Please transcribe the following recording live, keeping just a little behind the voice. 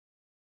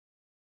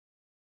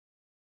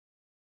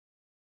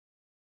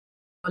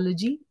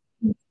biology.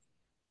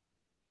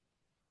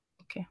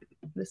 Okay,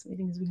 this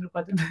meeting is being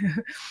recorded.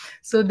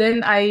 So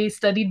then I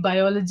studied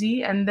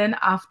biology, and then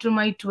after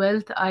my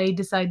 12th, I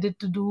decided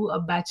to do a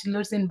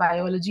bachelor's in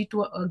biology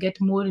to get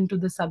more into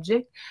the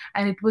subject.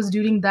 And it was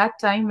during that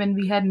time when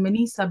we had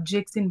many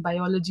subjects in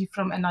biology,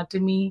 from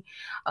anatomy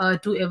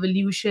to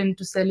evolution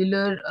to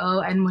cellular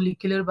and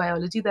molecular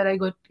biology, that I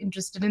got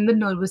interested in the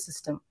nervous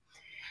system.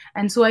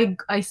 And so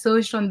I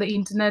searched on the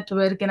internet,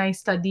 where can I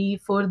study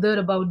further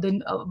about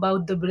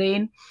the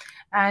brain.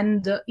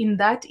 And in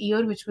that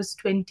year, which was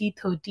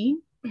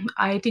 2013,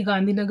 IIT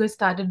Gandhinagar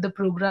started the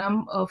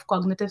program of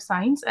cognitive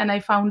science, and I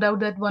found out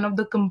that one of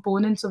the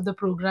components of the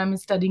program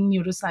is studying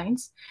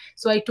neuroscience.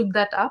 So I took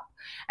that up,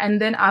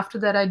 and then after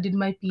that I did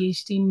my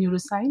PhD in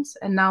neuroscience,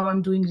 and now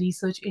I'm doing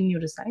research in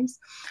neuroscience.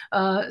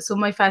 So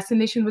my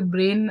fascination with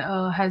brain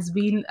has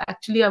been,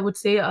 actually, I would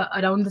say,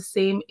 around the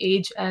same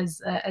age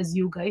as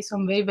you guys. So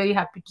I'm very, very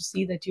happy to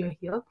see that you're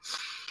here.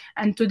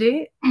 And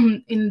today,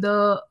 in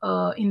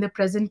the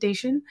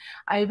presentation,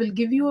 I will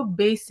give you a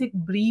basic,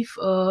 brief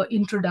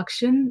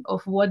introduction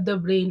of what the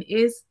brain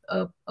is.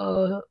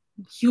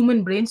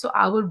 Human brain, so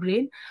our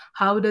brain,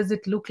 how does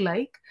it look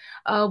like,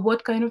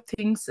 what kind of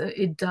things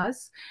it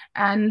does,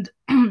 and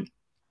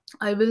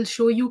I will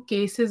show you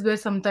cases where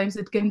sometimes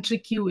it can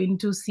trick you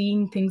into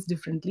seeing things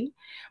differently.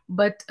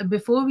 But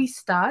before we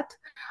start,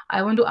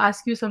 I want to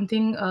ask you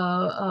something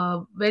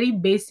a very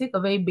basic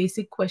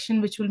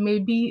question, which will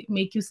maybe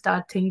make you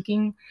start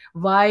thinking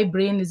why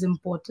brain is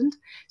important.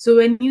 So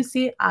when you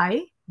say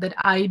that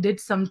I did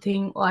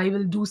something, or I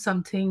will do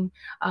something,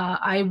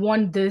 I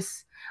want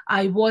this,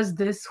 I was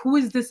this, who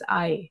is this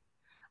I?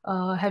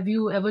 Have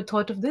you ever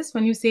thought of this?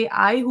 When you say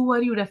I, who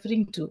are you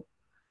referring to?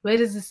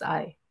 Where is this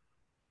I?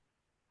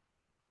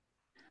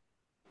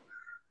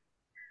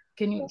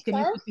 Can you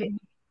explain?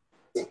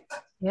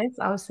 Yes,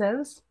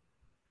 ourselves.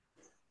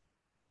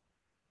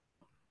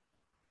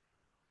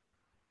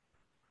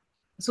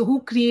 So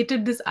who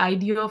created this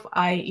idea of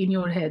I in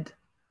your head?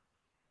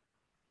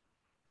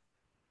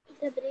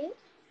 The brain.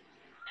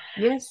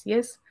 Yes,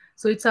 yes.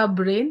 So it's our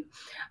brain.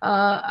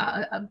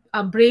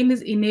 Our brain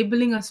is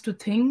enabling us to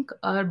think.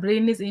 Our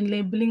brain is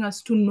enabling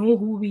us to know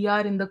who we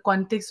are in the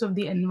context of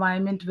the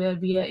environment where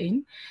we are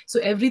in. So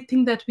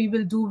everything that we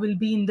will do will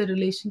be in the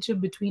relationship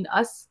between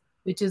us,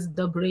 which is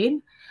the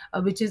brain,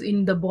 which is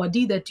in the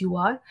body that you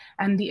are,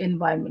 and the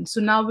environment. So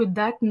now, with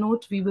that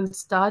note, we will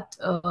start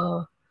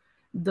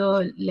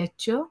the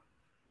lecture.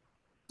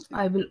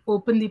 I will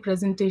open the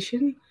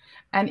presentation.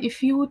 And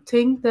if you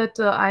think that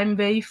I'm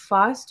very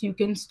fast, you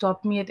can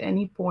stop me at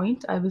any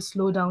point. I will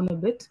slow down a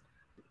bit.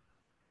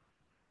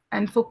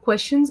 And for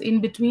questions in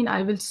between,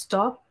 I will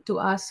stop to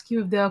ask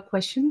you if there are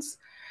questions.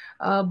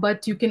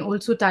 But you can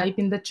also type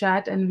in the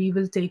chat and we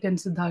will take, and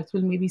Siddharth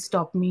will maybe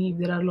stop me if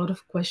there are a lot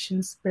of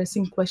questions,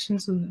 pressing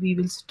questions, so we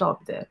will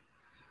stop there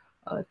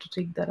to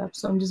take that up.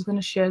 So I'm just going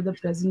to share the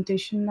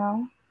presentation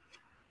now.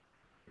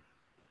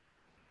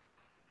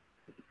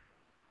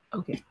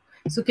 Okay.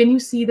 So can you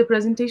see the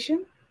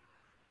presentation?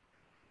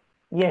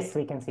 Yes,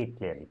 we can see it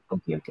clearly.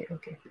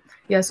 Okay.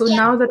 Yeah, so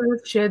now that I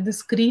have shared the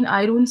screen,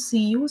 I don't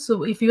see you.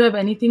 So if you have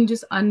anything,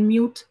 just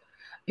unmute.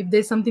 If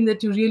there's something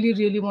that you really,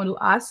 really want to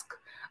ask,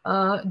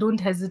 don't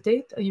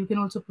hesitate. You can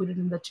also put it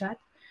in the chat.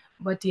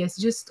 But yes,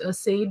 just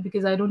say it,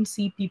 because I don't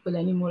see people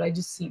anymore. I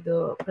just see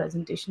the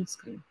presentation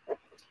screen.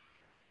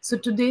 So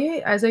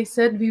today, as I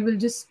said, we will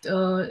just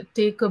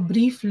take a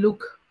brief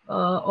look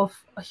of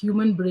a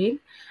human brain,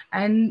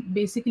 and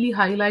basically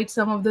highlight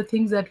some of the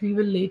things that we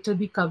will later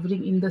be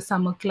covering in the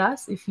summer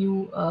class if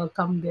you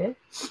come there.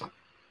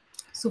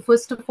 So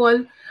first of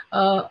all,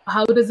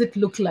 how does it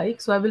look like?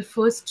 So I will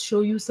first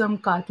show you some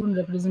cartoon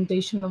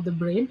representation of the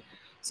brain.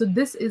 So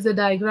this is a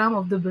diagram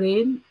of the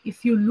brain.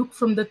 If you look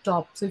from the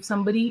top, so if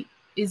somebody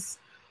is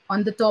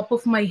on the top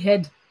of my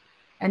head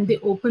and they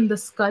open the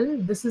skull,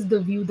 this is the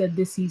view that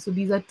they see. So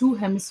these are two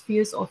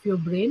hemispheres of your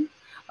brain,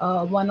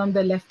 one on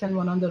the left and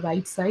one on the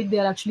right side. They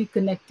are actually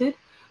connected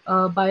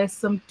by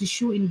some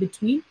tissue in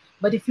between.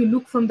 But if you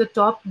look from the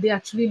top, they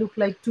actually look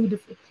like two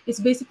different, it's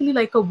basically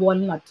like a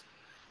walnut.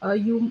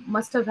 You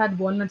must have had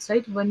walnuts,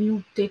 right? When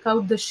you take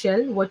out the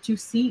shell, what you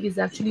see is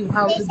actually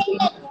how They the say brain.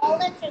 that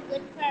walnuts are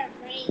good for our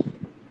brain.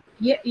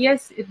 Yeah,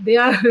 yes, they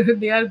are.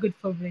 They are good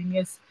for brain.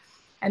 Yes,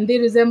 and they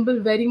resemble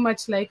very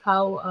much like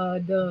how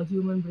the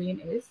human brain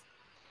is.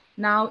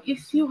 Now,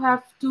 if you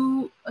have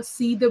to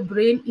see the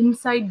brain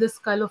inside the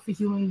skull of a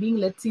human being,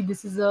 let's see,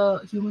 this is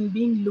a human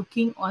being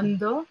looking on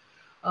the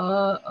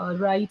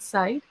right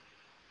side,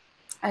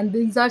 and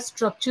these are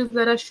structures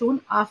that are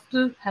shown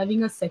after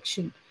having a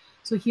section.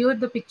 So here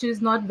the picture is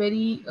not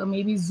very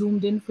maybe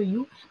zoomed in for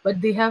you, but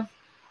they have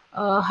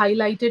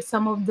highlighted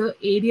some of the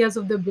areas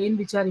of the brain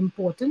which are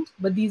important,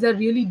 but these are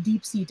really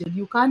deep seated.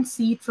 You can't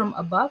see it from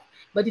above,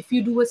 but if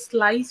you do a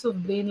slice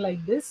of brain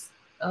like this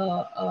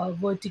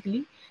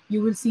vertically,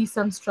 you will see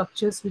some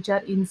structures which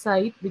are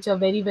inside, which are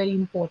very, very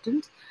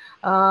important.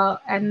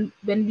 And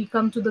when we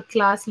come to the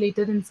class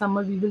later in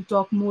summer, we will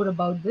talk more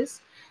about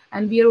this.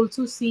 And we are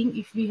also seeing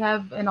if we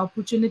have an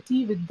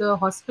opportunity with the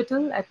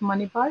hospital at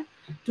Manipal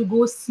to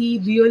go see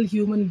real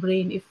human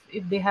brain.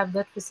 If they have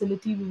that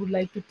facility, we would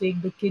like to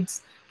take the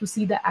kids to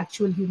see the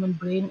actual human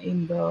brain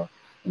in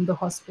the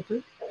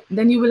hospital.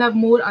 Then you will have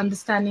more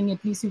understanding.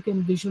 At least you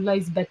can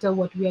visualize better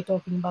what we are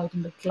talking about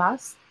in the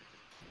class.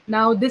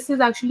 Now, this is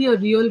actually a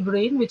real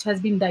brain which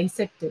has been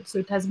dissected. So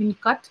it has been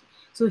cut.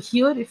 So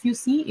here, if you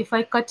see, if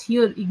I cut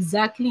here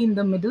exactly in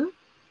the middle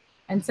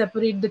and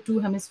separate the two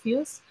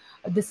hemispheres,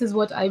 this is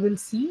what I will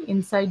see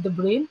inside the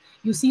brain.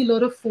 You see a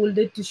lot of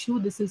folded tissue.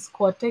 This is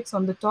cortex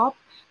on the top.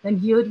 Then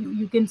here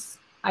you can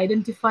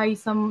identify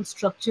some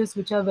structures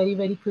which are very,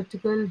 very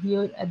critical.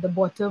 Here at the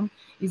bottom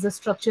is a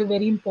structure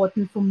very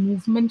important for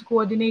movement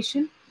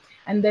coordination,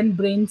 and then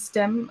brain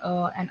stem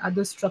and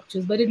other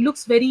structures. But it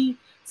looks very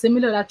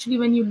similar. Actually,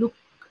 when you look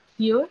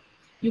here,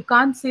 you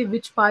can't say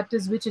which part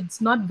is which.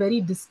 It's not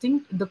very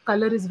distinct. The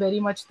color is very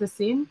much the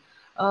same.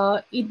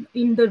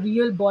 In the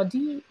real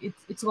body,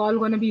 it's all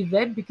going to be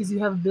red because you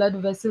have blood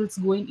vessels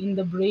going in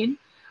the brain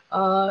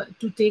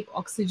to take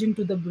oxygen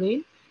to the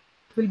brain.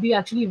 So it will be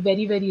actually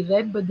very, very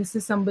red. But this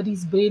is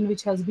somebody's brain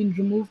which has been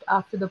removed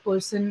after the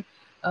person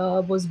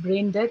was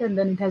brain dead, and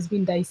then it has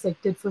been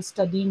dissected for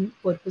studying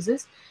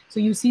purposes. So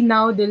you see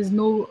now there is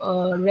no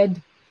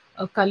red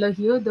color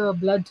here. The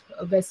blood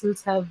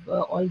vessels have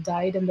all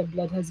died and the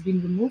blood has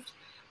been removed,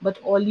 but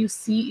all you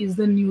see is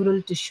the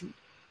neural tissue.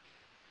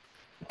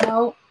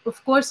 Now,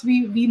 of course,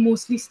 we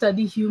mostly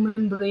study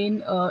human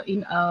brain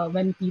in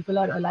when people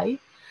are alive,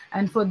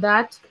 and for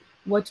that,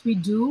 what we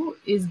do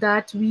is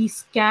that we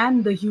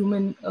scan the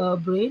human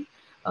brain.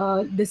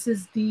 This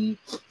is the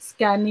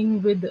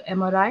scanning with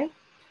MRI.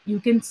 You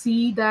can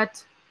see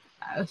that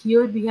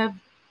here we have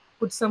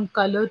put some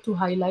color to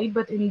highlight,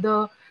 but in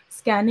the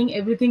scanning,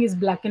 everything is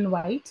black and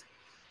white.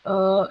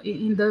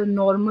 In the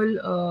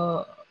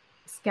normal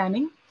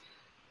scanning,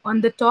 on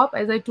the top,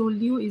 as I told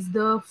you, is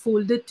the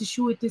folded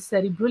tissue. It is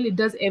cerebral. It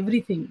does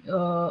everything.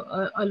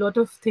 A lot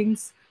of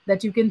things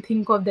that you can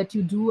think of that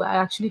you do are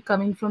actually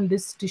coming from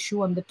this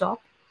tissue on the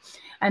top.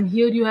 And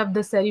here you have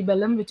the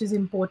cerebellum, which is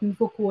important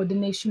for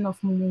coordination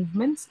of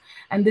movements.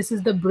 And this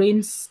is the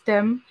brain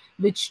stem,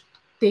 which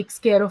takes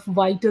care of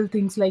vital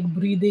things like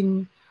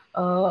breathing,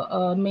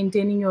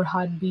 maintaining your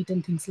heartbeat,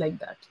 and things like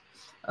that.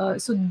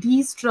 So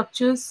these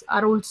structures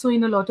are also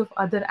in a lot of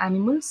other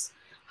animals.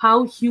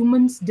 How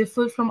humans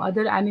differ from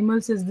other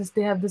animals is this: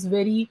 they have this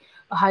very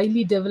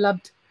highly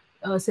developed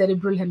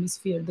cerebral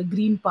hemisphere, the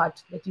green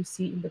part that you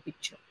see in the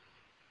picture.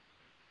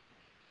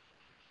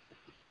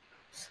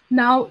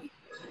 Now,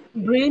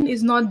 brain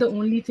is not the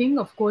only thing,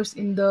 of course,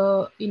 in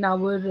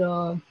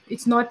our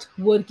it's not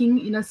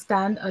working in a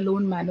stand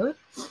alone manner.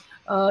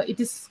 It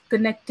is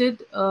connected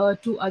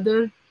to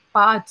other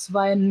parts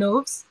via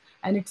nerves,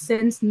 and it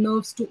sends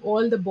nerves to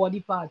all the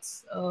body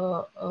parts,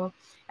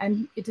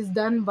 and it is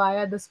done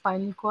via the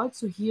spinal cord.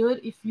 So here,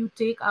 if you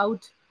take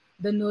out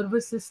the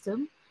nervous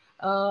system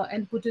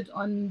and put it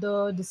on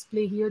the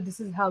display here, this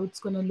is how it's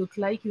going to look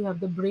like. You have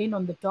the brain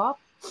on the top,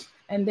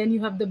 and then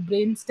you have the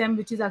brain stem,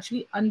 which is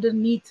actually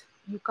underneath.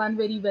 You can't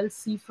very well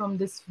see from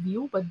this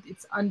view, but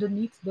it's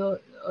underneath the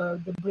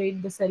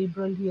brain, the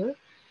cerebral here.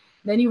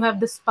 Then you have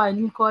the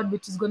spinal cord,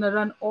 which is going to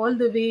run all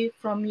the way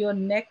from your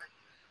neck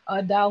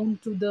down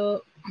to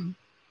the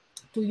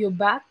to your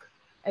back,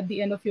 at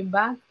the end of your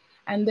back,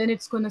 and then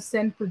it's going to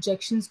send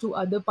projections to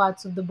other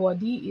parts of the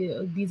body.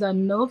 These are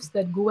nerves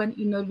that go and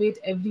innervate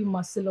every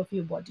muscle of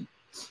your body,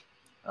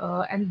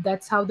 and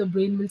that's how the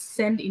brain will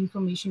send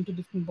information to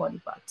different body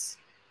parts.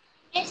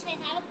 Yes, I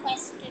have a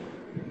question.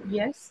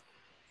 Yes.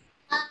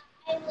 Uh,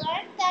 I've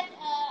learned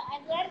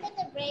that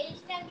the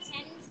brainstem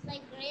sends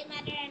like gray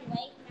matter and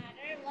white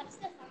matter. What's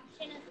the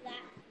function of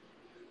that?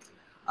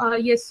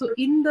 Yes, so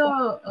in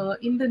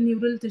the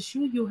neural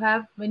tissue, you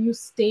have, when you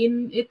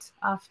stain it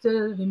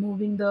after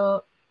removing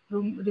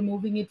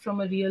it from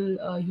a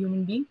real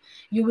human being,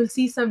 you will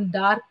see some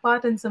dark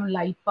part and some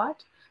light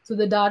part. So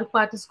the dark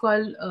part is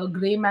called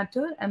gray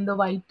matter, and the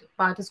white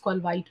part is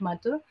called white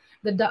matter.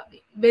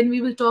 When we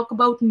will talk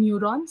about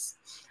neurons,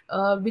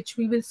 which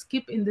we will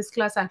skip in this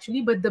class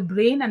actually, but the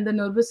brain and the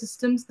nervous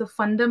systems, the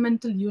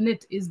fundamental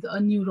unit is a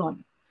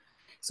neuron.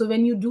 So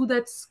when you do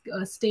that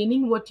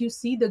staining, what you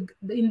see,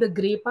 in the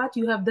gray part,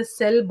 you have the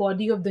cell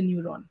body of the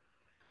neuron,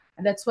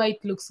 and that's why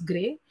it looks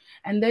gray.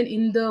 And then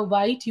in the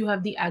white, you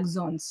have the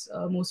axons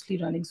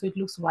mostly running, so it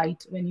looks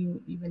white when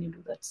you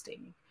do that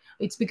staining.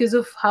 It's because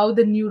of how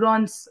the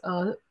neurons,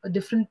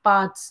 different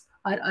parts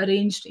are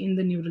arranged in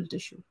the neural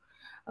tissue.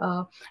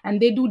 uh, and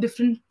they do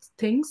different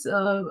things.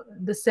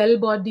 The cell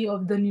body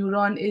of the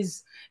neuron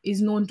is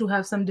known to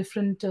have some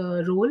different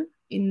role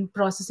in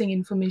processing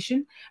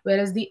information,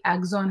 whereas the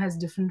axon has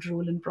different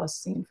role in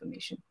processing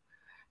information.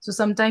 So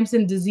sometimes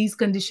in disease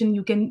condition,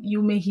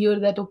 you may hear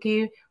that,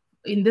 okay,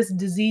 in this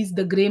disease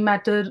the gray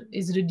matter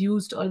is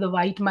reduced or the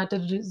white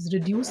matter is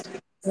reduced.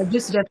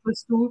 This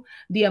refers to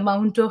the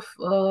amount of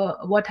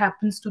what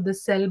happens to the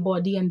cell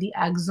body and the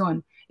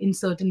axon in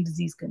certain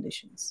disease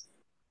conditions.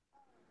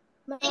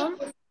 Thank Mom,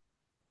 you.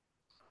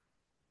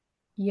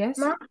 Yes.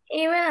 mom,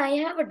 even I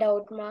have a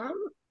doubt, mom.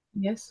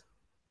 Yes.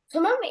 So,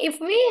 ma'am, if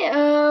we,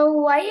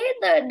 why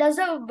does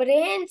the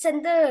brain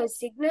send the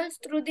signals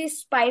through the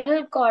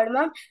spinal cord,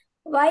 ma'am?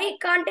 Why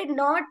can't it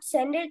not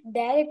send it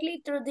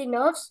directly through the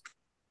nerves?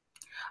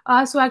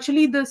 So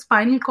actually, the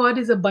spinal cord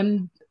is a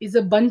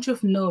bunch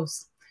of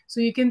nerves. So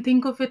you can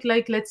think of it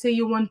like, let's say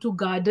you want to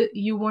garden,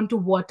 you want to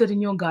water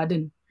in your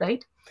garden,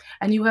 right?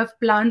 And you have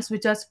plants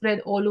which are spread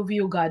all over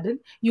your garden.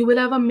 You will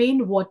have a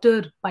main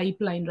water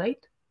pipeline, right?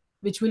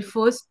 Which will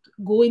first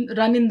go in,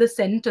 run in the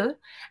center,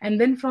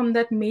 and then from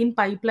that main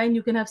pipeline,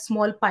 you can have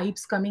small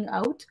pipes coming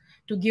out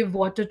to give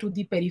water to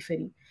the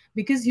periphery.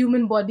 Because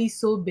human body is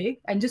so big,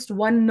 and just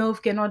one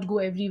nerve cannot go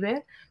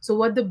everywhere. So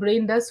what the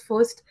brain does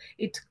first,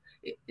 it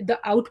the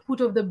output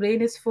of the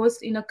brain is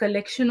first in a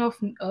collection of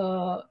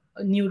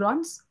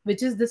neurons,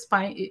 which is the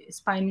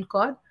spinal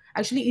cord.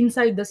 Actually,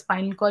 inside the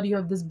spinal cord, you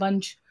have this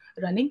bunch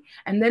running,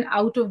 and then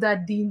out of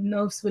that, the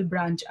nerves will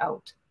branch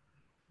out.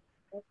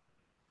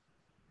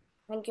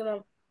 Thank you,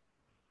 ma'am.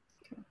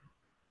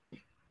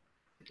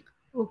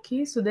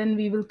 Okay, so then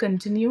we will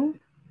continue.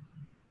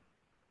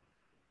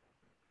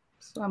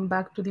 So I'm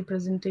back to the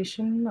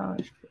presentation. I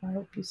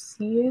hope you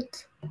see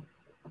it.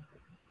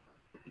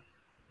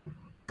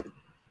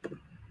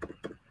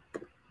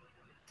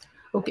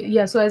 Okay,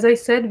 yeah. So as I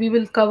said, we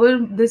will cover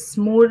this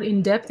more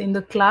in depth in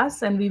the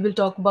class, and we will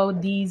talk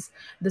about the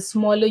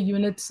smaller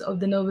units of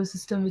the nervous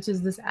system, which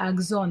is this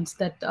axons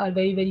that are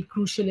very, very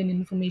crucial in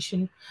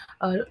information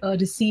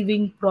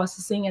receiving,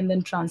 processing, and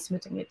then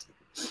transmitting it.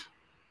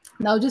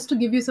 Now, just to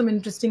give you some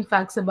interesting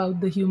facts about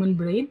the human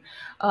brain,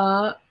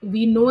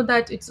 we know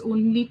that it's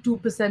only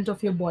 2%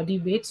 of your body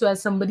weight. So,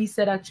 as somebody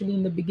said actually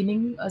in the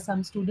beginning,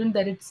 some student,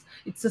 that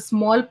it's a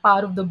small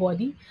part of the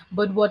body,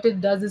 but what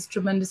it does is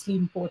tremendously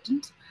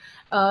important.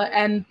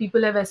 And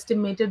people have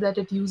estimated that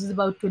it uses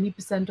about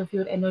 20% of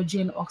your energy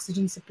and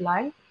oxygen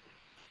supply.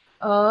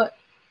 uh,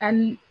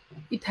 and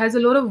it has a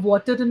lot of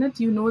water in it.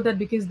 You know that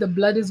because the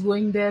blood is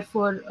going there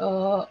for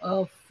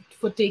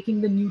taking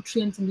the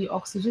nutrients and the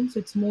oxygen, so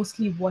it's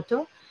mostly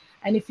water.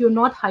 And if you're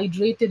not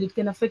hydrated, it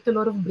can affect a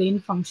lot of brain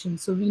function.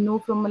 So we know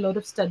from a lot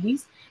of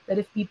studies that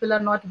if people are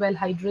not well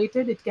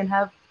hydrated, it can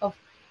have a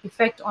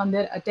effect on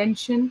their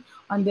attention,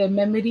 on their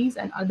memories,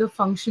 and other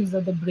functions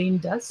that the brain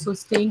does. So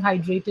staying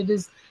hydrated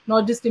is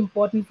not just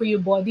important for your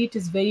body, it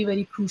is very,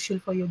 very crucial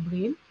for your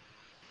brain.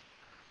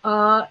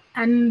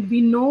 And we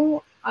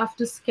know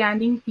after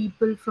scanning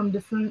people from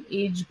different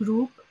age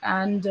group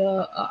and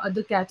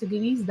other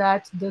categories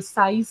that the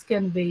size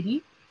can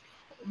vary.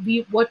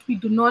 What we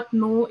do not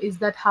know is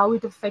that how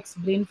it affects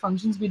brain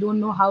functions. We don't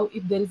know how,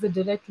 if there is a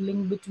direct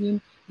link between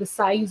the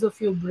size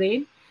of your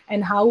brain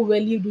and how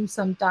well you do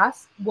some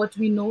tasks. What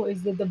we know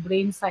is that the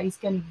brain size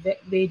can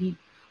vary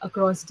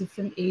across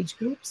different age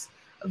groups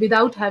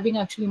without having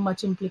actually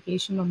much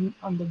implication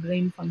on the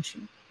brain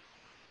function.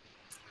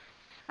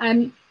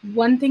 And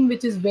one thing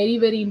which is very,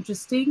 very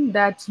interesting,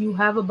 that you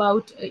have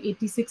about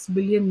 86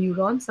 billion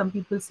neurons. Some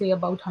people say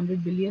about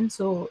 100 billion.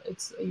 So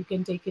it's, you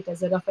can take it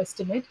as a rough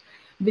estimate,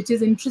 which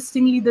is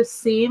interestingly the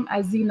same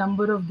as the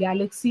number of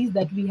galaxies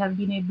that we have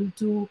been able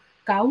to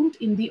count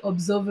in the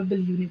observable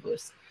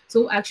universe.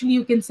 So actually,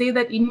 you can say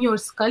that in your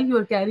skull,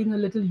 you're carrying a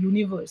little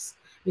universe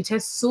which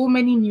has so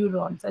many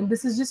neurons. And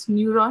this is just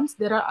neurons.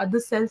 There are other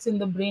cells in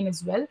the brain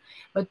as well.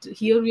 But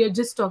here we are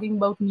just talking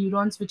about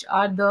neurons, which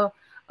are the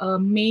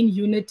main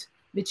unit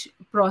which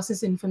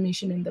process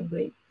information in the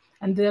brain.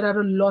 And there are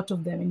a lot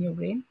of them in your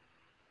brain.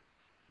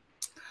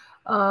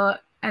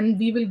 And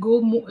we will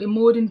go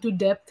more into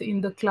depth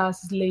in the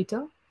classes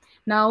later.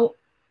 Now,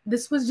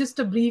 this was just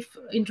a brief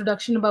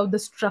introduction about the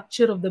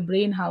structure of the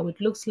brain, how it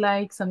looks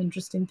like, some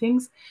interesting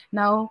things.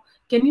 Now,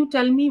 can you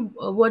tell me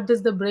what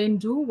does the brain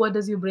do? What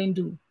does your brain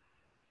do?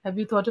 Have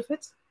you thought of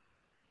it?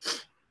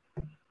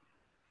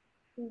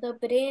 The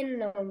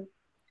brain, it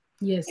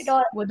Yes.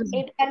 all What does it?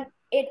 it can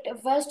it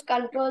first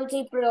controls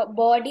the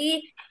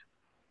body.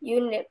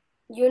 You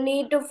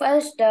need to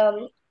first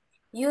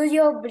use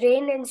your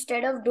brain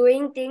instead of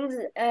doing things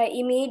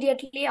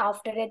immediately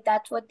after it.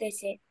 That's what they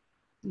say.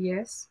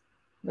 Yes.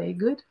 Very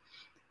good.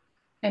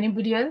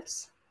 Anybody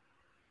else?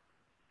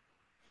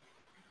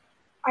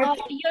 Your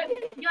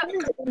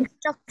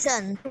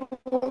instruction.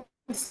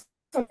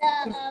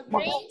 The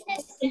brain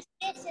sends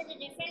messages to the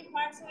different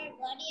parts of our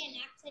body and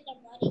acts like a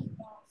body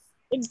boss.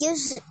 It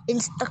gives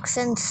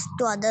instructions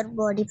to other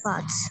body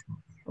parts.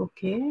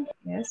 Okay.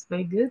 Yes.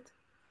 Very good.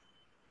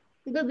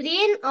 The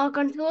brain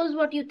controls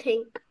what you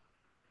think.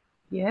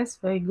 Yes.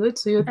 Very good.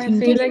 So you're I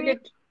thinking feel like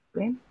it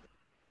brain.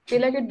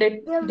 feel like it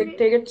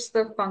dictates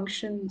the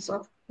functions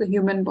of the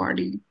human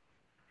body.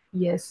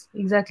 Yes,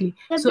 exactly.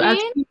 The So brain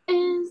actually,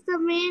 is the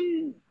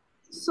main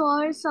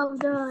source of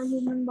the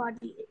human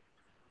body.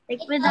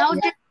 Like It without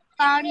helps yes, it, us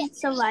you memory. can't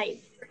survive.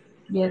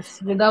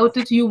 yes. Without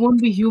it, you won't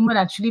be human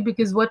actually,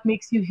 because what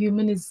makes you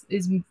human is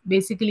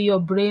basically your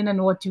brain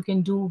and what you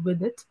can do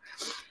with it.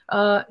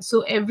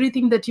 So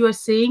everything that you are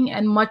saying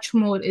and much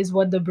more is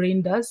what the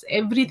brain does.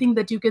 Everything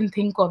that you can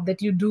think of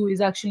that you do is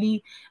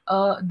actually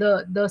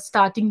the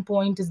starting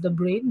point is the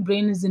brain.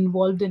 Brain is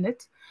involved in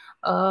it.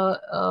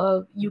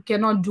 You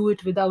cannot do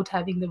it without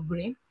having the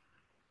brain.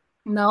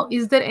 Now,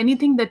 is there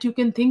anything that you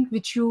can think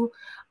which you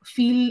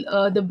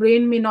feel the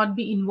brain may not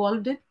be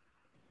involved in?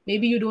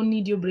 Maybe you don't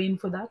need your brain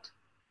for that.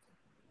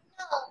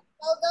 No,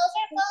 well, those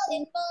are called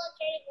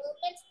involuntary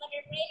movements, but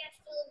our brain are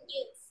still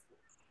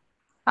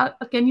in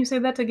use. Can you say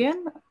that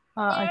again?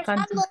 There I are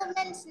can't. some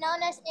movements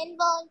known as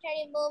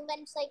involuntary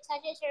movements, like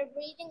such as your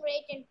breathing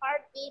rate and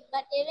heartbeat,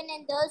 but even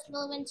in those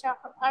movements,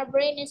 our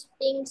brain is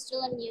being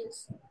still in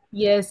use.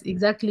 Yes,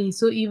 exactly.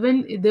 So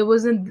even there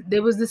was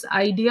this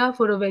idea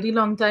for a very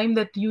long time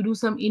that you do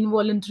some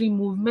involuntary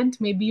movement.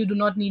 Maybe you do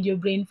not need your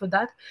brain for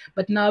that,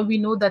 but now we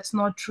know that's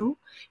not true.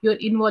 Your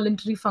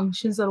involuntary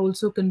functions are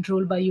also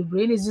controlled by your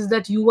brain. It's just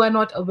that you are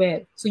not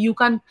aware. So you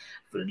can't.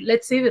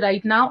 Let's say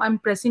right now I'm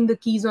pressing the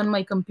keys on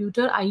my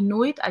computer. I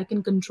know it. I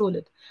can control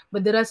it.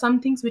 But there are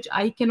some things which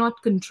I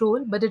cannot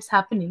control, but it's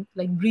happening.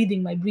 Like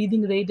breathing. My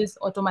breathing rate is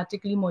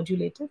automatically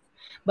modulated,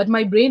 but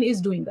my brain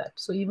is doing that.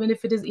 So even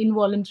if it is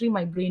involuntary,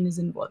 my brain is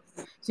involved.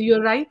 So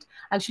you're right,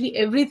 actually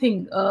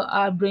everything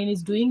our brain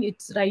is doing,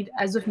 it's right.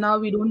 As of now,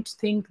 we don't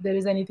think there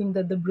is anything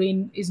that the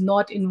brain is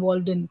not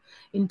involved in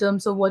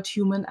terms of what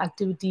human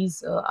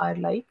activities are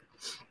like.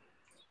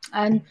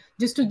 And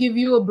just to give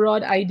you a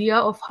broad idea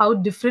of how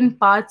different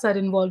parts are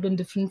involved in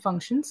different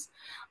functions,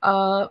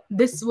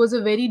 this was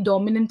a very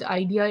dominant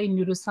idea in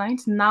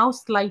neuroscience. Now,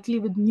 slightly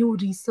with new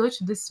research,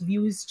 this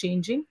view is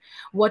changing.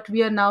 What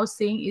we are now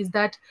saying is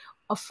that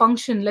a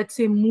function, let's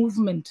say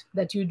movement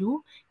that you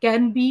do,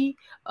 can be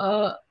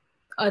a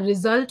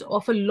result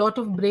of a lot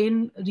of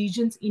brain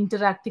regions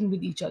interacting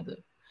with each other.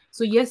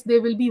 So, yes,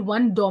 there will be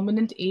one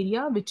dominant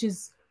area which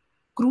is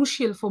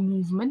crucial for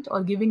movement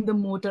or giving the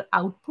motor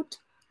output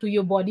to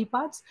your body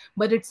parts,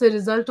 but it's a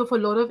result of a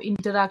lot of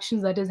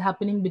interactions that is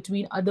happening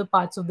between other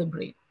parts of the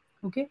brain.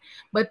 Okay,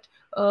 but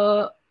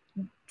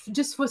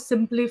just for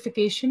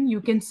simplification, you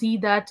can see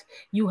that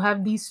you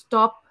have these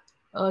top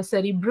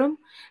cerebrum,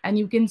 and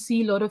you can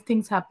see a lot of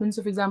things happen.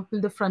 So for example,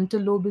 the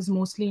frontal lobe is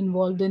mostly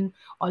involved in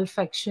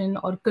olfaction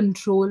or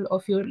control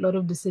of your lot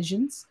of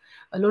decisions.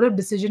 A lot of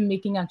decision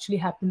making actually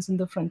happens in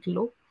the frontal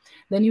lobe.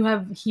 Then you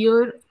have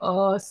here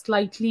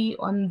slightly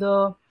on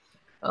the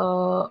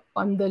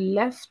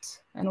left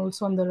and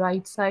also on the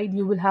right side,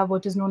 you will have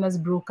what is known as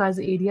Broca's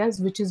areas,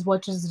 which is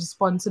what is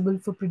responsible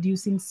for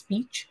producing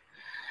speech.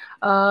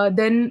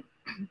 Then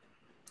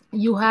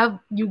you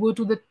go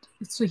to the,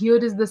 so here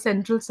is the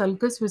central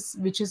sulcus,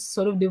 which is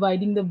sort of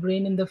dividing the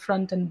brain in the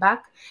front and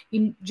back.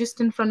 In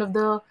just in front of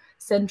the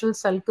central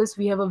sulcus,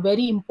 we have a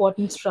very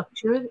important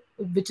structure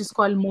which is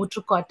called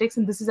motor cortex,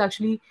 and this is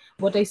actually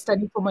what I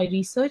study for my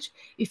research.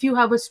 If you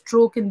have a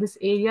stroke in this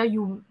area,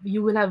 you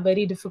will have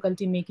very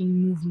difficulty making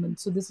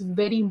movements. So this is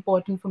very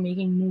important for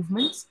making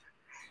movements.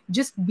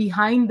 Just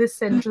behind this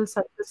central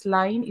sulcus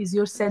line is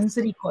your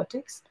sensory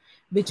cortex,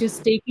 which is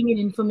taking in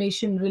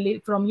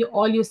information from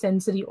all your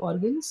sensory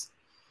organs.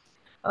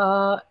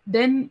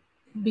 Then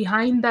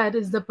behind that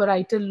is the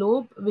parietal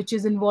lobe, which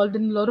is involved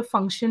in a lot of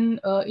function,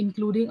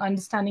 including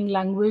understanding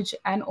language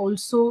and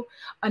also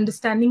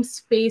understanding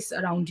space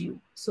around you.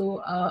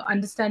 So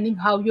understanding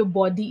how your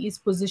body is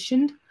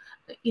positioned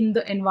in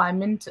the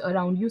environment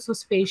around you. So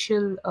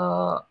spatial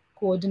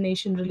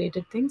coordination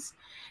related things.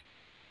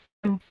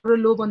 You have the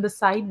temporal lobe on the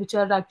side, which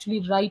are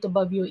actually right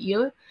above your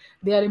ear.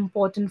 They are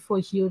important for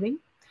hearing.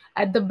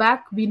 At the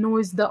back, we know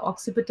is the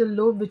occipital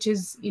lobe, which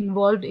is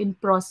involved in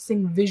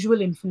processing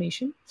visual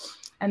information.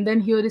 And then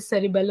here is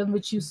cerebellum,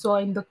 which you saw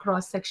in the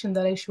cross section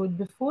that I showed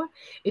before.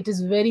 It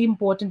is very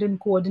important in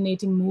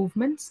coordinating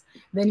movements.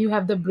 Then you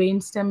have the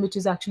brainstem, which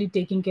is actually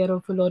taking care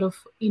of a lot of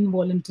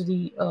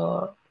involuntary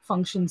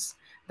functions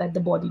that the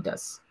body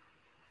does.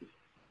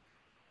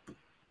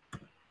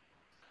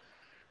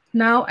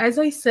 Now, as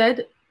I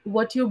said,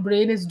 what your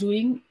brain is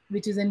doing,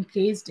 which is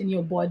encased in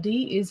your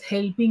body, is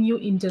helping you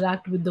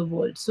interact with the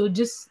world. So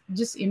just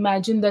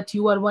imagine that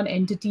you are one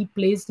entity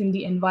placed in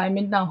the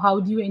environment. Now, how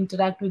do you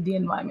interact with the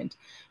environment?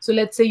 So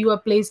let's say you are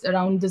placed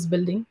around this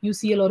building. You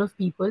see a lot of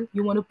people.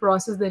 You want to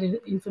process their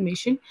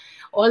information.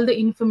 All the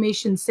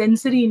information,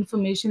 sensory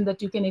information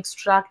that you can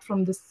extract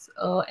from this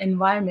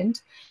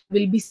environment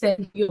will be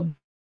sent to your brain.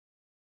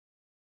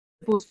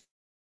 So you are supposed to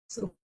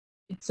process, okay,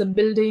 it's a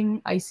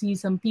building, I see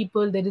some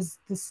people, there is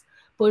this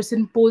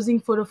person posing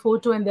for a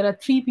photo, and there are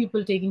three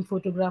people taking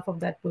photograph of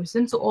that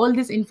person. So all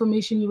this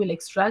information you will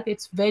extract.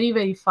 It's very,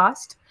 very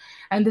fast.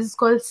 And this is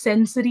called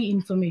sensory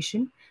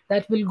information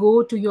that will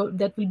go to your,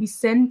 that will be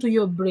sent to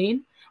your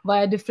brain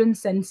via different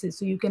senses.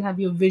 So you can have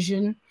your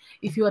vision.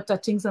 If you are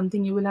touching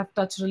something, you will have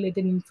touch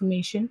related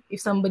information.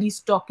 If somebody is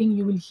talking,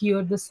 you will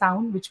hear the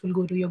sound, which will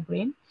go to your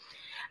brain.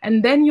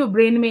 And then your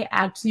brain may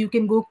act. So you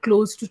can go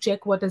close to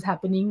check what is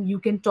happening, you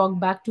can talk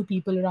back to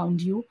people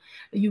around you,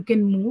 you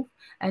can move.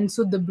 And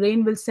so the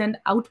brain will send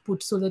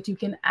output so that you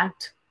can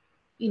act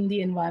in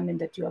the environment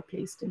that you are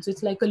placed in. So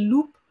it's like a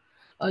loop.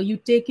 You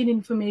take in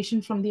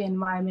information from the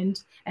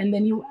environment and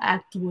then you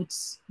act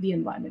towards the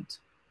environment.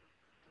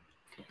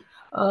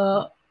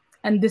 uh,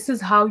 and this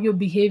is how your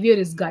behavior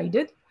is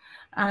guided.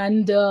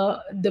 And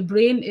the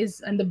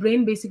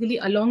brain basically,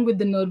 along with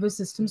the nervous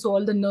system, so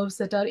all the nerves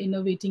that are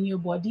innervating your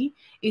body,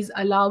 is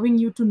allowing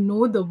you to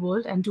know the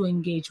world and to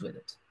engage with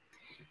it.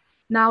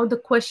 Now, the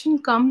question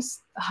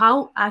comes,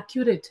 how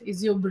accurate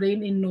is your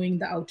brain in knowing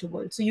the outer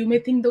world? So you may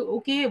think that,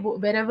 okay,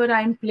 wherever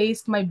I'm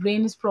placed, my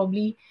brain is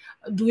probably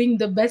doing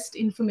the best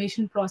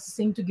information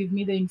processing to give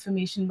me the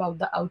information about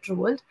the outer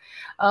world.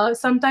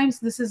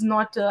 Sometimes this is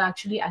not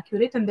actually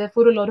accurate, and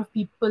therefore a lot of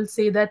people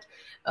say that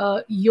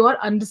your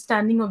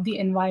understanding of the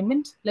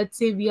environment, let's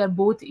say we are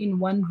both in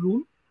one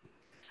room,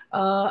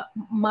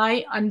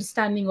 my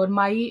understanding or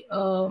my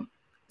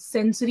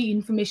sensory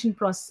information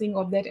processing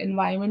of that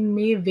environment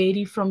may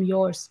vary from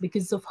yours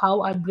because of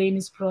how our brain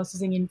is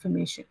processing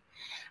information.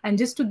 And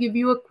just to give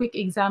you a quick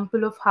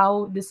example of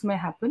how this may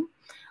happen,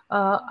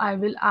 I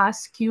will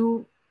ask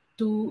you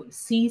to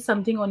see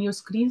something on your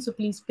screen. So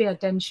please pay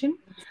attention.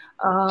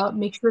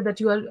 Make sure that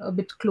you are a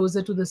bit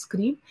closer to the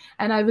screen.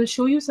 And I will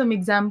show you some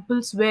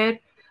examples where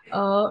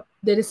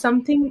there is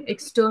something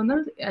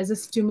external as a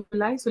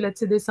stimuli. So let's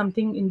say there's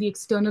something in the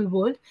external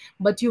world,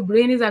 but your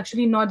brain is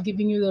actually not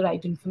giving you the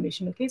right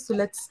information. Okay, so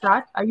let's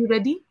start. Are you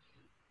ready?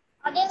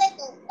 Are they like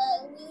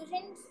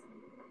illusions?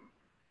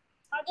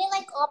 Are they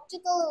like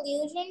optical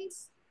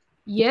illusions?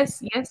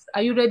 Yes, yes.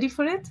 Are you ready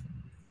for it?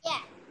 Yeah.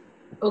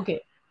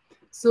 Okay.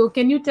 So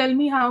can you tell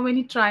me how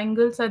many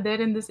triangles are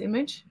there in this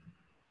image?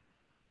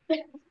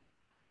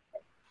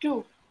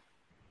 Two.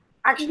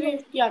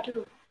 Actually, yeah,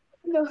 two.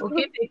 No.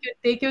 Okay,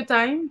 take your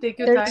time. Take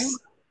your time.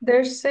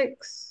 There's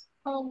six.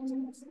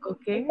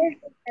 Okay.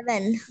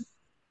 7.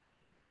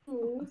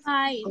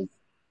 Five.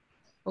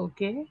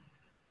 Okay.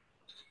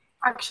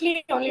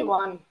 Actually, only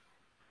one.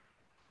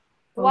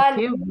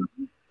 Okay.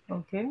 One.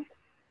 Okay.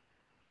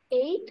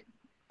 8.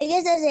 I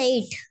guess there's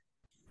 8.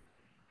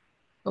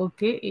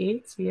 Okay.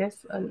 Eight.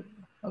 Yes.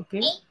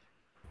 Okay.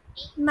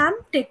 Ma'am,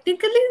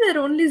 technically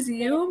they're only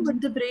zero, but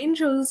the brain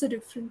shows a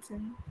difference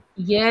in.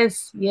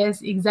 Yes.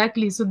 Yes.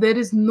 Exactly. So there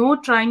is no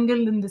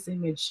triangle in this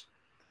image.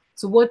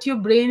 So what your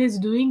brain is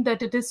doing,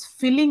 that it is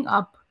filling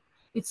up.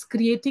 It's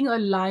creating a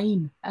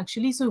line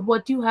actually. So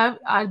what you have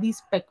are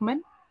these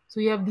Pac-Men. So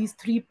you have these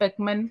three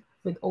Pac-Men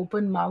with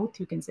open mouth,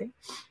 you can say,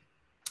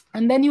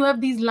 and then you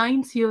have these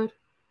lines here.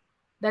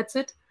 That's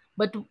it.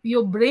 But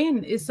your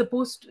brain is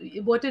supposed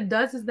to, what it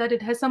does is that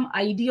it has some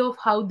idea of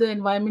how the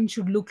environment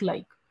should look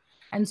like,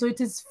 and so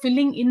it is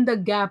filling in the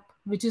gap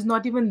which is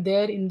not even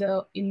there in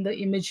the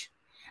image,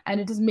 and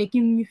it is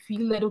making me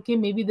feel that okay,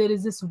 maybe there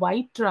is this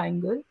white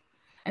triangle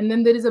and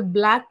then there is a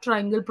black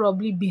triangle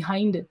probably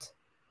behind it.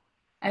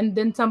 And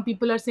then some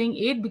people are saying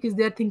 8 because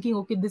they are thinking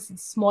okay, this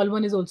small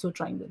one is also a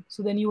triangle.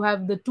 So then you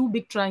have the two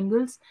big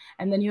triangles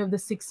and then you have the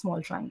six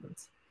small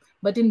triangles.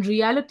 But in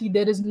reality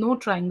there is no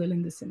triangle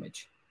in this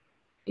image.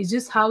 It's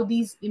just how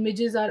these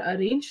images are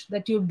arranged,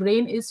 that your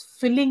brain is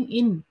filling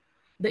in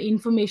the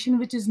information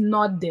which is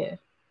not there.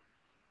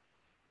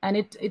 And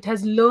it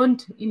has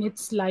learned in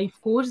its life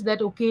course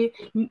that okay,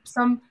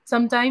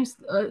 sometimes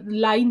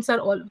lines are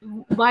all.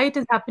 Why it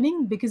is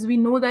happening? Because we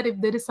know that if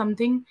there is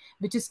something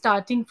which is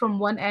starting from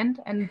one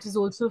end and it is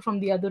also from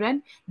the other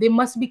end, they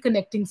must be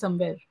connecting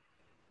somewhere.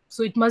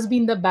 So it must be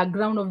in the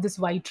background of this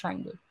white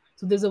triangle.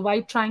 So there's a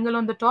white triangle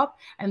on the top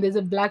and there's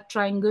a black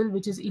triangle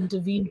which is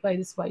intervened by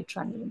this white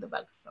triangle in the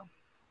background.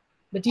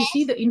 But you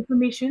see the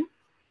information.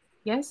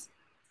 Yes.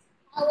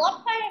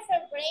 What part of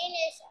her brain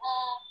is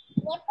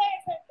what part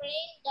of her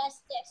brain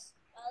does this?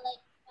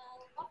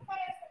 What part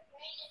of her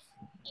brain is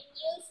in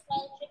use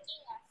while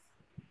tricking us?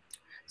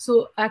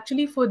 So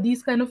actually for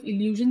these kind of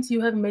illusions,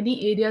 you have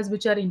many areas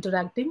which are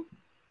interacting.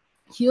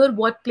 Here,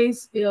 what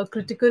plays a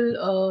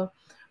critical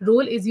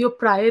role is your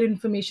prior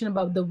information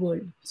about the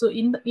world. So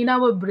in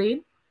our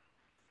brain,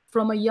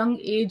 from a young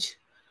age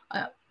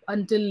uh,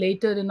 until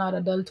later in our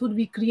adulthood,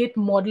 we create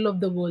model of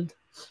the world,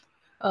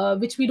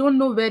 which we don't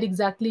know where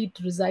exactly it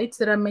resides.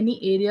 There are many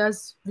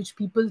areas which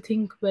people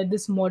think where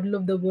this model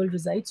of the world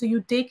resides. So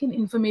you take in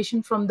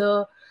information from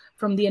the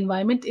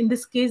environment. In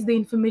this case, the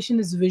information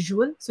is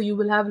visual, so you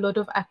will have a lot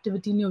of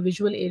activity in your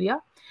visual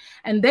area,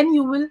 and then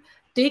you will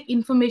take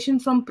information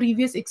from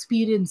previous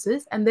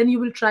experiences, and then you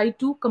will try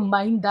to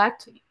combine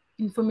that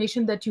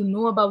information that you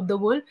know about the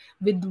world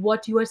with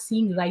what you are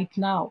seeing right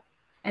now,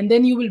 and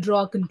then you will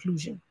draw a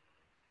conclusion.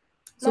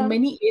 So Ma'am,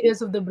 many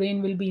areas of the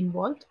brain will be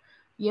involved.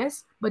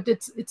 Yes, but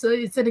it's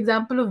an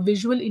example of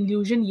visual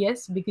illusion.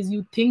 Yes, because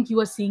you think you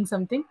are seeing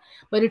something,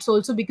 but it's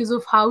also because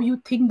of how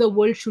you think the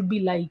world should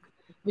be like,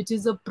 which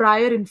is a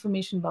prior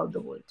information about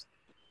the world.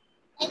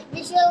 Like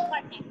visual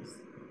cortex.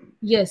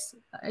 Yes,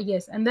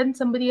 yes. And then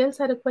somebody else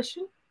had a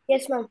question.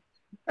 yes, ma'am.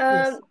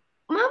 Yes,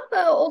 Ma'am,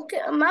 okay,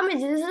 ma'am,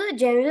 this is a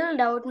general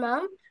doubt,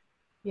 ma'am.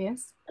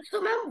 yes.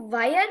 So, ma'am,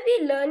 why are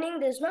we learning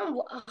this, ma'am?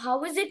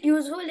 How is it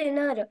useful in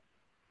our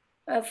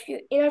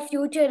in our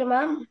future,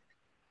 ma'am?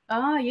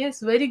 Ah,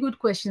 yes, very good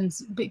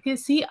questions.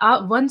 Because see,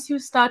 once you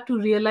start to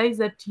realize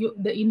that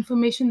the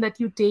information that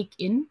you take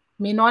in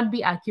may not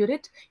be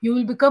accurate, you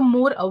will become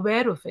more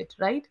aware of it,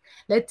 right?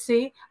 Let's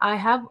say I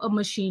have a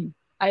machine.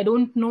 I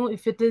don't know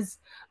if it is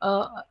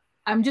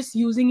I'm just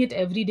using it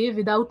every day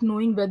without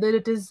knowing whether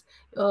it is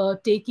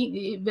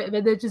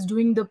whether it is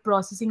doing the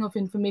processing of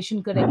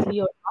information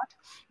correctly or not,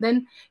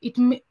 then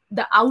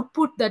the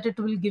output that it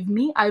will give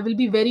me, I will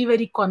be very,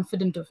 very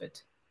confident of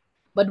it.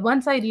 But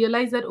once I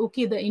realize that,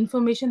 okay, the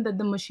information that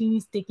the machine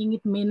is taking,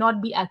 it may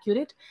not be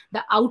accurate,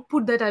 the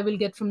output that I will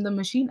get from the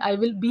machine, I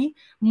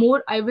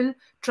will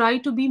try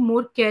to be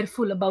more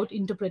careful about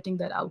interpreting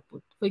that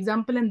output. For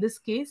example, in this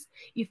case,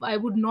 if I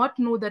would not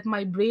know that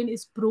my brain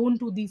is prone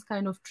to these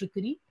kind of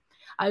trickery,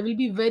 I will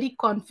be very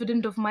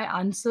confident of my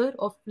answer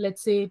of,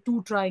 let's say,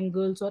 2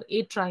 triangles or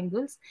 8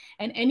 triangles.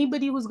 And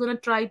anybody who's going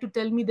to try to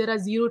tell me there are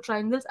 0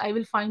 triangles, I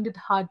will find it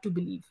hard to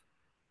believe.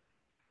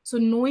 So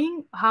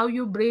knowing how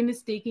your brain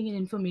is taking in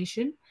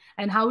information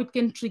and how it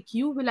can trick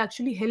you will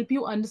actually help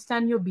you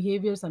understand your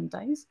behavior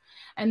sometimes.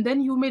 And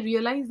then you may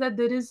realize that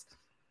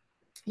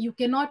you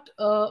cannot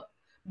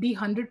be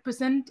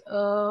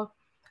 100%,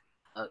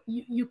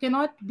 you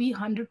cannot be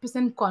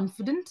 100%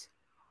 confident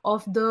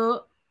of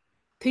the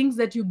things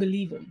that you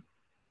believe in.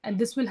 And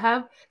this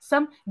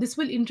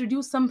will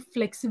introduce some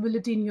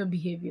flexibility in your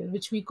behavior,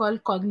 which we call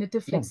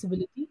cognitive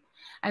flexibility.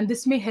 And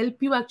this may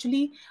help you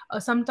actually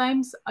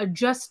sometimes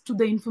adjust to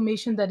the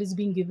information that is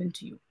being given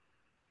to you.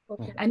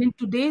 Okay. And in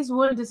today's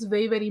world, this is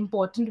very, very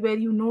important, where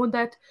you know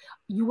that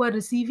you are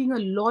receiving a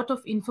lot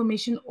of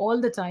information all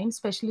the time,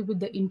 especially with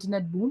the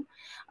internet boom.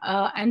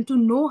 And to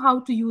know how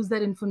to use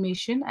that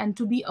information and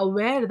to be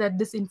aware that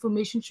this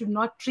information should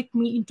not trick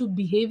me into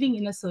behaving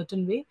in a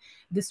certain way,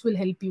 this will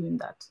help you in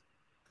that.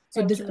 So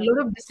Thank this you, a ma'am.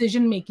 lot of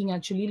decision making,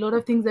 actually, a lot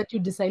of things that you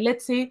decide.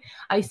 Let's say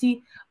I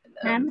see,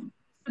 Ma'am,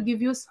 to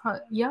give you,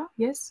 yeah,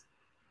 yes.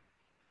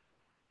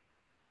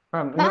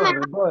 ma'am, No,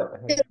 go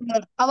ahead.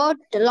 about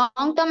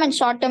long-term and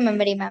short-term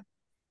memory, ma'am.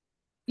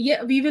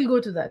 Yeah, we will go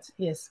to that.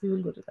 Yes, we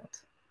will go to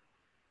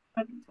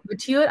that.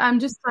 But here I'm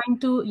just trying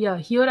to, yeah,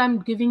 here I'm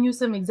giving you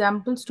some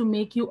examples to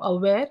make you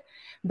aware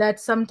that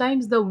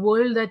sometimes the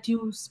world that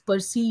you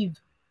perceive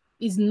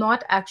is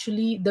not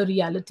actually the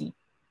reality.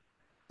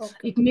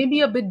 Okay. It may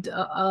be a bit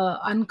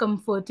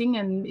uncomforting,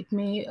 and it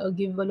may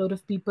give a lot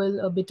of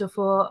people a bit of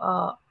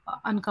a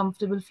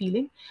uncomfortable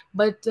feeling,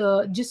 but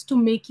just to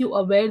make you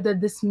aware that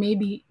this may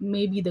be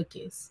the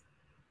case,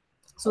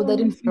 so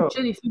that in So,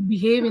 future, if you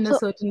behave in a So,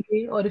 certain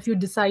way or if you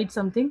decide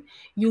something,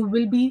 you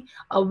will be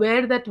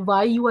aware that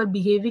why you are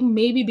behaving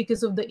may be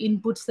because of the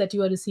inputs that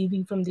you are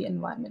receiving from the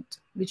environment,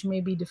 which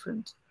may be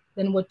different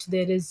than what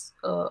there is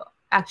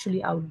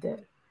actually out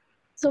there.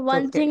 so so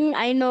one thing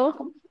I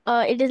know,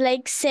 it is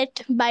like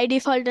set by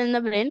default in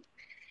the brain,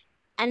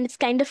 and it's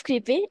kind of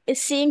creepy,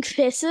 is seeing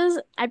faces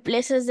at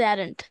places they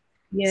aren't.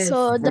 Yes.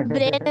 So the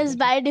brain is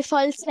by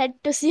default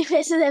set to see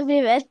faces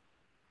everywhere.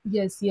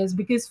 Yes, yes,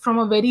 because from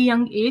a very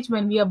young age,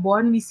 when we are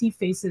born, we see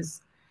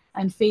faces.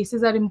 And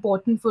faces are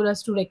important for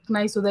us to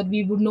recognize so that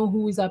we would know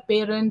who is our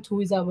parent, who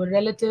is our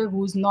relative,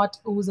 who is not,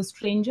 who is a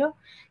stranger.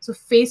 So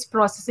face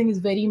processing is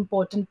very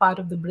important part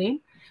of the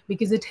brain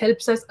because it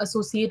helps us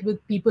associate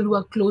with people who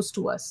are close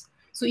to us.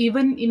 So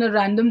even in a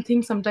random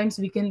thing, sometimes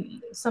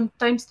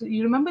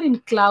you remember in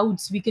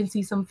clouds, we can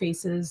see some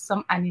faces,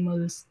 some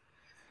animals,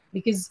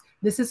 because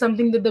this is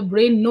something that the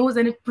brain knows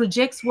and it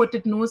projects what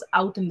it knows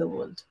out in the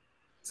world.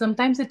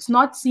 Sometimes it's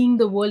not seeing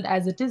the world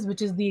as it is,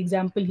 which is the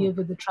example here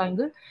with the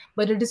triangle,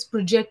 but it is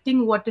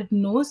projecting what it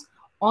knows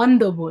on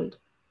the world.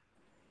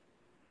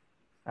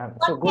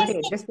 so Goldy,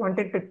 I just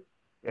wanted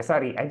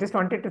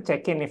to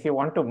check in if you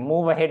want to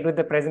move ahead with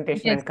the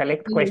presentation Yes, and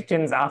collect yes,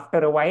 questions after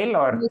a while,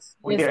 or yes,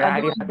 yes. are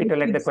you Otherwise, happy the to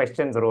let the kids,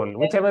 questions roll, yes,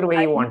 whichever way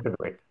I you know, want to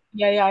do it?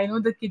 yeah, I know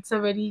the kids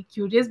are very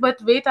curious,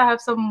 but wait, I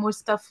have some more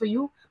stuff for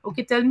you.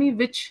 Okay, tell me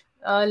which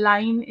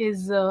line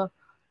is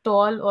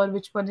tall or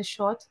which one is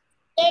short.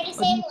 They're the Or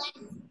same length.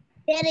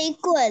 They're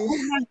equal. we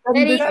have done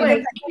They're this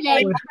in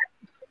equal.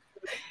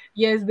 before.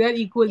 Yes, they're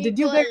equal. Did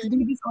you guys Equal.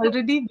 do this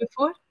already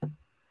before?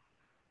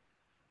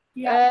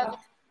 Yeah. Uh,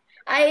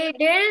 I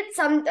did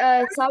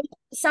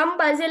some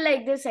puzzle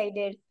like this. I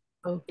did.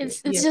 Okay.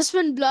 It's just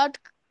been brought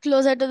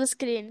closer to the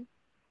screen.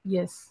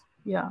 Yes,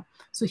 yeah.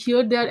 So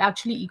here they are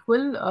actually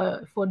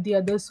equal. For the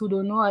others who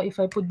don't know, if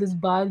I put this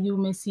bar, you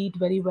may see it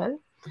very well.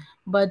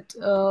 But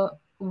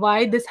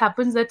why this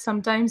happens, that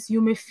sometimes you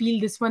may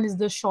feel this one is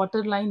the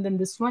shorter line than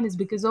this one, is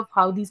because of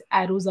how these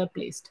arrows are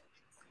placed.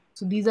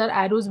 So these are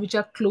arrows which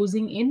are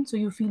closing in. So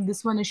you feel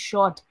this one is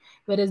short,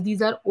 whereas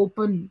these are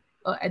open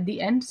at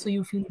the end. So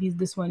you feel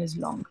this one is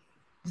long.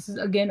 This is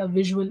again a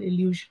visual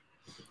illusion.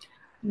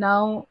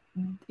 Now,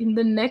 in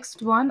the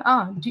next one,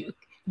 do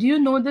you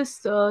know this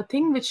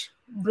thing which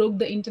broke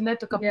the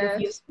internet a couple of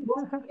years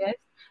Yes. ago? Yes.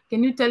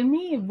 Can you tell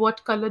me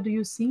what color do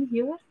you see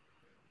here?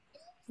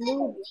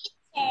 Blue.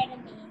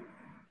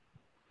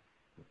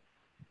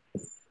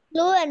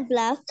 Blue and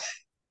black.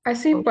 I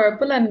see Oh,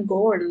 purple and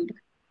gold.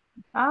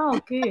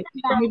 okay.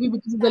 Maybe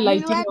because of the Blue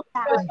lighting and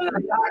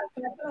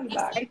of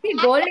black. I see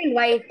gold and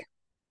white.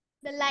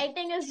 The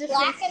lighting is different.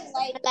 Black and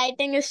white. The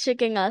lighting is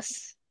tricking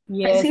us. I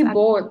yes, see and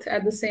both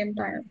at the same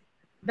time.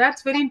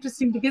 that's very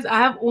interesting because I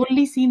have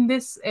only seen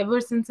this ever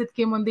since it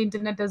came on the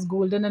internet as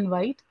golden and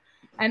white.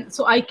 And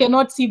so I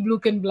cannot see blue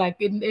and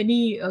black in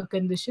any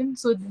condition.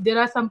 So there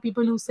are some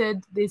people who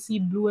said they see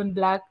blue and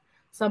black.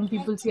 Some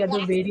people see other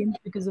variants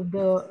because of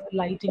the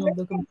lighting of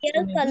the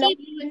computer. Maybe.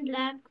 Blue and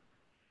black.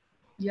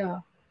 Yeah,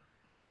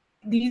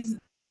 these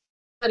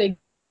are you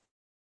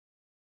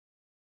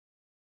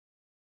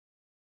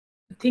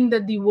think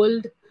that the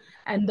world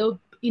and the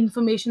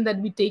information that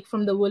we take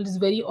from the world is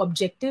very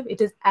objective. It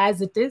is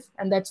as it is,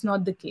 and that's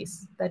not the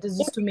case. That is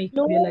just to make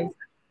you realize.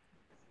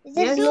 Is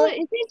Yes. it So,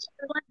 blue?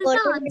 what is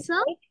the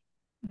answer?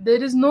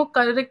 There is no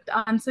correct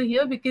answer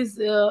here because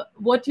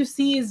what you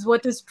see is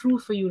what is true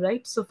for you,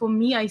 right? So for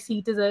me, I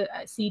see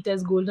it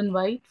as golden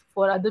white.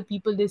 For other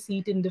people, they see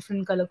it in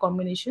different color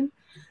combination,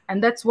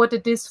 and that's what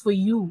it is for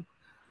you.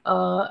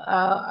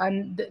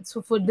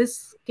 So for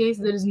this case,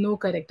 there is no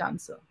correct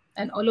answer,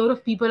 and a lot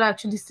of people are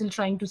actually still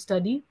trying to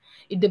study.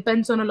 It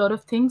depends on a lot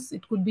of things.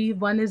 It could be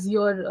one is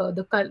your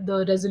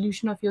the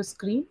resolution of your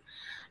screen,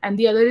 and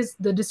the other is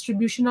the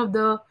distribution of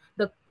the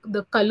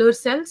color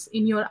cells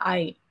in your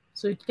eye.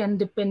 So it can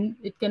depend.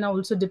 It can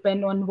also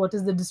depend on what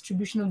is the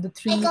distribution of the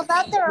three. Like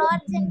about the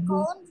rods and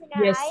cones in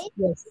our Yes, eyes?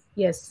 yes,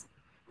 yes.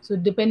 So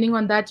depending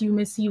on that, you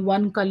may see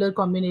one color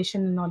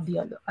combination and not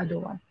the other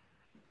one.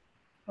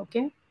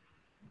 Okay.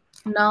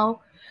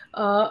 Now,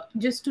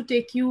 just to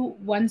take you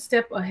one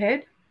step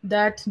ahead,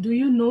 that do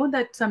you know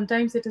that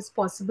sometimes it is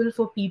possible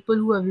for people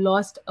who have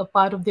lost a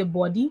part of their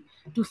body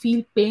to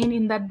feel pain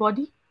in that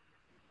body?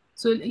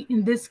 So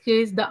in this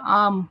case, the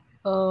arm,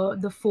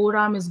 the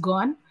forearm is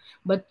gone,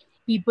 but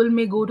people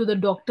may go to the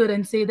doctor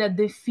and say that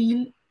they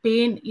feel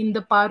pain in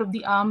the part of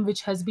the arm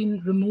which has been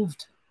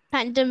removed.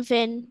 Phantom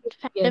pain.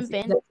 Yes,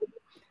 exactly.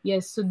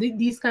 Yes, so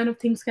these kind of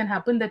things can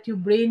happen, that your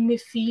brain may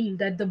feel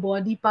that the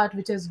body part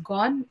which has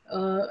gone,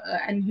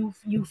 and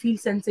you feel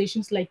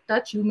sensations like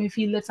touch. You may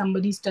feel that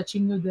somebody's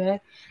touching you there,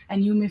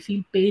 and you may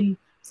feel pain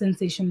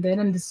sensation there,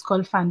 and this is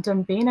called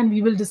phantom pain. And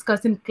we will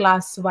discuss in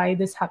class why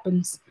this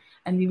happens,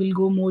 and we will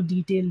go more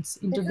details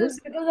into This is this.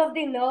 because of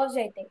the nerves,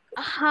 I think.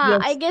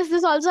 I Yes, guess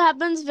this also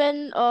happens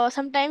when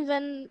sometimes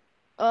when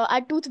our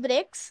tooth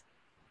breaks.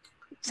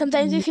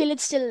 Sometimes we feel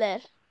it's still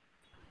there.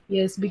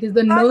 yes, because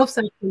the nerves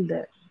are still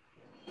there.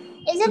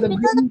 Is So it the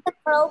because of brain. the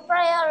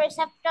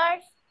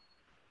proprioceptors?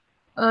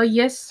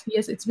 Yes,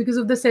 yes, it's because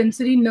of the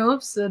sensory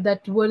nerves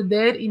that were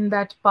there in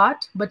that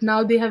part, but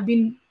now they have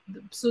been.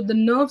 So the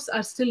nerves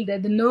are still there.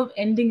 The nerve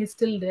ending is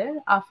still there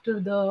after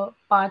the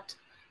part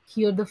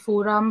here, the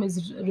forearm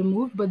is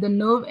removed, but the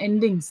nerve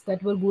endings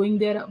that were going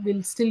there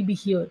will still be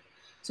here.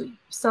 So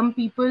some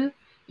people,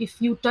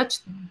 if you touch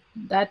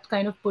that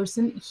kind of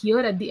person here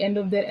at the end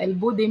of their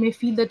elbow, they may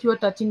feel that you are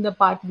touching the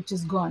part which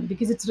is gone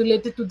because it's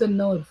related to the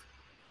nerve.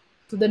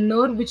 So the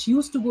nerve which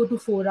used to go to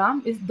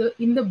forearm is the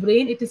in the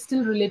brain, it is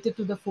still related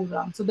to the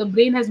forearm. So the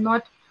brain has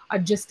not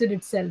adjusted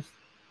itself.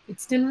 It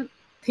still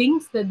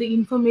thinks that the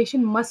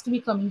information must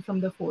be coming from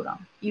the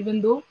forearm, even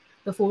though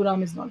the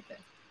forearm is not there.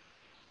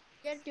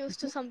 Get used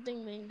to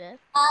something being there.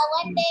 Mm.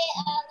 Like when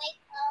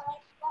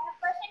a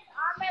person's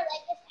arm or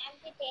leg is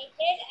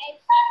amputated,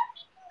 I've seen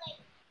people like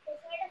they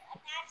sort of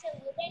attach a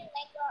wooden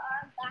leg or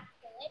arm back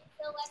to it.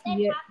 So when that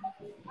Yeah.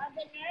 happens, are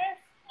the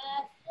nerves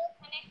still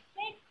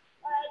connected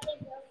or are they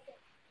broken?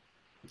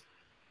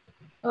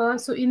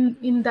 So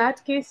in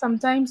that case,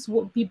 sometimes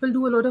people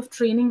do a lot of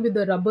training with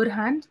the rubber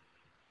hand.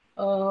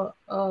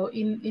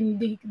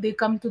 They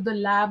come to the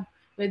lab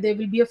where there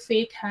will be a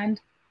fake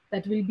hand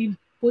that will be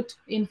put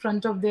in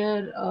front of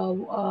their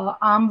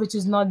arm which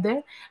is not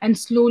there, and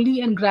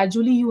slowly and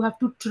gradually you have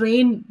to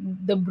train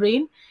the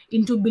brain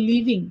into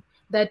believing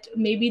that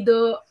maybe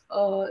the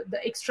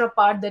extra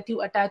part that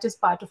you attach is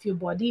part of your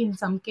body in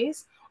some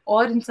case,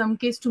 or in some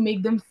case to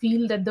make them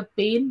feel that the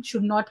pain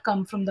should not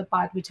come from the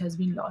part which has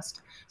been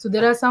lost. So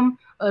there are some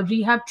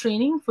rehab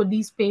training for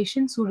these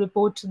patients who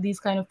report these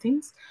kind of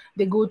things.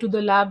 They go to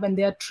the lab and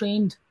they are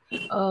trained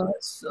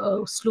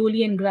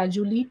slowly and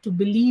gradually to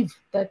believe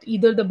that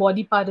either the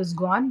body part is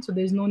gone, so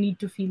there's no need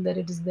to feel that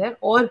it is there,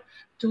 or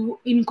to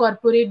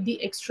incorporate the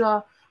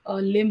extra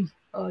limb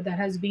that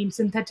has been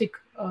synthetic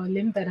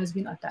limb that has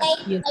been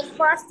attached. Yes, Like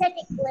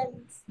prosthetic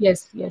limbs.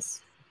 yes,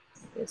 yes,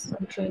 yes.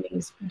 Some training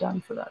is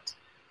done for that.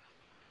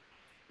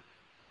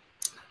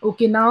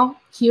 Okay, now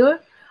here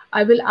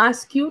I will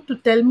ask you to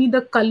tell me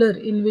the color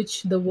in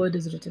which the word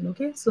is written.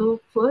 Okay, so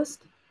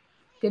first,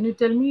 can you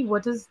tell me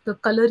what is the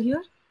color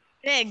here?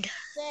 Red.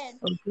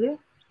 Okay,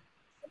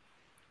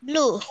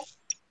 Blue.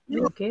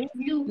 okay.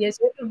 Yes,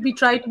 we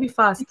try to be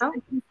fast, huh?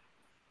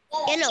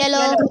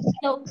 Yellow.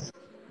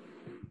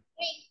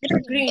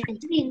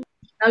 Green.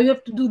 Now you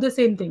have to do the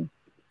same thing.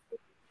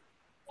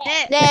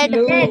 Red.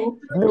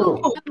 Blue.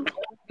 Oh,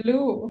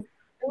 Blue.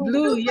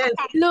 blue, yes.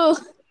 Blue.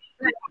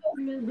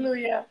 Blue,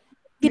 yeah.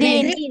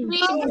 Green. Green.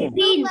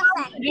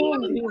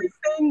 Who is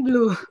saying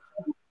blue?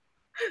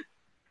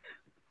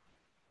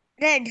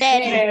 Red.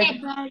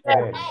 Red.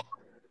 Red.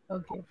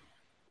 Okay,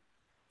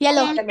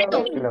 Yellow.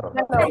 Yellow.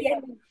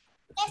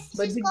 Yes,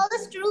 but this is called the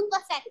Stroop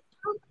effect.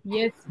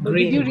 yes, but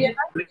did you Green.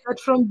 realize that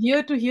from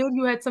here to here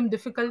you had some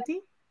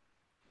difficulty?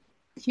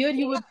 Here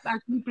you were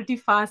actually pretty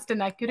fast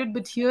and accurate,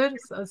 but here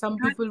some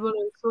people were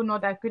also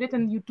not accurate,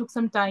 and you took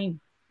some time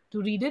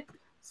to read it.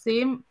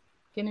 Same.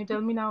 Can you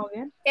tell me now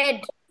again?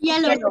 Red.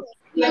 Yellow.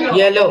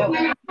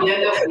 Yellow.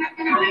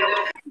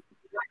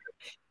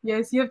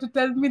 Yes, you have to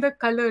tell me the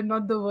color,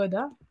 not the word.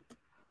 Huh?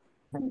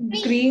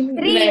 Green,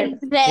 Green. red.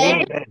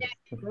 Red.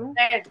 Green,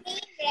 red.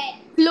 Red.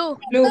 Blue.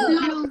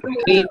 Blue.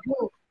 Green.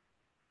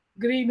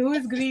 Green. Who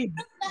is green?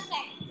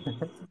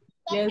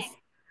 Yes.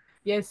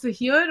 Yes. So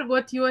here,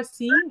 what you are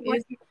seeing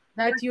is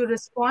that your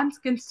response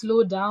can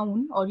slow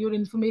down, or your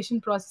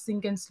information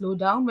processing can slow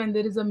down when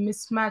there is a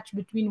mismatch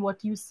between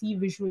what you see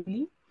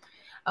visually,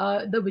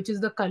 which is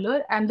the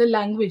color, and the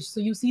language. So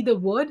you see the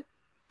word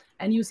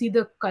and you see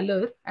the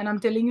color, and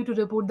I'm telling you to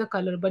report the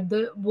color, but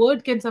the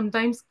word can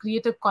sometimes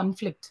create a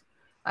conflict.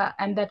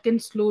 And that can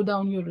slow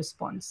down your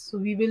response. So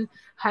we will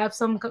have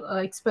some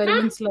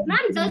experiments like Ma'am,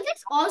 this. does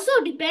this also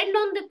depend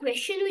on the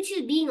question which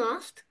is being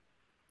asked?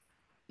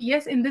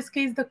 Yes, in this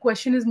case, the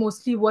question is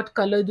mostly what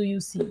color do you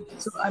see?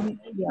 So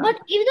yeah. But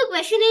if the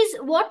question is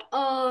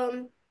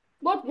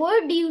what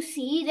word do you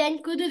see,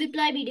 then could the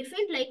reply be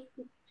different? Like,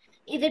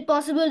 is it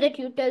possible that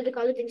you tell the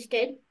color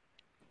instead?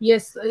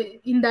 Yes,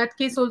 in that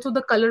case also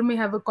the color may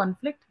have a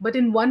conflict, but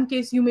in one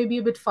case you may be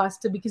a bit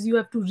faster because you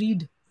have to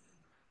read,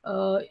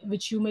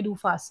 which you may do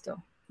faster.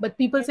 But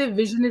people say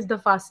vision is the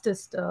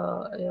fastest.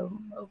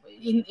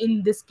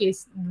 In this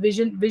case,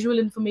 visual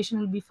information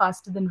will be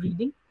faster than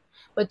reading,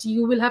 but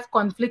you will have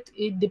conflict.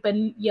 It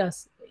depend.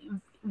 Yes,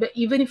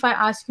 even if I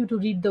ask you to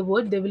read the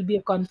word, there will be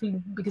a conflict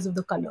because of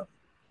the color.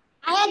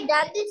 I had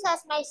done this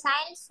as my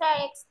science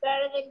fair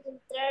experiment in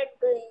third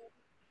grade.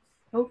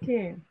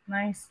 Okay,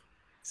 nice.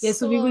 Yeah,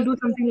 so we will do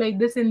something like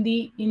this in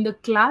the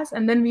class,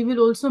 and then we will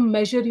also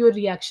measure your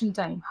reaction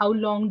time. How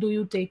long do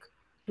you take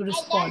to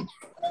respond?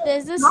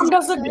 There's this Ma'am,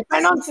 does it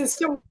depend on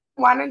system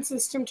 1 and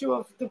system 2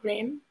 of the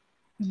brain?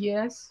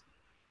 Yes.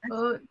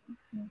 Uh,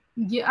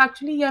 yeah,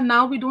 actually, yeah,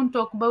 now we don't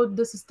talk about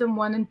the system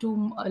one and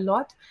two a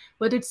lot,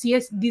 but it's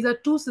yes, these are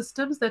two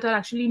systems that are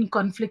actually in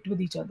conflict with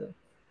each other.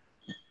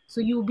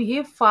 So you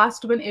behave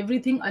fast when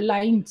everything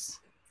aligns,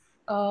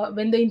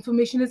 when the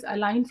information is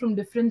aligned from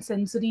different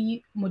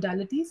sensory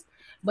modalities,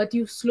 but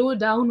you slow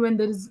down when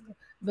there is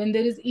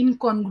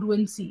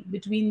incongruency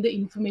between the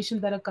information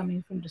that are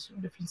coming from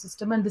different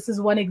system. And this is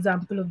one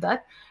example of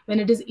that, when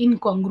it is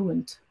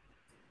incongruent,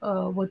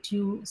 what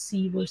you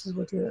see versus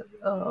what you're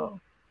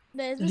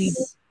there's reading.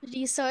 this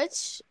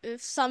research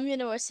of some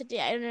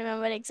university, I don't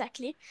remember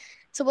exactly.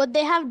 So what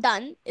they have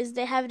done is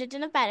they have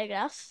written a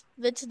paragraph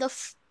with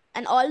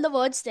and all the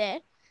words there.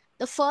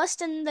 The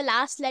first and the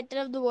last letter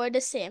of the word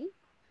is same,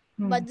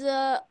 but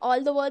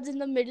all the words in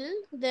the middle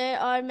they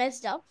are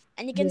messed up,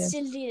 and you can Yes.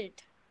 still read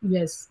it.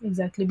 Yes,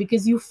 exactly.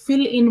 Because you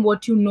fill in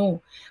what you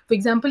know. For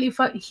example, if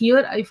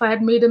I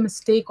had made a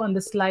mistake on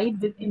the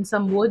slide in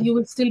some word, you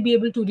will still be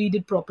able to read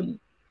it properly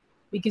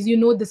because you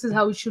know this is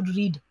how it should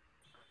read.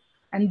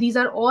 And these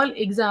are all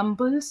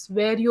examples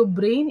where your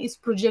brain is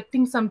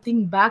projecting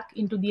something back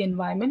into the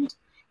environment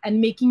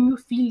and making you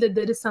feel that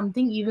there is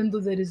something, even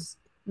though there is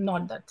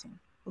not that thing.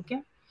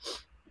 Okay.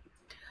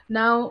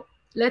 Now,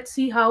 let's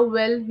see how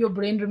well your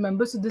brain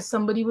remembers. So, this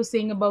somebody was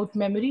saying about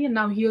memory, and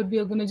now here we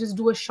are going to just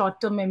do a short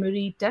term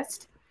memory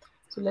test.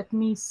 So, let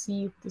me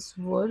see if this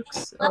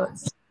works.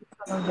 It's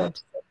on a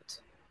website.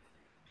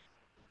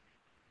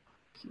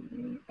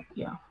 Okay.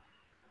 Yeah.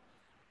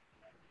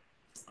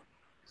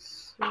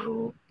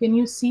 So, can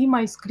you see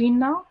my screen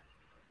now?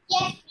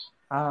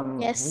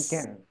 Yes.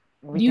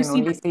 We Do you can see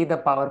only see the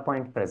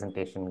PowerPoint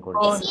presentation, Goldy.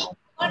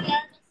 Oh, no.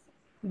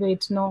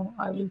 Wait, no,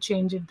 I will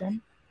change it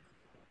then.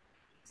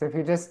 So if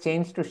you just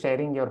change to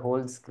sharing your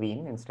whole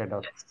screen instead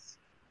of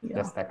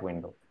just that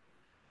window.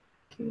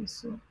 Okay,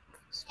 so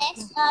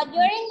Yes,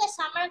 during the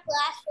summer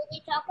class, will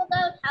we talk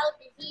about how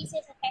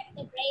diseases affect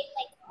the brain,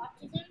 like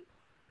autism?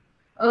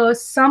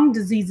 some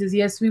diseases,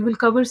 yes, we will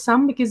cover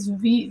some because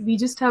we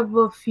just have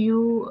a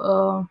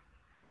few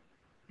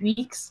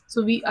weeks.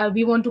 So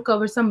we want to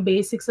cover some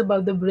basics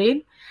about the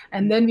brain,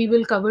 and then we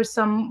will cover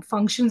some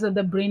functions that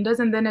the brain does,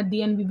 and then at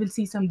the end we will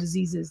see some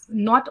diseases.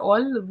 Not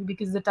all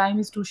because the time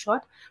is too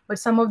short, but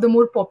some of the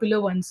more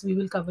popular ones we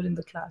will cover in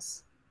the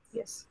class.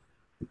 Yes.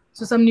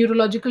 So some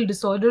neurological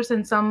disorders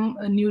and some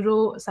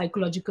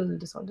neuropsychological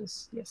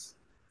disorders. Yes.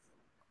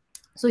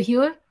 So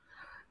here,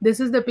 this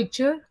is the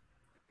picture.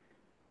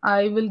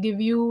 I will give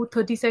you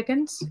 30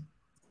 seconds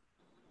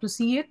to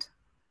see it.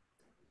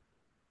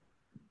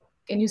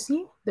 Can you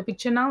see the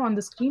picture now on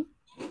the screen?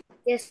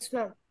 Yes,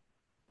 ma'am.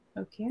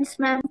 Okay. Yes,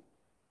 ma'am.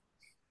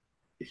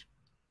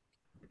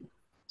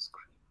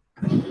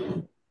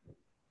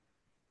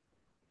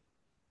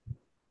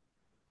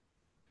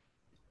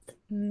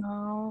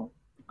 Now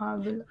I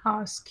will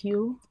ask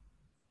you,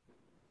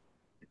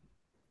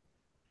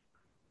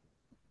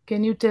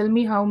 can you tell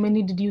me how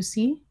many did you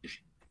see?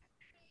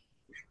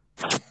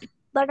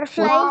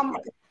 Butterfly.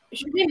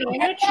 Should we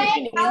name it? Should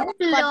we name it?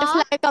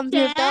 Butterfly,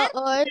 computer,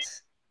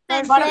 earth,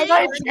 Butterfly,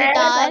 chair,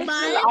 guitar,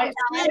 pencil, ice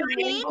cream,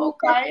 rainbow,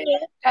 kite,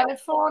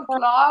 telephone,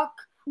 clock,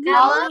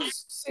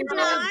 house,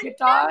 scissors,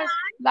 guitar,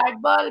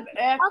 light bulb,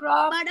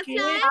 aircraft, butterfly,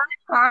 cake,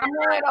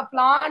 hammer, a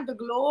plant, a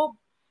globe,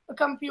 a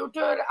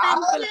computer,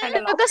 apple, and a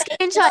You lock. took a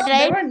screenshot,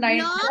 There right? were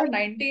Log.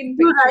 19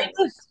 You write it.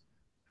 pictures.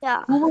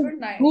 Yeah. Who, There was, were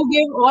nine. who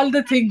gave all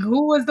the thing?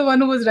 Who was the one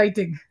who was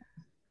writing?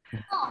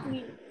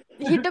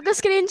 He took a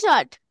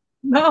screenshot.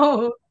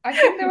 No. I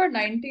think there were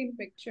 19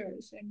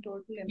 pictures in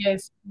total.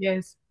 Yes,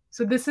 yes.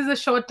 So this is a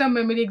short-term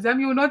memory exam.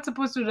 You're not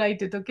supposed to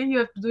write it, okay? You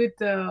have to do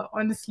it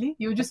honestly.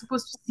 You're just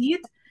supposed to see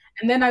it,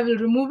 and then I will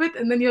remove it,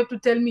 and then you have to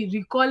tell me,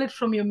 recall it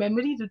from your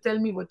memory to tell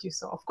me what you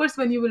saw. Of course,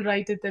 when you will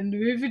write it, and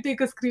if you take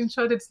a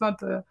screenshot, it's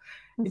not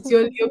it's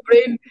your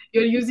brain.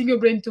 You're using your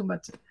brain too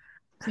much.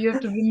 So you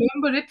have to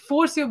remember it.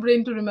 Force your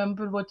brain to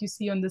remember what you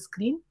see on the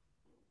screen,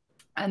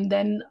 and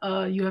then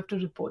you have to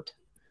report.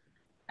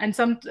 And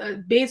some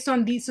based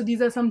on these, so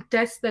these are some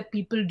tests that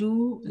people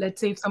do. Let's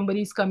say if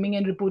somebody is coming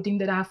and reporting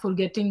that I have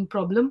forgetting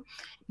problem,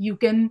 you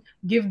can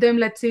give them,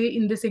 let's say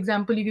in this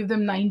example, you give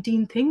them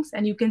 19 things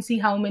and you can see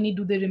how many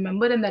do they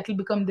remember, and that will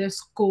become their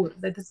score.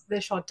 That is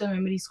their short-term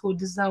memory score.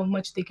 This is how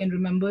much they can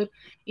remember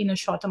in a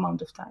short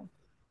amount of time.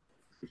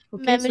 Okay, so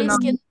Memory now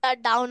skills are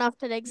down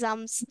after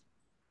exams.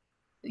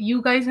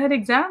 you guys had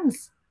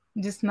exams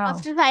just now.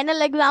 After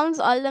final exams,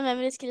 all the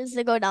memory skills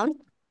they go down.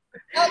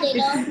 No, they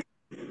don't.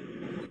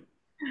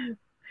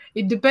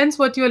 It depends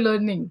what you're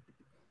learning.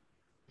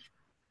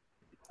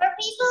 For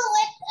people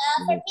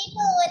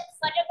with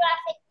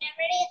photographic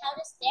memory, how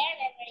does their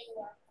memory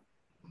work?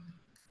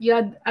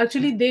 Yeah,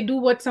 actually they do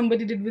what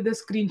somebody did with a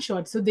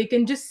screenshot. So they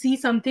can just see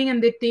something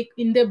and they take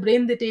in their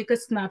brain, they take a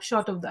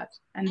snapshot of that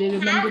and they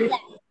remember have it.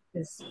 that.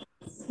 Yes.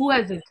 Who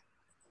has it?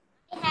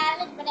 I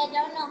have it, but I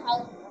don't know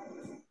how it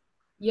works.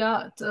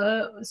 Yeah.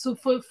 So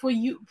for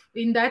you,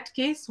 in that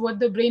case, what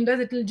the brain does,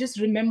 it will just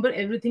remember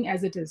everything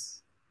as it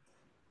is.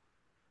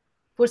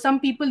 For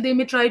some people, they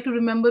may try to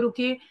remember,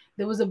 okay,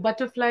 there was a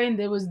butterfly and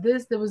there was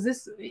this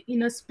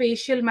in a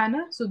spatial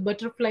manner. So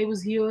butterfly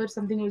was here,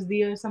 something was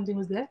there, something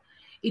was there.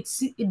 It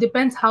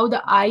depends how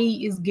the eye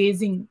is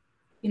gazing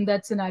in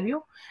that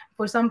scenario.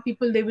 For some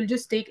people, they will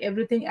just take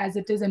everything as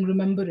it is and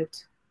remember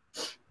it.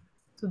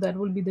 So that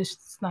will be the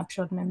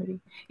snapshot memory.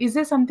 Is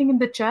there something in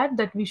the chat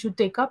that we should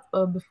take up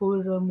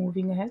before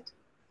moving ahead?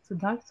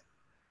 Siddharth?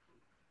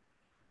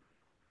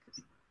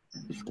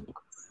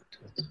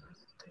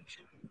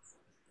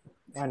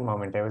 One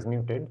moment, I was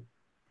muted.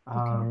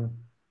 Okay.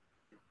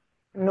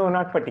 No,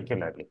 not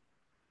particularly.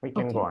 We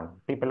can Okay. go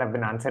on. People have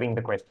been answering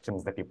the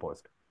questions that you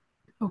posed.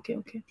 Okay,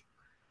 okay.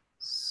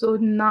 So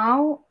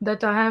now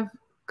that I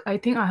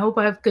hope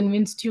I have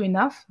convinced you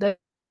enough that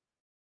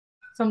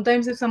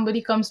sometimes if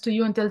somebody comes to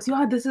you and tells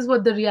you, this is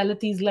what the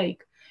reality is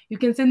like, you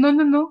can say, no,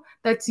 no, no,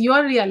 that's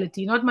your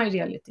reality, not my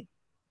reality,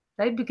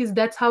 right? Because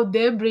that's how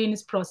their brain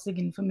is processing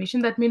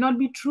information that may not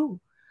be true.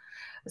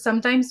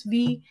 Sometimes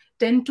we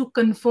tend to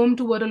conform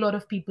to what a lot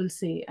of people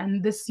say,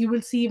 and this you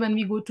will see when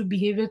we go to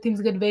behavior,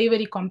 things get very,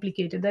 very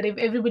complicated. That if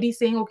everybody's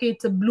saying, okay,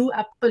 it's a blue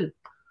apple,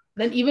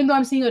 then even though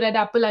I'm seeing a red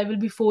apple, I will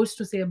be forced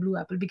to say a blue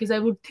apple, because I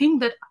would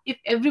think that if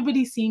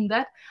everybody's seeing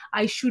that,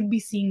 I should be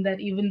seeing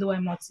that even though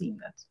I'm not seeing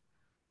that.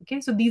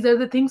 Okay, so these are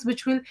the things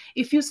which will,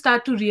 if you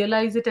start to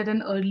realize it at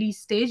an early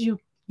stage, you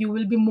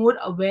will be more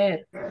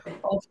aware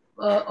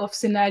of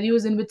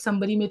scenarios in which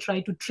somebody may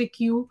try to trick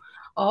you,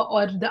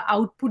 or the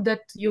output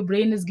that your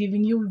brain is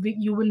giving you,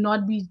 you will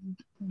not be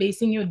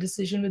basing your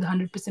decision with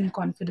 100%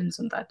 confidence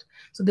on that.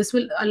 So this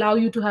will allow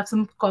you to have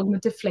some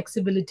cognitive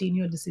flexibility in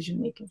your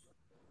decision making.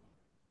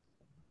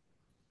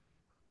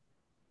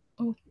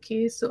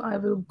 Okay, so I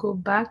will go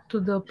back to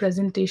the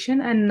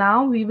presentation, and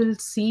now we will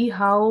see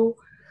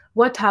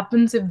what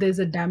happens if there's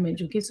a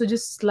damage. Okay, so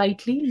just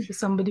slightly,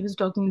 somebody was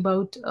talking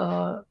about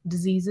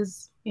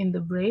diseases in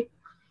the brain.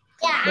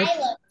 Yeah, But, I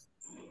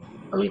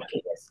will.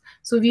 okay, yes.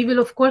 So we will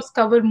of course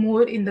cover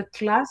more in the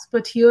class,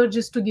 but here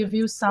just to give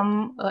you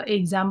some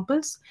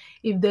examples.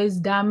 If there's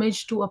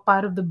damage to a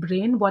part of the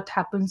brain, what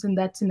happens in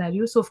that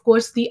scenario? So of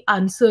course the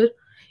answer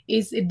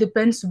is it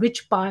depends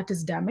which part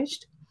is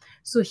damaged.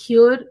 So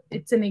here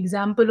it's an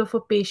example of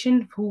a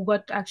patient who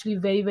got actually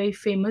very, very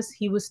famous.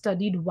 He was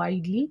studied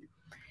widely.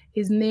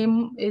 His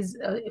name is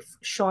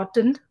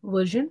shortened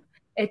version,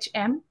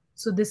 HM.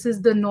 So this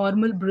is the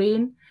normal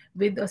brain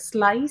with a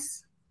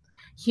slice.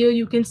 Here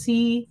you can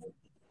see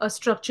a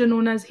structure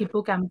known as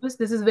hippocampus.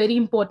 This is very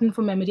important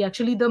for memory.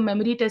 Actually, the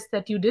memory test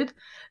that you did,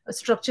 a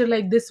structure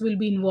like this will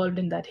be involved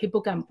in that,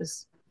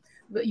 hippocampus.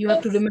 You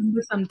have to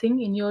remember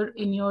something in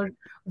your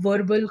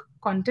verbal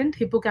content.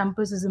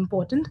 Hippocampus is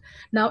important.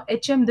 Now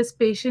HM, this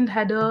patient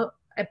had a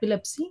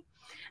epilepsy,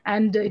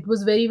 and it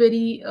was very,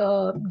 very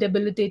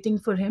debilitating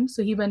for him.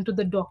 So he went to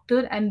the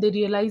doctor and they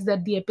realized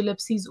that the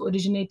epilepsy is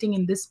originating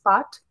in this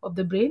part of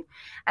the brain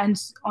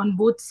and on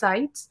both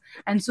sides,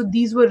 and so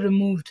these were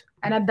removed.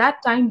 And at that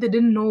time they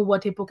didn't know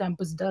what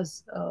hippocampus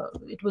does.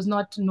 It was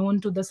not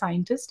known to the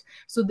scientist,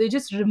 so they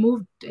just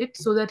removed it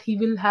so that he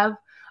will have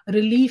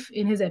relief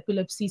in his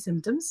epilepsy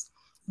symptoms,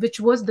 which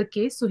was the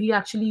case. So he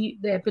actually,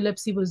 the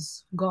epilepsy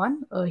was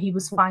gone, he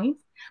was fine.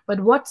 But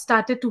what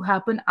started to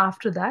happen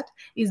after that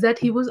is that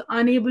he was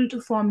unable to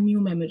form new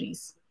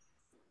memories.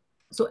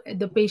 So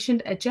the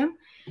patient HM,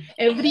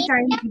 every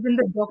time even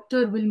the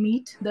doctor will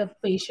meet the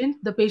patient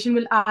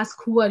will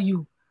ask, who are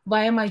you?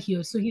 Why am I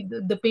here? So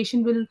the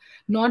patient will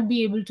not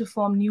be able to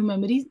form new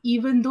memories,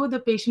 even though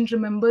the patient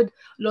remembered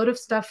a lot of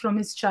stuff from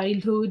his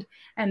childhood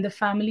and the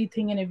family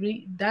thing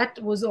and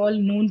that was all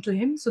known to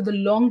him. So the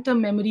long-term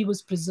memory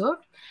was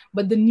preserved,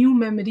 but the new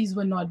memories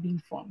were not being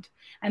formed.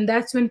 And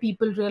that's when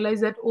people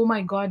realize that, oh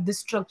my God, this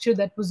structure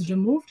that was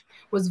removed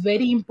was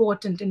very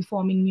important in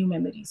forming new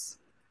memories.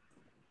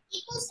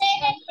 People say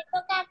that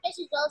hippocampus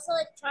is also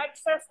in charge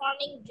for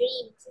forming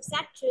dreams. Is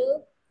that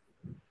true?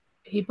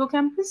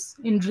 Hippocampus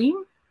in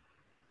dream?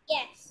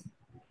 Yes.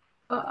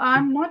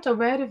 I'm not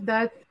aware if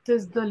that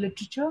is the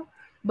literature,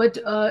 but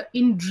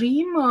in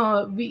dream,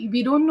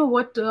 we don't know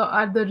what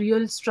are the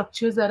real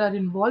structures that are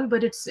involved,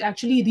 but it's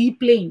actually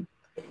replaying.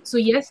 So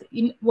yes,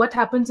 in what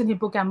happens in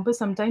hippocampus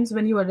sometimes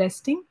when you are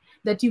resting,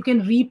 that you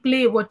can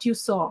replay what you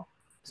saw.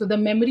 So the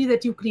memory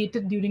that you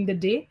created during the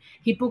day,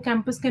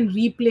 hippocampus can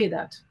replay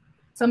that.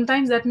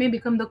 Sometimes that may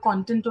become the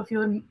content of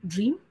your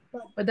dream,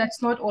 but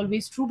that's not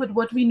always true. But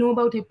what we know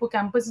about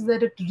hippocampus is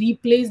that it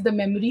replays the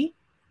memory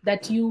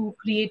that you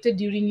created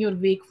during your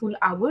wakeful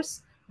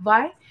hours.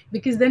 Why?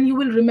 Because then you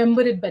will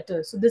remember it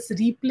better. So this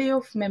replay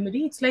of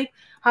memory, it's like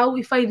how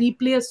if I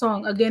replay a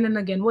song again and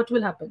again, what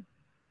will happen?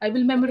 I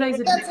will memorize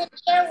it,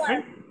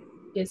 right?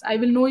 Yes, I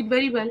will know it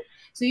very well.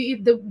 So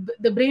if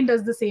the brain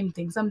does the same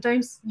thing.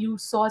 Sometimes you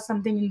saw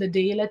something in the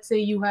day. Let's say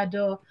you had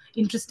a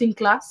interesting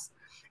class.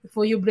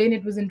 For your brain,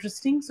 it was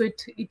interesting, so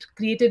it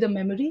created a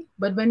memory.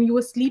 But when you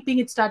were sleeping,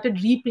 it started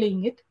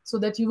replaying it so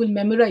that you will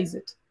memorize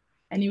it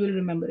and you will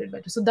remember it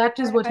better. So that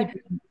is what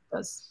hippocampus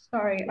does.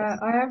 Sorry, Yes.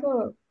 I have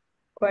a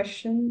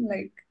question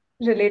like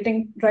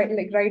relating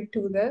right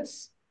to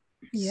this.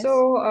 Yes.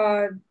 So,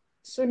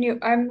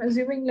 I'm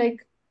assuming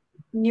like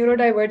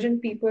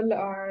neurodivergent people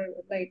are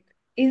like,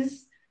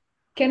 is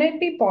can it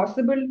be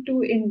possible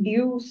to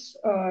induce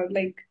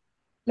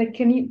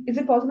is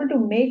it possible to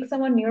make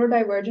someone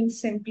neurodivergent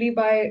simply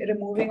by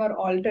removing or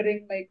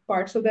altering like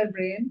parts of their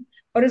brain,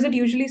 or is it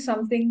usually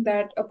something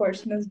that a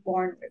person is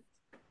born with?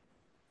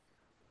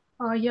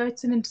 Yeah,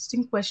 it's an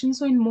interesting question.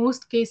 So, in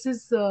most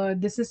cases,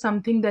 this is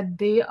something that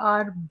they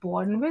are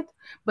born with,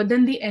 but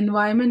then the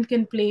environment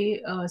can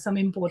play some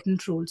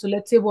important role. So,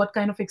 let's say what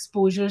kind of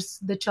exposures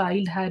the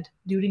child had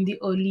during the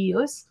early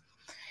years.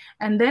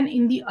 And then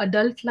in the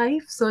adult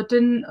life,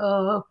 certain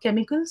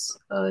chemicals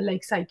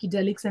like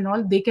psychedelics and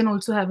all, they can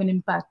also have an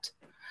impact.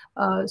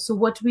 So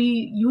what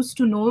we used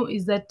to know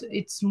is that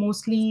it's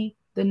mostly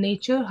the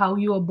nature, how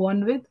you are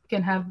born with,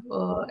 can have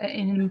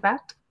an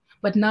impact.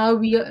 But now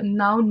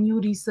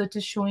new research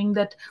is showing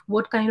that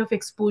what kind of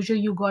exposure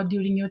you got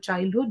during your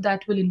childhood,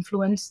 that will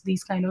influence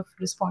these kind of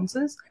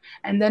responses.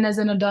 And then as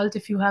an adult,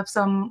 if you have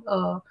some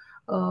uh,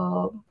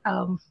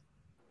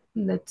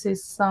 let's say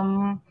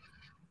some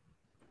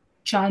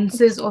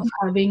chances of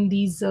having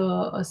these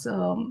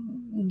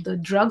the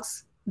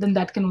drugs, then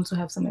that can also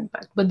have some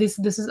impact. But this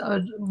is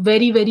a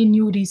very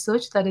new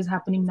research that is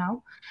happening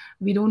now.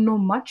 We don't know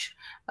much,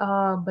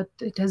 but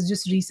it has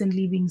just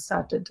recently been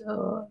started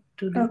to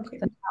look Okay.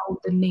 at how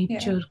the Yeah.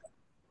 nature,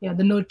 yeah,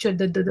 the nurture,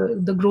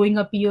 the growing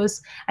up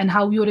years, and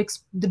how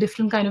the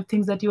different kind of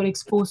things that you're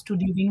exposed to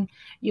during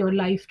your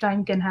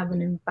lifetime can have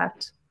an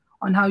impact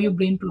on how your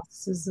brain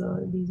processes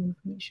these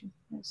information.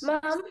 Yes.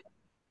 Ma'am,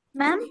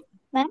 Ma'am?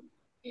 Ma'am?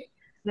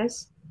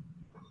 Yes.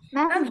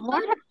 Ma'am,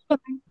 what happened to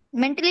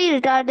mentally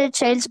retarded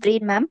child's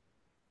brain, ma'am?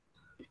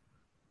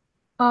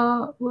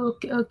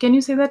 Can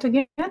you say that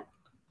again?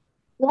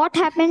 What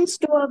happens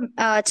to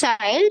a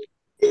child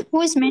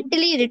who is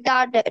mentally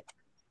retarded?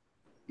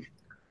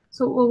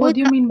 So, Who what is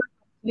do you mean by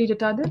mentally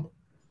retarded?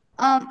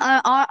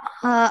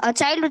 a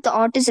child with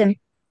autism?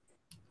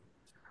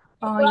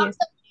 Yes.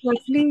 So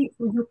actually,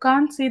 you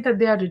can't say that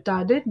they are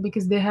retarded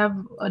because they have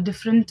a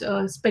different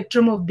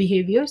spectrum of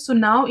behavior. So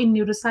now in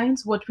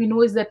neuroscience, what we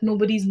know is that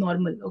nobody is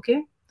normal.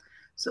 Okay.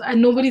 So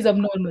and nobody is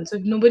abnormal. So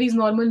if nobody is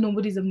normal,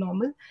 nobody is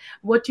abnormal.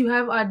 What you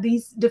have are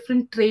these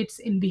different traits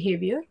in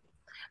behavior.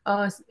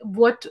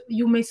 What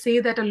you may say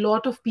that a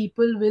lot of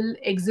people will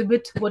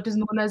exhibit what is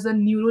known as a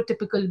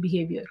neurotypical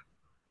behavior.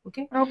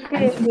 Okay. And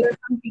Okay. then there are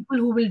some people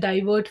who will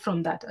divert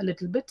from that a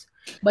little bit,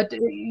 but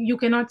you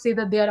cannot say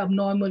that they are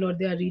abnormal or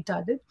they are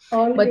retarded.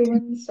 All But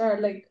humans are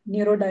like Okay,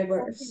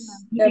 neurodiverse.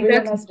 ma'am.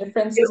 Everyone exactly, has we are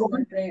differences in all,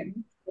 their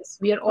brain. yes,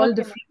 we are all Okay, ma'am.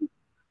 different.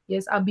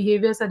 Yes, our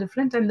behaviors are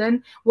different, and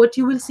then what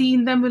you will see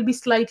in them will be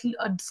slightly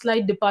a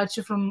slight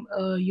departure from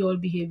your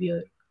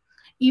behavior.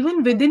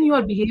 Even within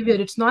your behavior,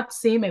 it's not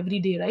same every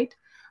day, right?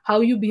 How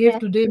you behave Yes.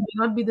 today may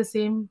not be the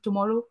same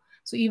tomorrow.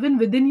 So even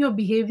within your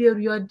behavior,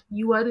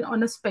 you are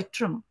on a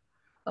spectrum.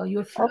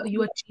 You Okay.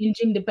 are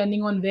changing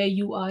depending on where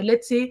you are.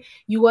 Let's say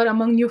you are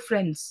among your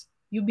friends,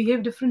 you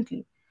behave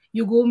differently.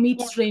 You go meet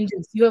Yeah.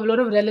 strangers, you have a lot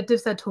of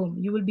relatives at home,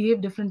 you will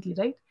behave differently,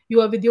 right?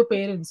 You are with your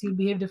parents, you'll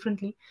behave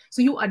differently.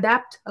 So you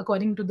adapt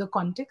according to the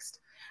context.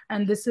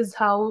 And this is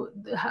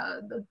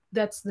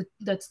that's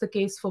the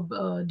case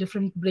for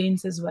different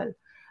brains as well.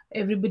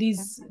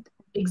 Everybody's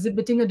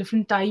exhibiting a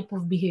different type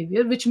of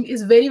behavior, which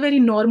is very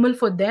normal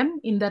for them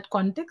in that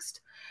context.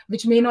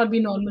 which may not be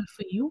normal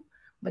for you.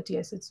 But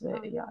yes, it's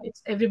very, yeah,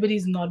 it's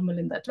everybody's normal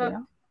in that way.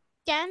 Yeah.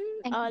 Can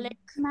like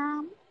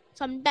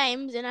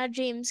sometimes in our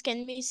dreams,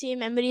 can we see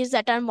memories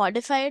that are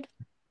modified?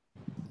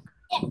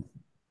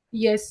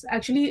 Yes,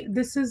 actually,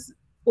 this is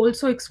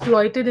also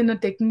exploited in a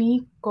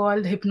technique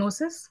called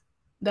hypnosis,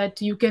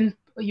 that you can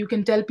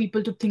tell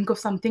people to think of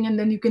something and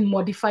then you can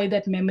modify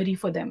that memory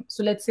for them.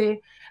 So let's say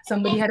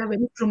somebody had a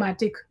very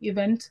traumatic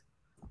event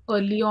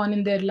early on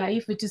in their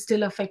life which is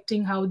still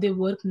affecting how they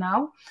work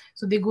now,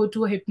 so they go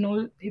to a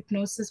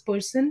hypnosis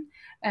person,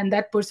 and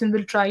that person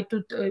will try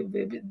to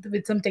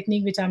with some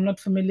technique which I'm not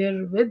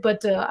familiar with,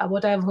 but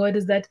what I've heard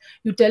is that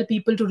you tell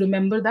people to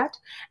remember that,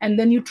 and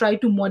then you try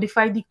to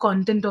modify the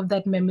content of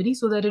that memory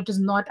so that it is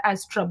not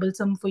as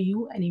troublesome for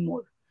you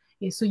anymore.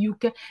 Yes, so you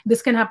can,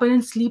 this can happen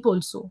in sleep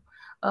also.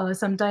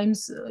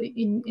 Sometimes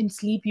in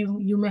sleep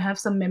you may have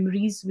some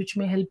memories which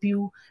may help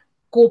you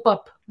cope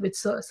up with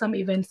some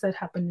events that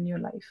happen in your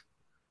life.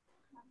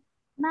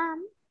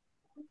 Ma'am,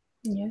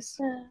 Yes.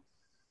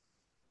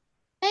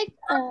 like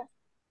Go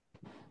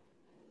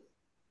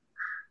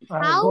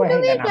how do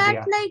ahead, we get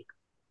Anabia. like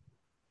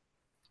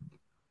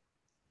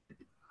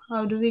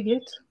How do we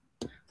get?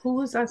 Who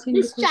was asking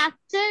the question?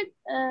 distracted?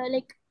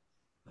 Like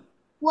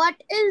what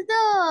is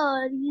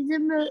the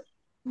reason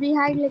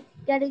behind like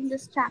getting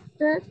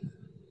distracted?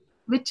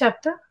 Which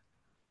chapter?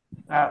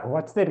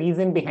 What's the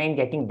reason behind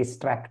getting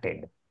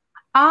distracted?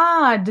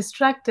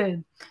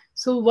 Distracted.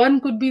 So one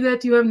could be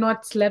that you have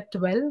not slept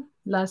well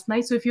last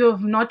night. So if you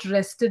have not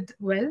rested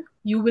well,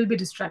 you will be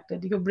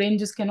distracted. Your brain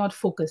just cannot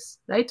focus,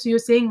 right? So you're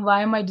saying,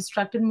 why am I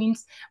distracted?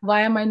 Means,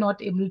 why am I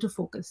not able to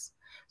focus?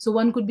 So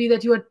one could be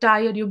that you are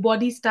tired, your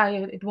body's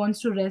tired, it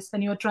wants to rest,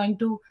 and you're trying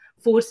to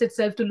force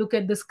itself to look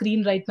at the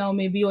screen right now,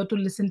 maybe, or to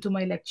listen to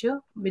my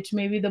lecture, which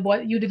maybe the boy,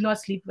 you did not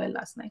sleep well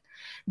last night.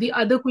 The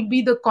other could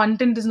be the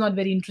content is not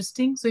very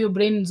interesting, so your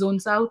brain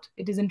zones out.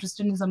 It is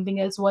interested in something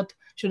else. What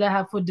should I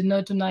have for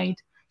dinner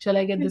tonight? Shall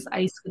I get this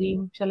ice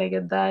cream? Shall I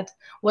get that?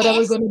 What are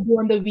we going to do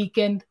on the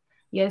weekend?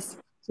 Yes.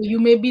 So you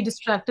may be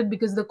distracted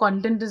because the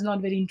content is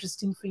not very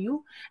interesting for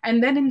you.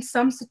 And then in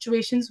some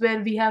situations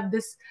where we have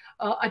this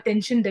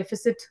attention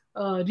deficit,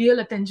 real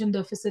attention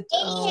deficit,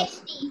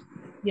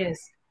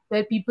 yes,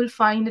 where people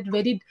find it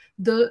very,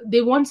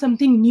 they want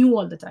something new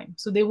all the time.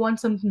 So they want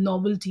some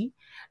novelty.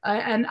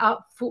 In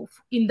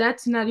that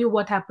scenario,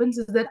 what happens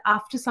is that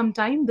after some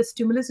time, the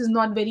stimulus is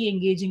not very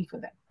engaging for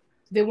them.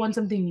 They want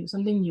something new,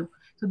 something new.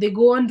 So they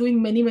go on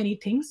doing many, many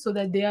things so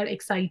that they are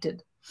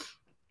excited.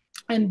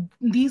 And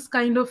these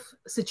kind of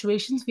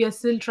situations, we are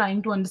still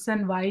trying to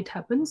understand why it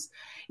happens.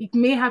 It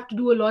may have to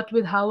do a lot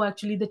with how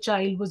actually the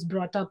child was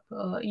brought up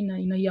in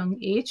a young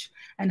age,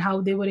 and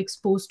how they were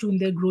exposed to in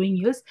their growing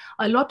years.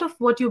 A lot of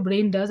what your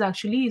brain does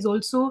actually is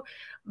also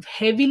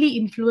heavily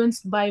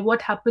influenced by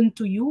what happened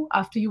to you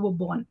after you were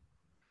born,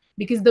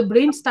 because the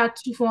brain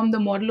starts to form the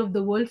model of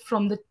the world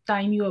from the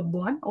time you are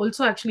born,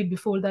 also actually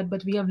before that,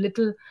 but we have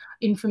little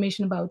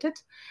information about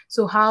it.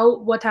 So how,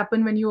 what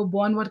happened when you were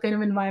born, what kind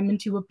of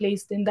environment you were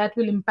placed in, that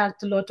will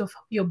impact a lot of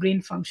your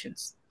brain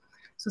functions.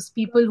 So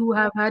people who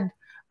have had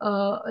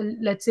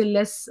let's say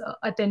less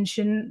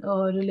attention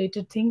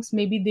related things,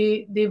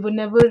 maybe they were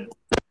never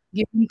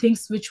given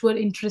things which were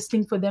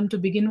interesting for them to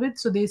begin with,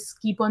 so they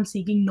keep on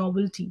seeking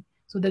novelty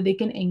so that they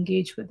can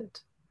engage with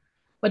it.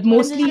 But And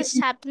this mostly,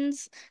 just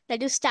happens that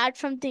you start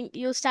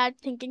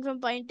thinking from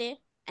point A,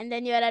 and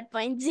then you are at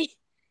point Z,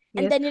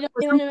 and yes, then you don't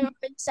for even some remember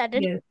it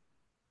started. yes,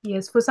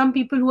 yes, for some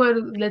people who are,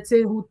 let's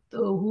say,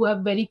 who have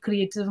very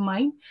creative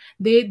mind,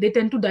 they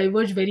tend to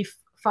diverge very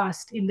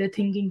fast in their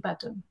thinking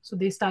pattern. So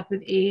they start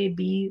with A,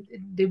 B,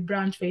 they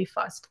branch very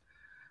fast.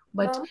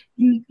 But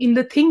in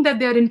the thing that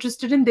they are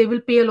interested in, they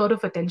will pay a lot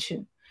of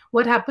attention.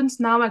 What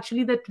happens now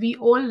actually, that we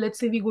all, let's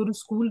say we go to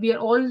school, we are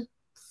all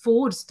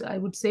forced, I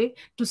would say,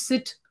 to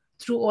sit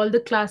through all the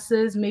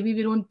classes. Maybe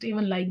we don't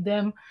even like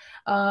them.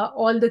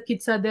 All the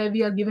kids are there,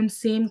 we are given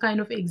same kind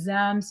of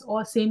exams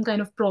or same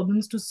kind of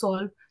problems to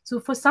solve. So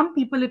for some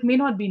people it may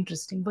not be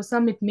interesting, for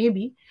some it may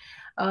be.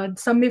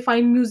 Some may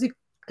find music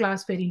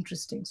class very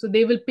interesting, so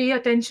they will pay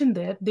attention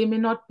there. They may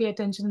not pay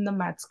attention in the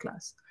maths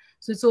class.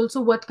 So it's also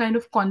what kind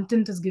of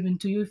content is given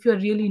to you. If you're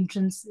really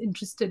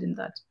interested in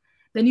that,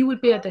 then you will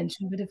pay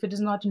attention. But if it is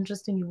not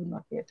interesting, you will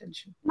not pay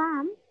attention.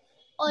 Ma'am,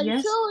 also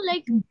Yes.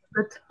 like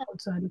But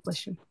also had a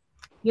question.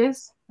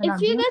 Yes,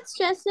 if you Anabia? get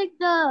stressed, like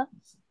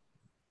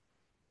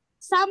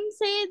some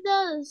say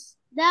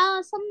there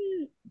are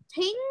some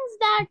things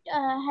that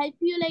help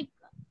you like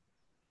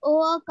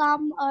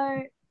overcome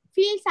or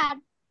feel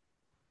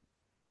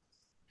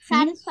Feel?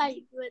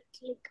 satisfied with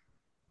like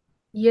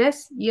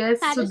Yes, yes.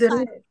 So there is,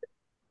 satisfied.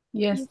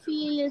 You yes.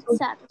 feel it's So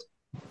satisfied.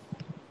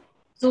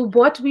 So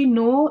what we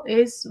know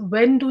is,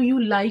 when do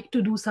you like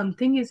to do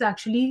something is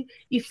actually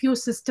if your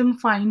system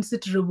finds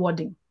it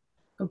rewarding.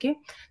 Okay.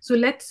 So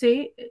let's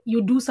say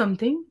you do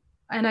something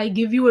and I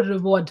give you a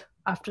reward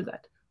after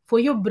that. For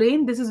your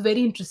brain, this is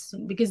very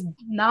interesting because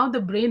now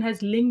the brain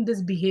has linked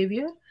this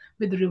behavior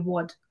with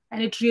reward,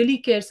 and it really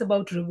cares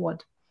about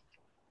reward.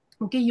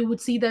 okay, you would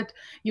see that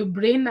your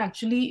brain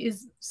actually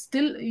is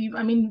still,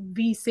 I mean,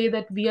 we say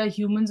that we are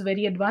humans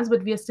very advanced,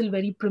 but we are still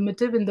very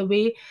primitive in the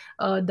way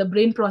the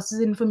brain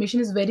processes information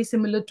is very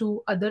similar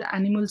to other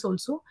animals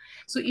also.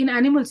 So in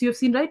animals, you have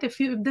seen, right, if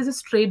there's a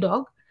stray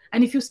dog,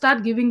 and if you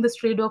start giving the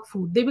stray dog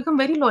food, they become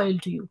very loyal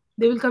to you.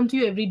 They will come to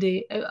you every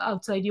day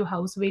outside your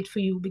house, wait for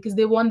you, because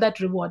they want that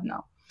reward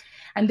now.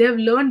 And they have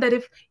learned that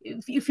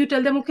if you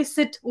tell them, okay,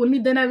 sit, only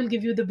then I will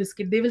give you the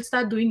biscuit, they will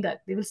start doing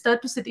that. They will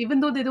start to sit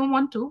even though they don't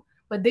want to,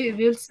 but they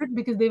will sit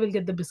because they will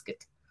get the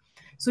biscuit.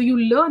 So you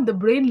learn, the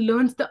brain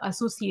learns the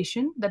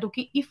association that,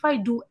 okay, if I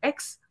do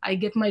X, I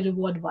get my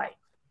reward Y.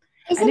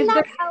 And Isn't if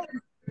that the,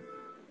 how?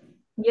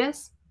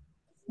 yes,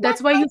 that's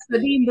That why how? you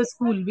study in the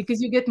school,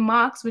 because you get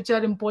marks which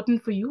are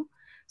important for you.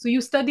 So you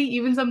study,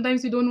 even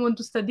sometimes you don't want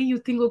to study, you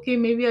think, okay,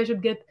 maybe I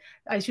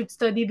should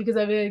study because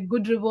I have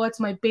good rewards,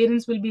 my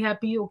parents will be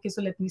happy, okay,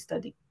 so let me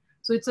study.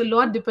 So it's a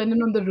lot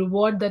dependent on the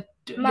reward that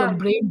your Ma'am,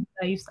 brain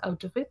derives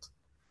out of it,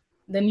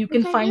 then you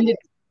can Okay, find it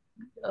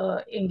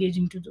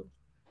engaging to do.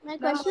 my ma'am,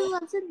 question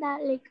wasn't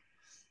that, like,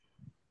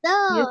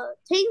 Yes. the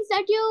things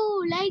that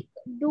you like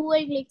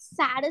doing, like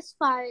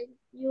satisfying,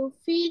 you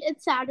feel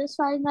it's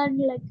satisfying, and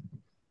like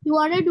you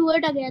want to do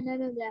it again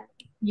and again.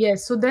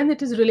 Yes, so then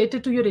it is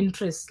related to your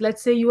interests.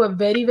 Let's say you are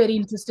very, very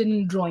interested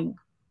in drawing.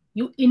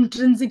 You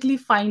intrinsically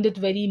find it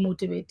very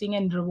motivating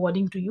and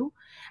rewarding to you.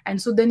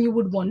 And so then you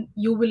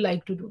will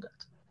like to do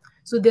that.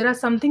 So there are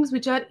some things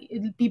which are,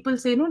 people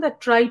say, no, that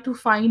try to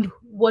find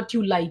what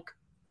you like.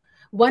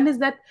 One is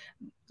that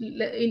in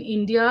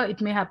India,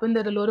 it may happen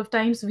that a lot of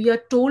times we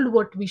are told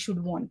what we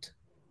should want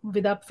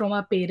from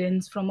our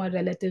parents, from our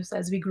relatives.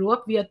 As we grow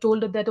up, we are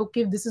told that,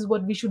 okay, this is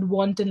what we should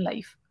want in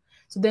life.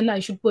 So then I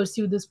should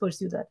pursue this,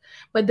 pursue that.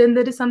 But then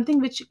there is something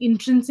which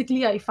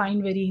intrinsically I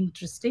find very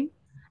interesting.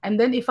 And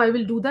then if I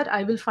will do that,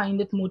 I will find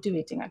it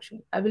motivating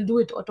actually. I will do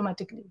it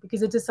automatically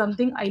because it is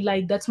something I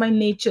like. That's my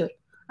nature.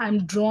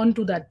 I'm drawn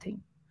to that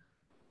thing.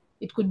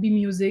 It could be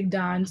music,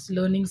 dance,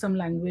 learning some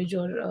language,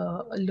 or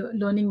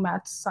learning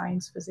maths,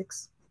 science,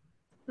 physics.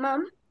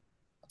 ma'am,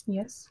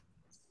 Yes.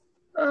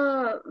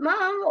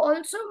 ma'am.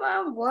 Also,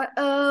 ma'am,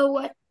 ma'am,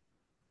 what's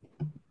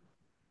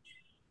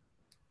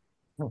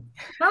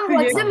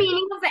Yes. the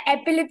meaning of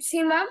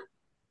epilepsy, ma'am?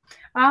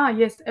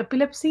 Yes.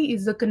 Epilepsy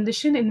is a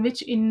condition in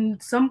which, in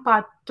some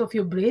part of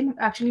your brain,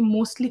 actually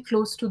mostly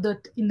close to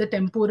in the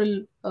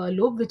temporal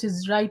lobe, which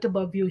is right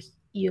above your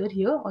ear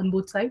here on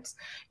both sides,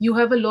 you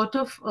have a lot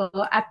of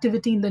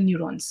activity in the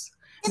neurons,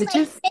 It's which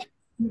like is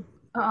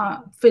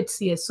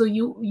fits. Yes. So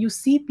you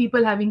see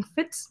people having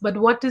fits, but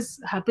what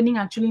is happening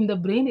actually in the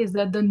brain is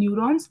that the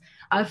neurons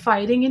are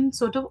firing in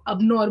sort of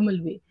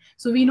abnormal way.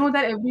 So we know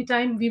that every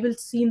time we will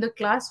see in the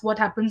class what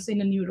happens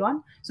in a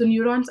neuron. So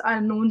neurons are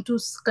known to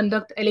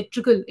conduct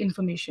electrical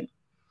information,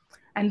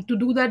 and to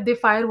do that they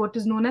fire what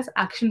is known as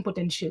action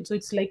potential. So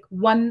it's like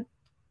one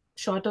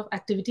shot of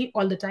activity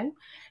all the time.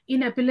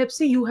 In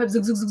epilepsy, you have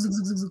zig, zig, zig, zig,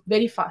 zig, zig, zig,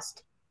 very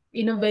fast.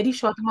 In a very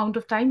short amount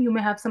of time, you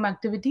may have some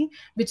activity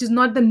which is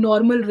not the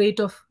normal rate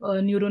of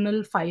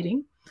neuronal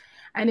firing.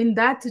 And in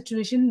that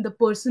situation, the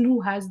person who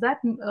has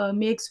that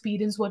may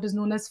experience what is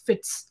known as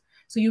fits.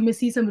 So you may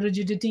see some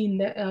rigidity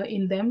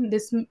in them.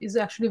 This is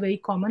actually very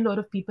common. A lot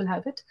of people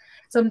have it.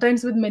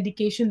 Sometimes with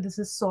medication, this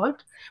is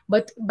solved.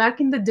 But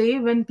back in the day,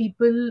 when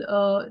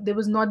people there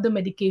was not the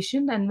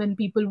medication, and when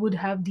people would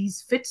have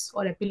these fits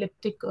or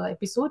epileptic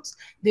episodes,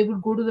 they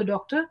would go to the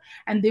doctor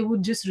and they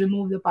would just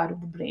remove the part of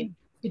the brain.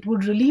 It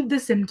would relieve the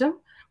symptom,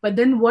 but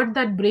then what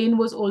that brain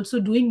was also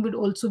doing would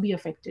also be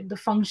affected. The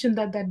function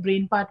that that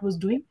brain part was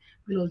doing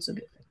will also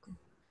be affected.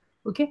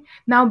 Okay.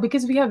 Now,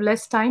 because we have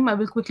less time, I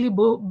will quickly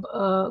go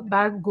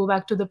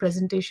back to the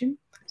presentation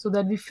so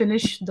that we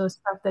finish the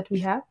stuff that we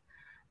have.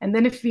 And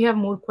then if we have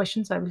more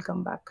questions, I will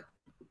come back.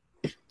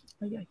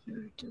 Oh, yeah,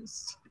 here it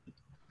is.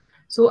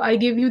 So I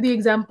gave you the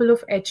example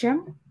of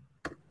HM.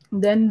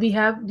 Then we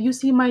have, do you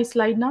see my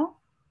slide now?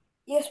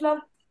 Yes,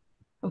 ma'am.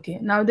 Okay,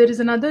 now there is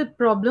another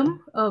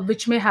problem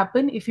which may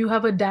happen if you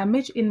have a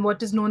damage in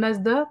what is known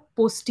as the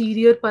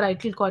posterior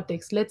parietal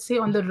cortex. Let's say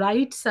on the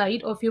right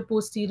side of your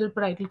posterior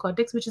parietal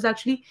cortex, which is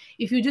actually,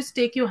 if you just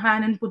take your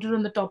hand and put it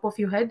on the top of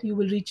your head, you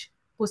will reach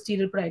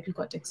posterior parietal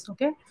cortex.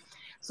 Okay,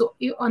 so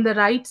on the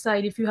right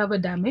side, if you have a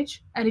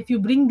damage, and if you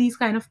bring these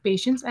kind of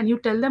patients and you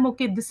tell them,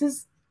 okay, this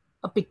is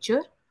a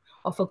picture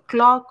of a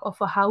clock, of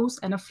a house,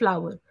 and a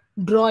flower,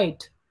 draw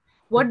it.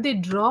 What they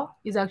draw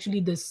is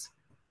actually this.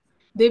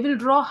 They will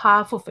draw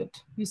half of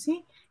it. You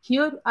see,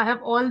 here I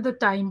have all the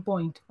time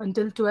point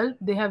until 12.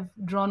 They have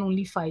drawn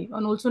only 5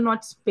 and also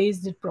not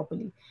spaced it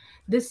properly.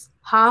 This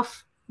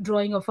half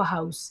drawing of a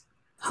house,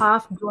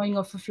 half drawing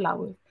of a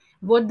flower.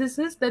 What this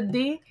is, that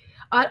they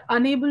are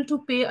unable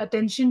to pay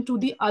attention to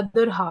the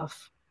other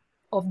half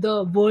of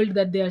the world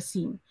that they are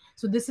seeing.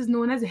 So this is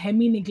known as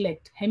hemi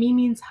neglect. Hemi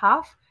means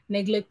half,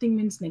 neglecting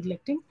means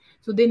neglecting.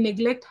 So they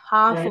neglect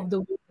half of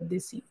the world that they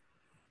see.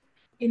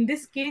 In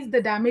this case,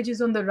 the damage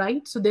is on the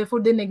right, so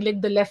therefore they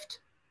neglect the left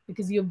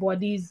because your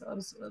body's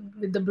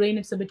with the brain,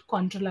 it's a bit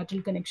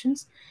contralateral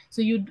connections.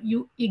 So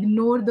you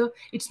ignore the,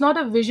 it's not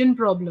a vision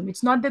problem,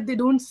 it's not that they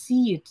don't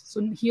see it.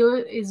 So here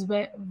is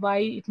why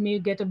it may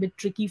get a bit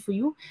tricky for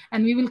you,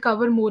 and we will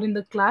cover more in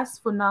the class.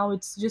 For now,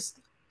 it's just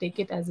take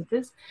it as it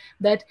is,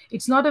 that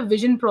it's not a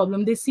vision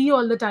problem. They see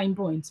all the time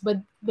points, but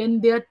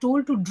when they are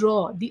told to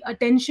draw, the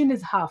attention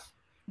is half.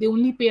 They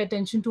only pay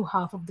attention to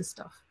half of the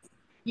stuff.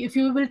 If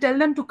you will tell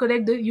them to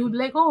correct the, you'd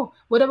like, oh,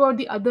 what about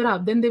the other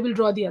half? Then they will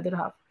draw the other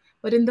half.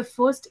 But in the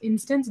first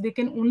instance, they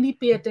can only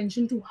pay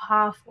attention to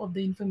half of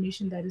the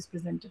information that is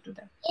presented to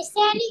them. Is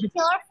there any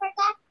cure for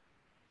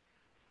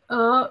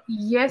that?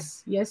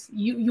 Yes.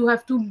 You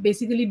have to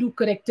basically do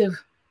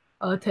corrective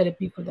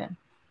therapy for them.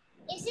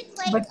 Is it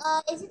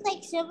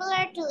like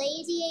similar to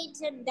lazy eights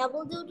and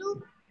double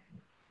doodle?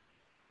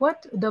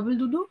 What? Double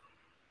doodle?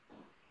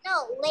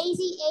 No,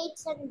 lazy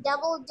eights and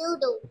double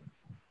doodle.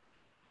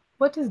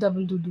 What is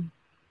double doodle?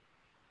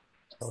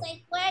 It's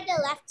like where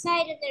the left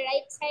side and the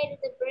right side of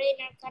the brain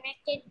are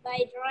connected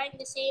by drawing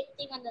the same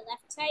thing on the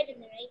left side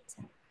and the right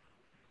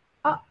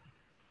side.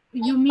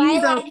 You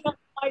mean bilateral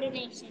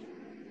coordination?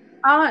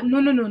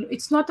 No.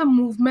 It's not a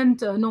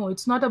movement. No,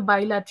 it's not a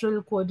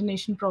bilateral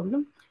coordination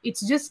problem.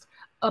 It's just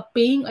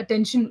paying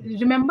attention.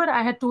 Remember,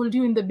 I had told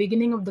you in the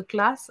beginning of the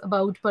class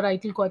about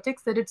parietal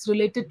cortex that it's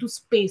related to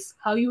space,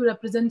 how you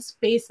represent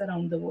space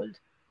around the world.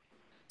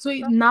 So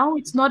now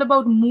it's not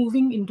about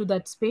moving into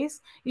that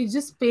space. It's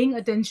just paying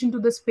attention to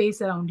the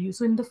space around you.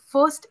 So in the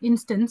first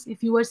instance,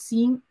 if you are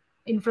seeing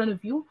in front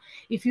of you,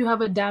 if you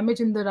have a damage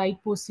in the right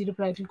posterior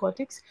parietal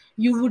cortex,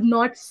 you would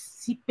not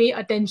pay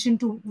attention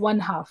to one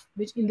half,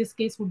 which in this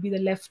case would be the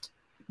left.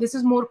 This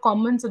is more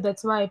common, so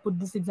that's why I put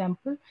this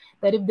example,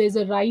 that if there's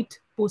a right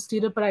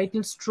posterior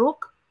parietal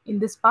stroke in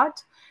this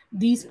part,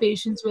 these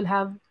patients will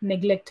have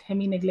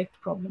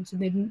hemi-neglect problems. So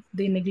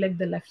they neglect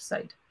the left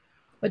side.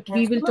 But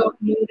we will talk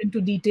more into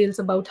details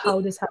about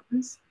how this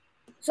happens.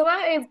 So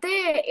if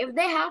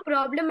they have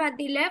problem at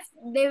the left,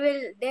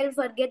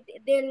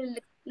 they'll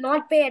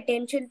not pay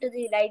attention to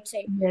the right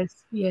side.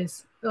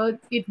 Yes.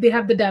 If they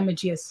have the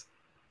damage, yes,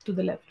 to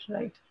the left,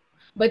 right.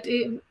 But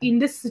in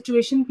this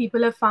situation,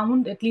 people have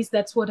found, at least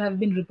that's what have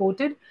been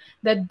reported,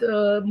 that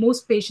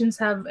most patients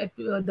have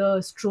the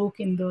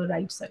stroke in the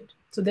right side.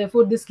 So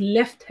therefore, this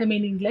left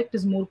hemi-neglect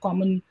is more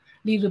commonly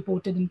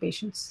reported in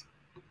patients.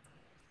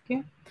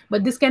 Okay,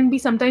 but this can be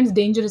sometimes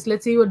dangerous.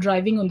 Let's say you're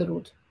driving on the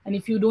road, and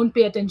if you don't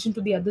pay attention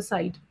to the other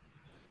side,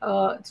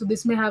 so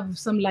this may have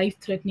some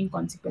life-threatening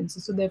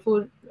consequences. So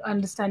therefore,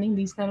 understanding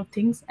these kind of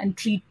things and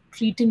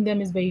treating them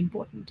is very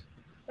important.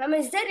 Ma'am,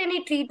 is there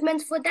any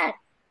treatments for that?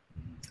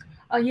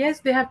 Yes,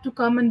 they have to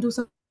come and do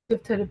some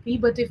corrective therapy.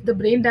 But if the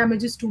brain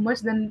damage is too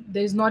much, then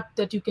there's not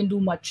that you can do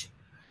much.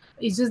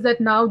 It's just that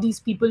now these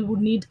people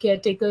would need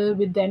caretaker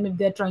with them if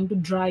they're trying to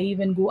drive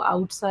and go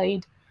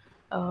outside.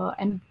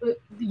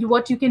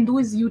 What you can do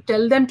is you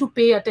tell them to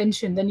pay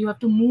attention. Then you have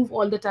to move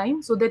all the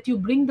time so that you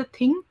bring the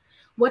thing.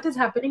 What is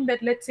happening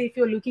that, let's say if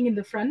you're looking in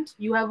the front,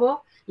 you have a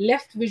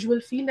left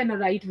visual field and a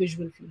right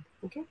visual field.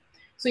 Okay.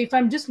 So if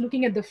I'm just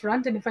looking at the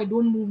front and if I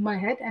don't move my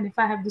head and if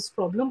I have this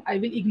problem, I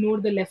will ignore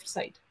the left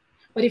side.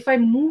 But if I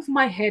move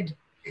my head,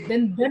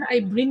 then I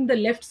bring the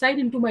left side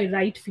into my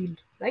right field,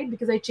 right?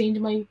 Because I change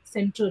my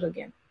center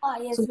again.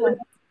 Yes, so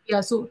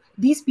so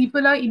these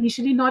people are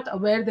initially not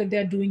aware that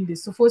they're doing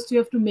this. So first you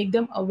have to make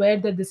them aware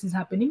that this is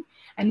happening.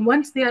 And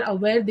once they are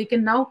aware, they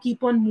can now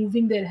keep on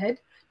moving their head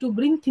to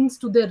bring things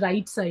to the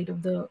right side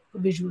of the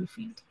visual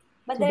field.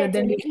 But so it's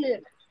a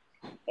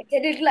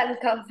little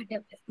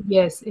uncomfortable.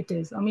 Yes, it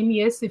is. I mean,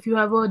 yes, if you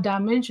have a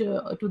damage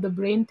to the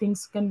brain,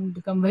 things can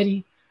become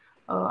very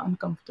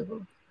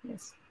uncomfortable.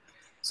 Yes.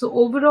 So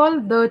overall,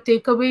 the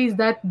takeaway is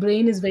that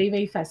brain is very,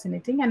 very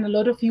fascinating. And a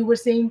lot of you were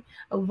saying,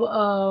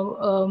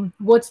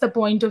 what's the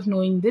point of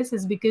knowing this?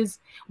 Is because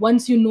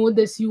once you know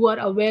this, you are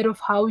aware of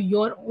how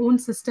your own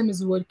system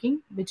is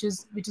working, which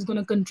is going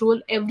to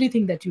control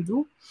everything that you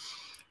do.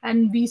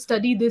 And we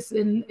study this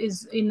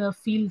in a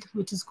field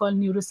which is called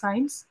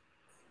neuroscience.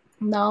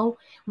 Now,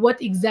 what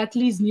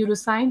exactly is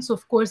neuroscience?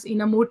 Of course,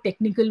 in a more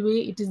technical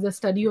way, it is the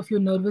study of your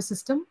nervous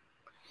system.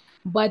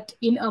 But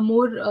in a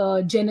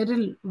more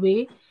general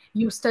way,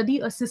 you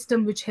study a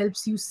system which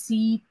helps you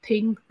see,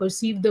 think,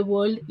 perceive the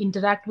world,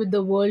 interact with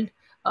the world,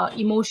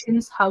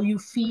 emotions, how you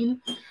feel.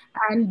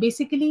 And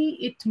basically,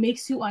 it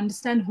makes you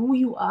understand who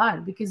you are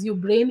because your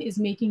brain is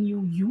making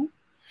you you.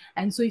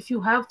 And so if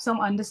you have some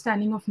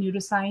understanding of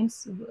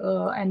neuroscience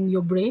and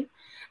your brain,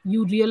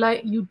 you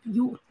realize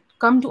you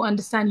come to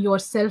understand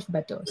yourself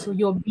better. So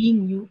your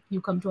being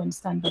you come to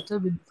understand better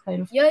with this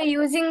kind of. You're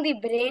using the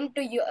brain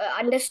to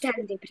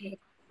understand the brain.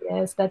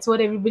 Yes, that's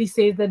what everybody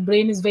says, that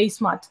brain is very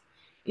smart.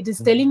 It is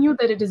telling you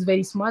that it is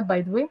very smart,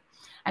 by the way,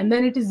 and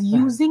then it is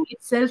using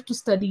itself to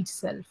study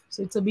itself.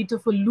 So it's a bit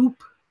of a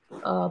loop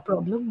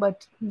problem,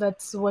 but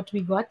that's what we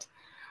got,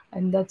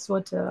 and that's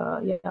what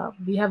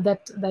we have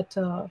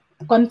that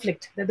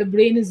conflict that the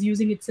brain is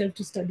using itself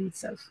to study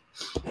itself.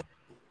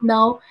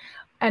 Now,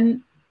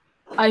 and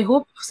I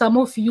hope some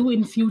of you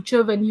in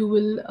future, when you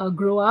will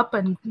grow up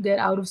and get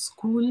out of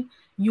school,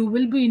 you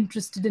will be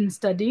interested in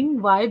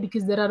studying. Why?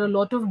 Because there are a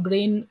lot of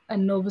brain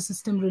and nervous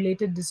system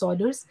related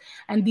disorders,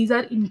 and these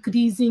are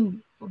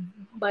increasing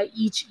by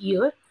each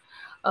year,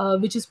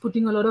 which is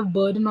putting a lot of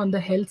burden on the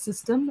health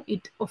system.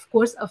 It, of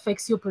course,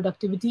 affects your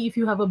productivity. If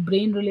you have a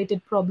brain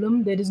related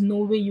problem, there is no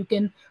way you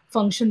can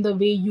function the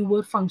way you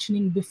were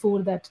functioning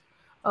before that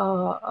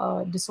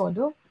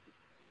disorder.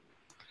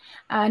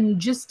 And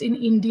just in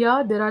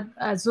India, there are,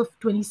 as of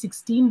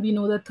 2016, we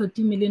know that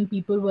 30 million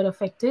people were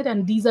affected,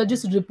 and these are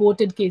just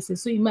reported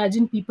cases. So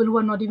imagine people who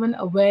are not even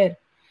aware.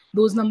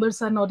 Those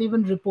numbers are not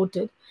even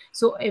reported.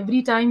 So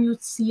every time you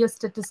see a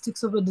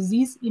statistics of a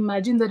disease,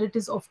 imagine that it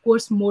is, of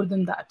course, more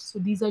than that. So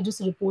these are just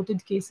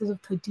reported cases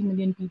of 30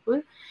 million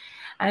people.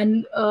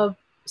 And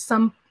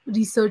some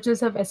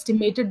researchers have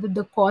estimated that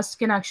the cost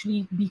can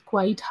actually be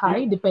quite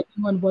high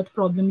depending on what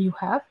problem you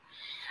have.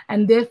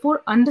 And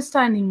therefore,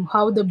 understanding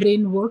how the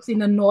brain works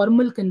in a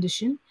normal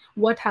condition,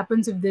 what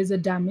happens if there's a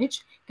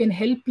damage, can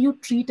help you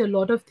treat a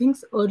lot of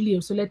things earlier.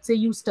 So let's say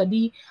you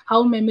study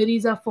how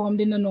memories are formed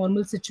in a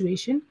normal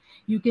situation.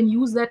 You can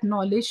use that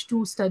knowledge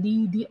to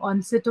study the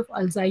onset of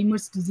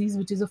Alzheimer's disease,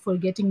 which is a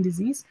forgetting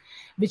disease,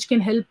 which can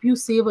help you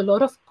save a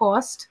lot of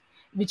cost,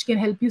 which can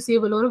help you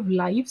save a lot of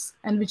lives,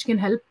 and which can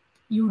help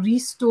you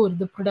restore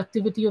the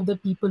productivity of the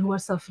people who are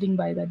suffering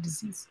by that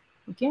disease.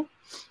 Okay.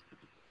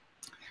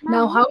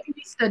 Now, Ma'am, how do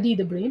we study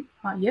the brain?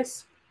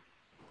 Yes.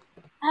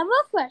 I have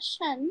a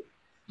question.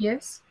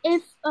 Yes.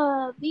 If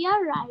we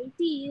are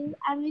righties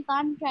and we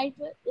can't write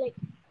with, like,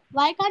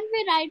 why can't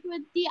we write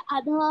with the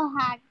other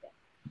hand?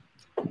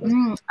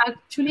 We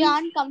Actually,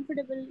 aren't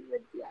comfortable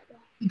with the other.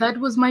 that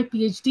was my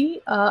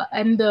PhD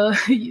and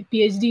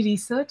PhD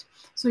research.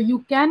 So you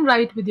can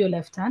write with your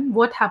left hand.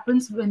 What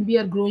happens when we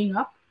are growing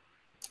up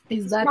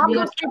is that Ma'am, we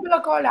are. those people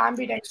are called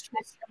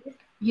ambidextrous, right?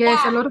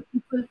 Yes, a lot of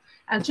people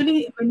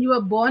actually, when you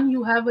are born,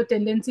 you have a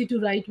tendency to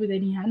write with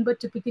any hand, but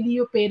typically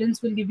your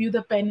parents will give you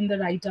the pen in the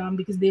right arm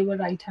because they were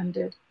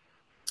right-handed,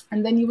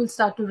 and then you will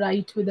start to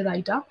write with the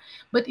right arm.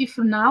 But if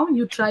now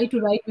you try to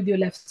write with your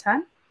left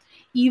hand,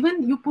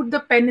 even you put the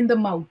pen in the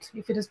mouth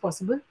if it is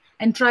possible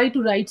and try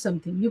to write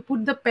something, you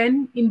put the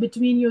pen in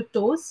between your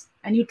toes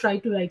and you try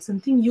to write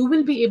something, you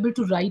will be able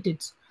to write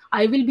it.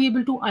 I will be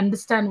able to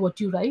understand what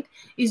you write.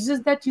 It's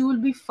just that you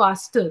will be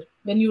faster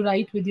when you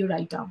write with your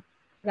right arm,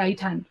 right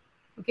hand.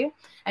 Okay.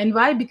 And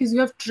why? Because you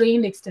have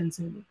trained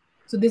extensively.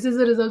 So this is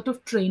a result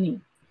of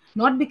training,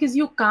 not because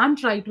you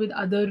can't write with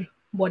other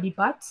body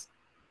parts.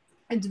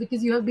 It's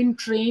because you have been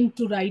trained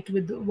to write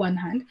with one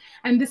hand.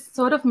 And this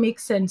sort of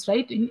makes sense,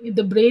 right?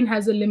 The brain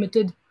has a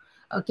limited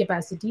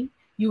capacity.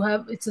 You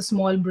have, it's a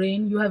small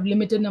brain, you have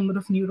limited number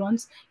of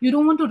neurons. You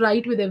don't want to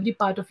write with every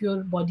part of your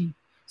body,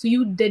 so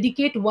you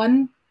dedicate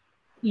one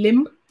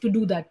limb to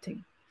do that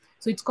thing.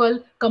 So it's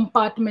called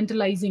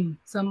compartmentalizing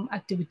some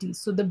activities.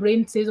 So the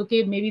brain says,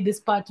 okay, maybe this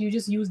part you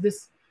just use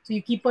this. So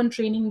you keep on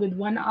training with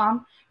one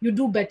arm, you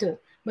do better.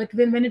 But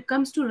when it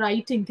comes to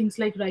writing, things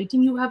like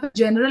writing, you have a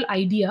general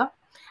idea,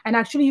 and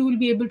actually you will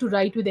be able to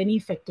write with any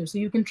effector. So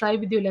you can try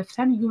with your left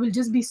hand, you will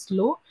just be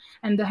slow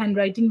and the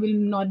handwriting will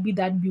not be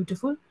that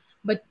beautiful,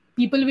 but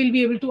people will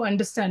be able to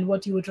understand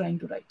what you were trying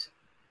to write.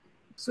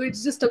 So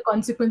it's just a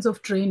consequence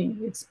of training.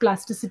 It's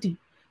plasticity.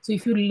 So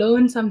if you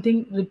learn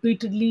something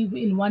repeatedly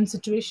in one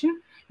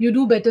situation, you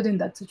do better in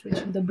that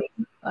situation. The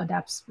brain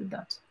adapts with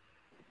that.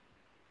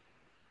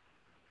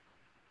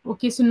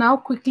 Okay, so now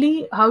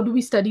quickly, how do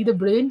we study the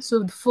brain?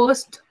 So the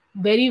first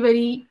very,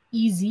 very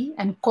easy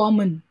and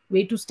common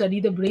way to study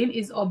the brain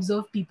is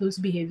observe people's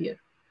behavior.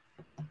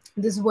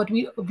 This is what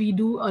we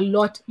do a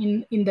lot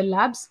in the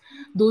labs.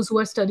 Those who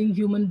are studying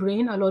human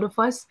brain, a lot of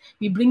us,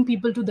 we bring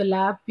people to the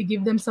lab, we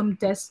give them some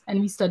tests and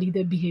we study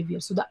their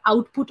behavior. So the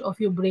output of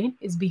your brain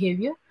is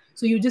behavior.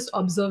 So you just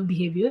observe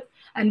behavior,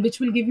 and which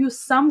will give you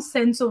some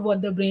sense of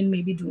what the brain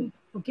may be doing.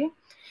 Okay.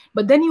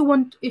 But then you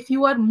want, if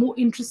you are more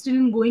interested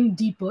in going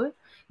deeper,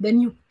 then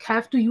you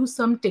have to use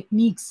some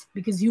techniques,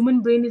 because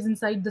human brain is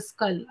inside the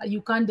skull.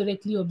 You can't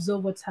directly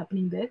observe what's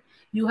happening there.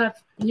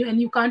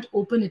 And you can't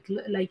open it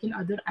like in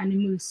other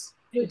animals.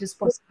 It is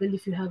possible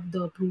if you have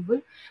the approval,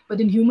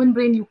 but in human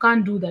brain you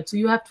can't do that. So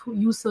you have to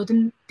use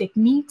certain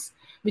techniques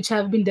which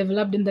have been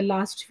developed in the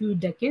last few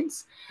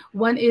decades.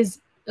 One is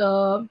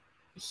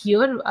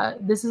here,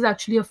 this is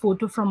actually a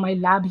photo from my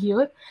lab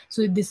here.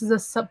 So this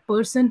is a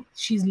person,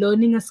 she's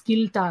learning a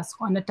skill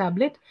task on a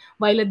tablet,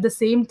 while at the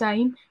same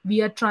time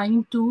we are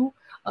trying to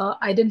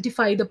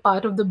identify the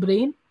part of the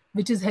brain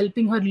which is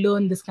helping her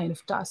learn this kind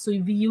of task. So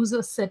we use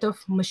a set of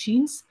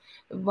machines.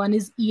 One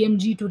is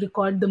EMG to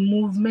record the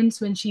movements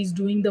when she's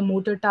doing the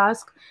motor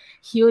task.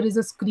 Here is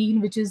a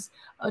screen which is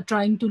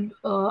trying to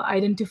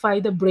identify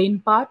the brain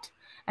part.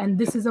 And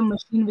this is a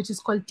machine which is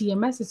called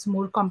TMS. It's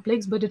more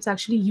complex, but it's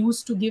actually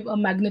used to give a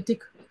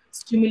magnetic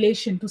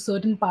stimulation to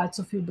certain parts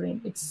of your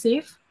brain. It's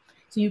safe.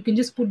 So you can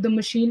just put the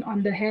machine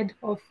on the head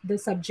of the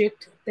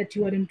subject that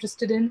you are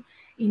interested in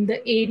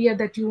the area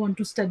that you want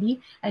to study,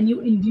 and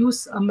you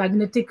induce a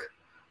magnetic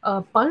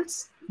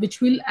pulse, which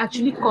will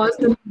actually cause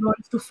the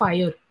neurons to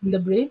fire in the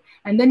brain.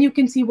 And then you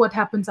can see what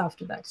happens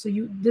after that. So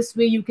this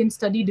way you can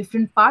study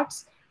different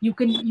parts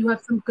you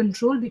have some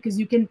control because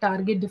you can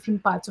target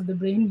different parts of the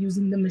brain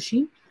using the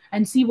machine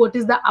and see what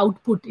is the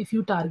output if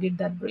you target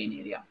that brain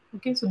area.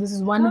 Okay, so this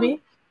is one Ma'am, way.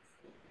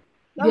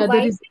 The ma'am, other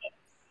is,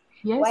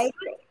 why yes.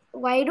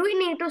 why do we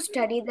need to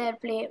study their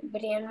brain,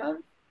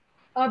 ma'am?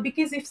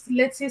 Because if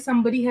let's say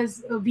somebody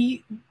has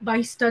we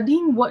by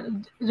studying what,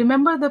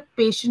 remember the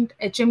patient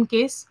HM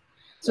case.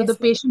 So the Yes,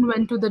 ma'am. patient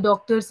went to the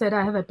doctor, said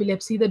I have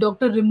epilepsy. The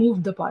doctor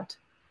removed the part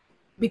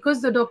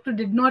because the doctor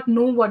did not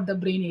know what the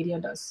brain area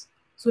does.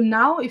 So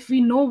now if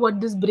we know what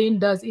this brain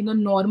does in a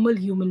normal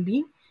human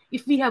being,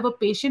 if we have a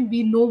patient,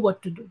 we know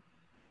what to do,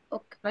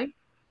 Okay. right?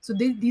 So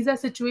these are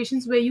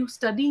situations where you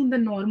study in the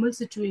normal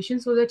situation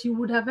so that you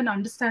would have an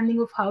understanding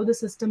of how the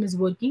system is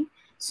working,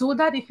 so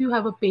that if you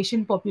have a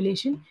patient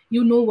population,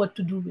 you know what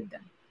to do with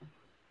them.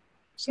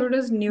 So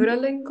does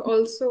Neuralink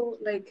also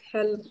like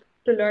help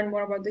to learn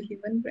more about the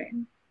human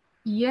brain?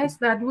 Yes,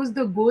 that was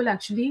the goal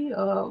actually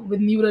with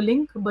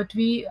Neuralink, but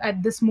we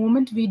at this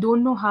moment we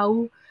don't know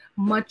how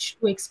much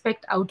to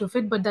expect out of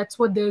it. But that's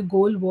what their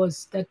goal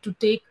was, that to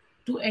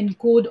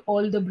encode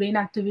all the brain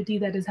activity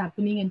that is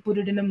happening and put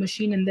it in a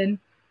machine and then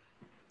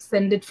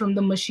send it from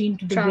the machine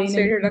to the brain, and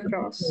Translated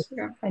across,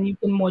 yeah. you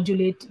can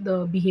modulate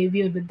the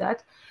behavior with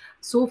that.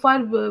 So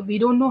far, we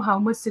don't know how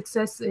much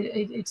success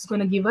it's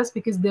going to give us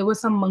because there were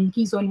some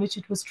monkeys on which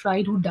it was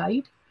tried who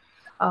died.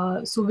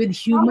 So with I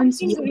humans,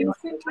 we think are not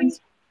recently,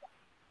 humans.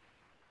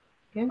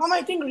 Yes.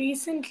 I think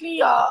recently,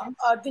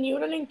 the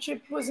Neuralink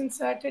chip was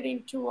inserted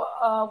into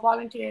a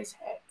volunteer's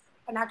head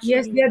and actually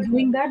Yes, they being are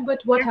doing that,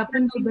 but what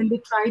happened when they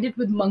tried it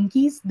with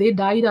monkeys, they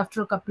died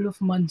after a couple of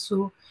months.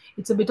 So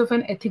it's a bit of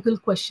an ethical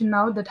question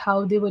now that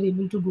how they were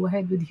able to go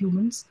ahead with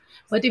humans.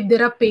 But if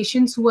there are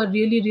patients who are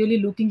really, really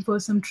looking for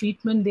some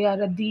treatment, they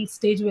are at the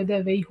stage where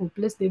they're very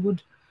hopeless. They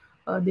would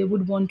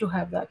want to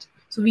have that.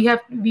 So we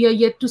are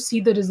yet to see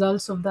the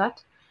results of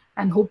that,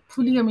 and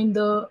hopefully, I mean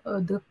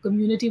the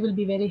community will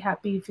be very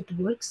happy if it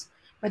works.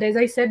 But as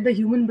I said, the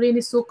human brain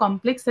is so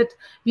complex that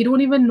we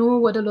don't even know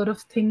what a lot of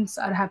things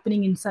are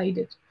happening inside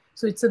it.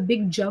 So it's a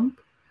big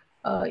jump.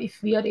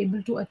 If we are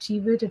able to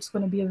achieve it, it's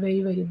going to be a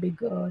very, very big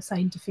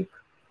scientific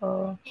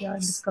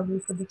discovery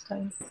for this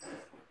time.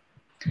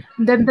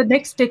 Then the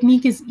next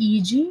technique is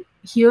EEG.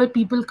 Here,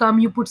 people come,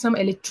 you put some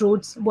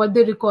electrodes. What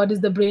they record is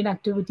the brain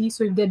activity.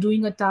 So, if they're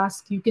doing a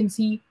task, you can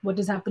see what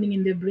is happening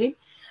in their brain.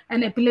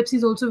 And epilepsy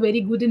is also very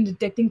good in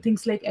detecting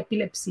things like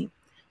epilepsy.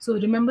 So,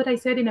 remember, I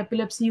said in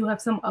epilepsy, you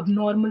have some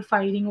abnormal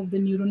firing of the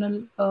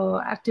neuronal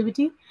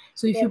activity.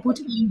 So, if you Yes, put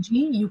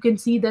EEG, you can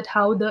see that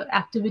how the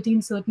activity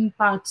in certain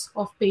parts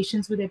of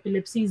patients with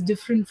epilepsy is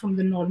different from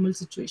the normal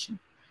situation.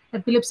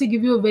 Epilepsy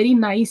give you a very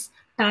nice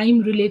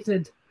time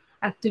related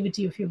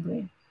activity of your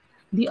brain.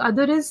 The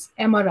other is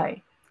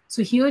MRI.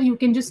 So here you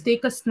can just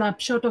take a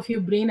snapshot of your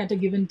brain at a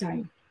given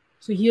time.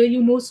 So here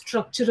you know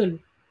structural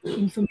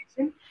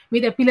information.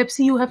 With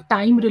epilepsy, you have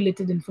time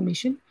related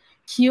information.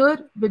 Here,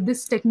 with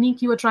this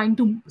technique, you are trying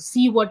to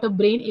see what a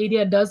brain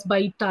area does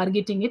by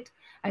targeting it.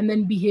 And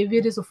then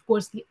behavior is, of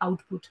course, the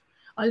output.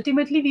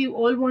 Ultimately, we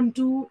all want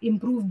to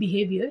improve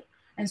behavior.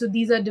 And so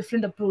these are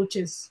different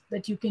approaches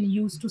that you can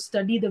use to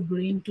study the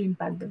brain to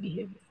impact the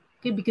behavior.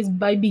 Okay, because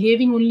by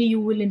behaving only, you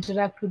will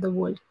interact with the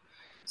world.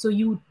 So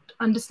you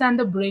understand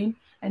the brain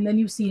and then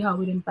you see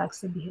how it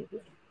impacts the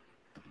behavior.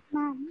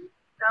 Ma'am.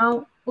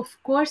 Now, of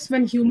course,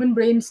 when human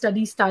brain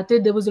studies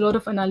started, there was a lot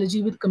of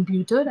analogy with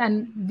computer,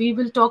 and we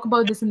will talk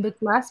about this in the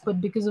class.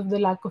 But because of the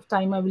lack of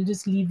time, I will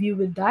just leave you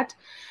with that.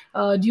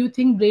 Do you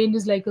think brain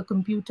is like a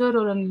computer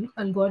or an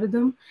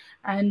algorithm?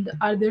 And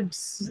are there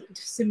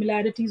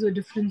similarities or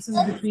differences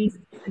between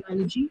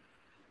analogy?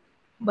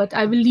 But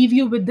I will leave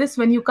you with this.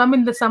 When you come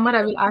in the summer,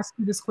 I will ask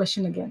you this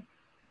question again.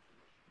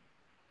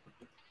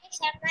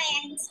 I have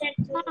my answer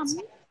to this.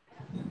 Ma'am,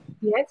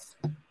 Yes.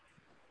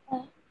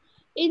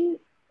 in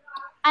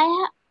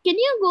can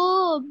you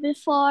go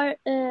before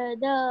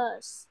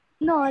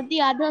the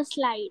other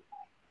slide?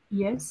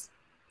 Yes.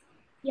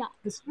 Yeah.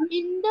 This one.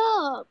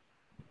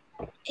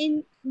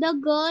 In the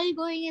girl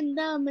going in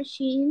the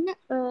machine,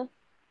 I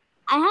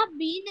have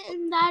been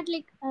in that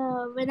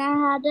when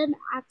I had an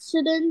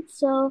accident.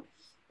 So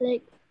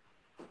like,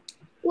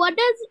 what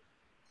is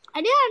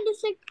I didn't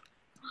understand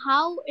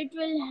how it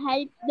will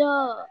help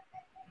the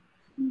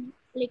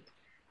like.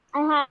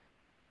 I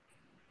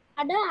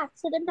had an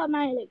accident on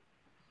my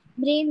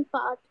brain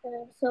part.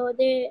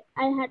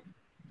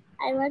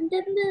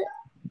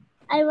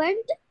 I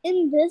went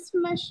in this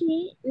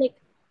machine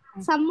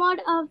somewhat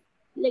of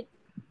like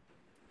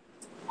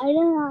I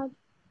don't know.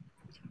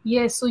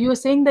 Yes, so you're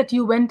saying that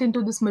you went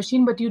into this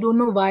machine, but you don't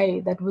know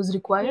why that was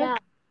required? Yeah.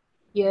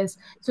 Yes.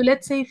 So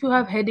let's say if you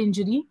have head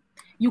injury,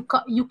 you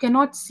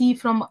cannot see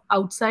from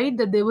outside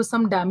that there was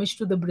some damage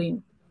to the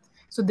brain.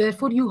 So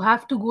therefore, you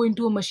have to go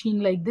into a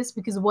machine like this,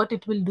 because what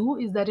it will do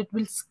is that it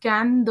will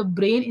scan the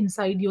brain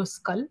inside your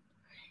skull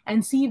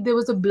and see if there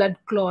was a blood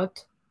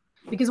clot.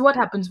 Because what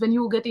happens when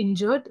you get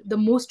injured, the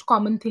most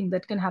common thing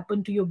that can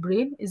happen to your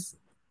brain is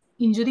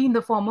injury in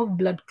the form of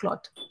blood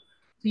clot.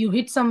 So you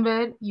hit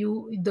somewhere,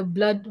 the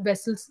blood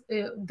vessels,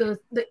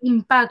 the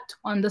impact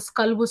on the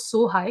skull was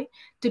so high.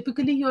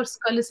 Typically, your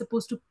skull is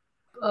supposed to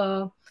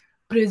uh,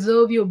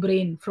 preserve your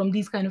brain from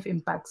these kind of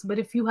impacts. But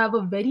if you have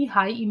a very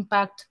high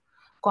impact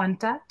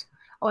contact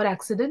or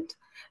accident,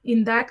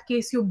 in that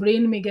case, your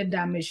brain may get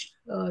damaged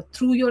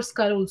through your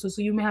skull also.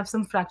 So you may have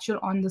some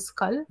fracture on the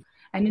skull.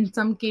 And in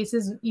some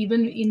cases,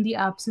 even in the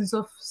absence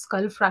of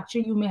skull fracture,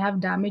 you may have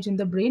damage in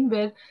the brain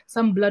where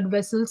some blood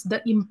vessels,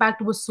 the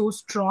impact was so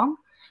strong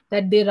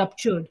that they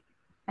ruptured.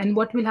 And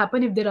what will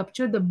happen if they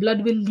rupture? The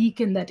blood will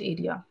leak in that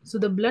area. So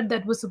the blood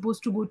that was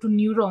supposed to go to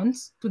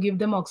neurons to give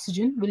them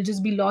oxygen will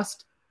just be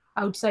lost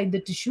outside the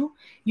tissue.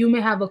 You may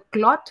have a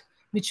clot,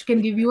 which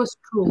can give you a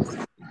stroke.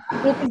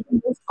 Stroke is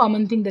the most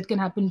common thing that can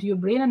happen to your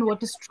brain. And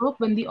what is stroke?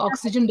 When the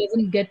oxygen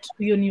doesn't get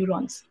to your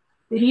neurons.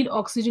 They need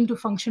oxygen to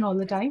function all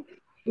the time.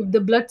 If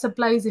the blood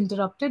supply is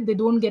interrupted, they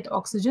don't get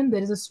oxygen,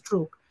 there is a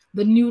stroke.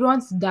 The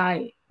neurons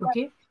die.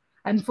 Okay.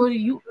 And for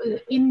you,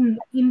 in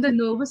the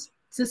nervous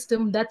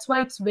system, that's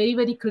why it's very,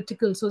 very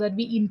critical, so that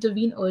we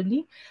intervene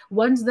early.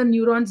 Once the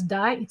neurons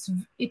die,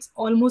 it's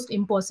almost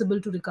impossible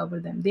to recover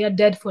them. They are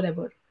dead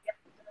forever.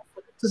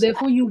 So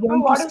therefore you So want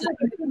to what is the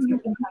study.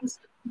 difference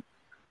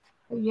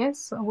between Yes.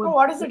 so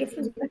what is the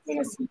difference between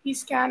a CT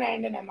scan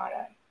and an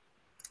MRI?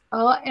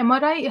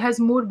 MRI has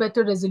more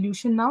better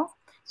resolution now.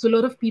 So a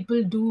lot of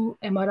people do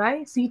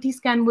MRI. CT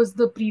scan was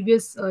the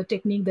previous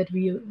technique that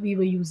we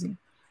were using.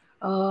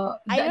 I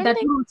don't That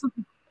think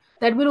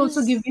will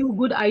also give this. you a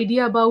good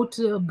idea about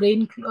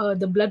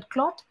the blood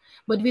clot.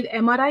 But with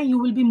MRI, you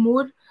will be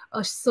more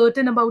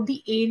certain about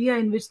the area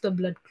in which the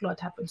blood clot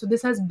happens. So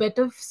this has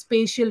better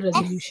spatial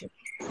resolution.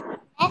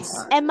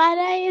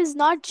 MRI is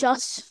not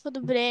just for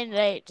the brain,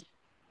 right?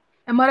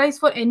 MRI is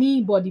for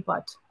any body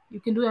part. You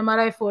can do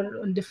MRI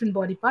for different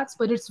body parts,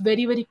 but it's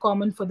very, very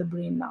common for the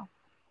brain now.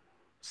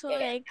 So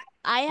like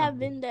I have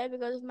been there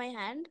because of my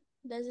hand.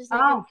 There's just like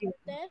a Okay. cut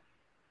there.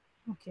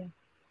 Okay.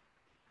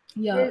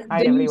 Yeah. There's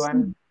Hi, Then you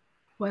everyone. see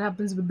what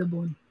happens with the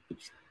bone.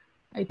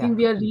 I Yeah. think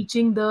we are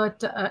reaching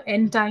the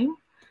end time,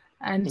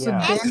 and so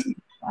Yeah. then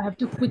I have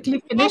to quickly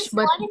finish.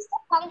 But What is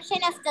the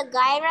function of the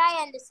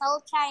gyri and the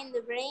sulci in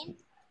the brain?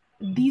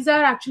 these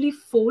are actually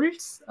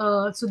folds.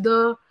 So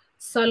the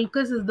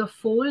sulcus is the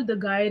fold. The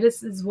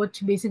gyrus is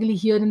what basically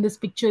here in this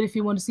picture. If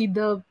you want to see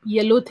the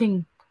yellow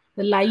thing,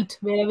 the light,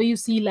 wherever you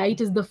see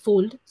light is the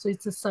fold. So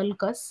it's a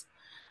sulcus,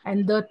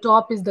 and the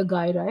top is the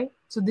gyri.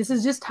 So this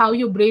is just how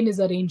your brain is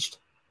arranged.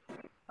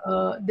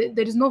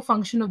 There is no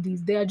function of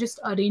these. They are just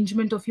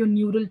arrangement of your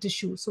neural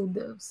tissue. So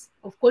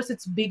of course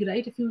it's big,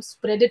 right? If you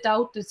spread it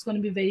out, it's going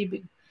to be very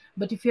big.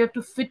 But if you have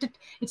to fit it,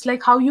 it's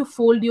like how you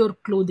fold your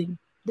clothing.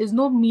 There's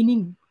no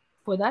meaning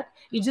for that.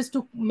 It's just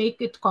to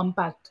make it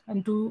compact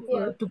and to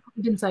put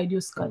it inside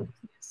your skull.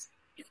 Yes.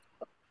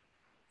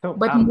 So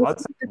But also,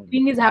 mostly the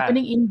thing is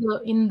happening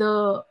in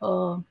the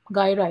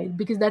gyri,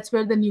 because that's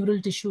where the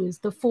neural tissue is.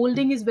 The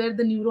folding is where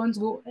the neurons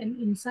go and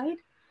inside,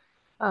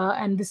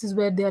 and this is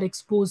where they are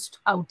exposed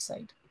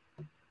outside.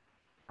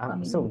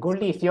 so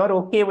Goldy, if you're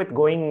okay with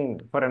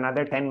going for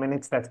another 10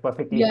 minutes, that's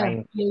perfectly Yeah,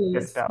 fine. yes,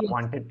 Just yes.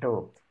 wanted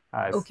to.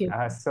 Okay.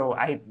 So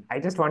I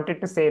just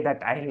wanted to say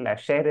that I'll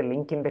share a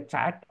link in the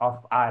chat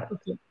of our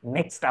Okay.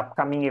 next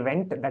upcoming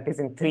event. That is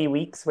in 3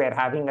 weeks. We're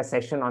having a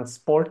session on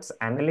sports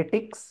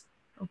analytics,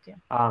 Okay.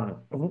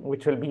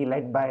 which will be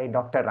led by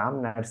Dr.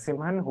 Ram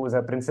Narasimhan, who's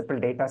a principal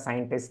data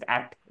scientist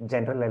at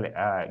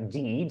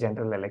GE,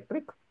 General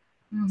Electric.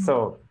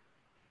 So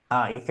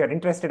if you're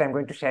interested, I'm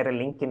going to share a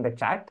link in the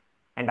chat.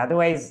 And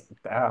otherwise,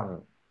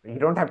 you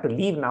don't have to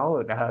leave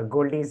now.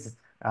 Goldie's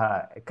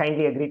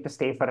kindly agreed to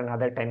stay for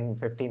another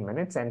 10-15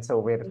 minutes. And so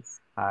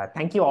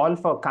thank you all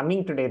for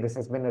coming today. This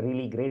has been a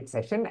really great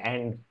session.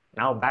 And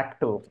now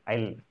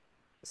I'll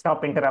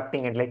stop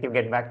interrupting and let you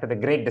get back to the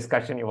great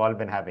discussion you've all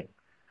been having.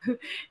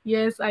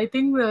 Yes, I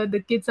think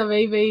the kids are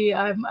very, very,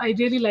 I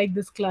really like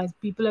this class.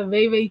 People are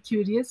very, very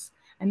curious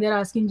and they're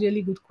asking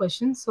really good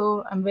questions.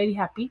 So I'm very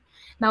happy.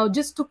 Now,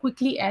 just to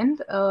quickly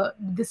end,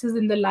 this is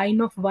in the line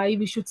of why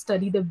we should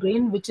study the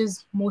brain, which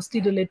is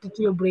mostly related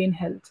to your brain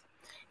health.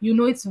 You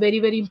know, it's very,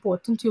 very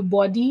important. Your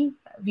body,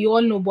 we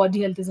all know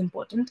body health is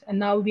important. And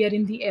now we are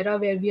in the era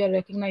where we are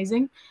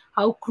recognizing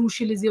how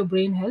crucial is your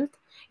brain health.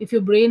 If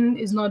your brain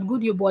is not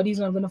good, your body is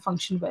not going to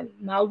function well.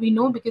 Now we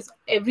know, because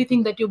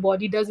everything that your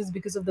body does is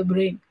because of the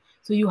brain.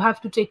 So you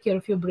have to take care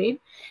of your brain.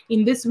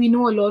 In this, we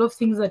know a lot of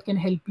things that can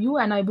help you,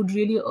 and I would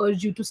really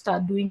urge you to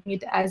start doing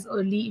it as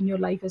early in your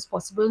life as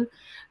possible.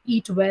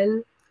 Eat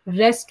well,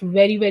 rest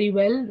very, very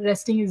well.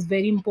 Resting is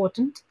very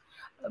important.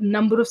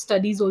 Number of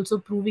studies also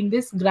proving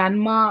this.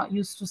 Grandma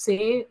used to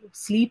say,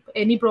 sleep,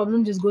 any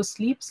problem, just go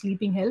sleep.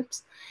 Sleeping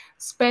helps.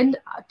 Spend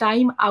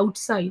time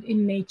outside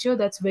in nature.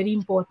 That's very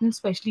important,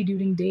 especially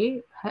during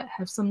day.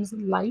 Have some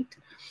light.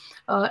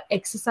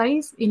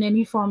 Exercise in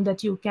any form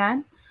that you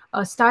can.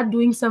 Start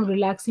doing some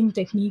relaxing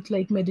technique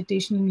like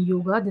meditation and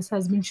yoga. This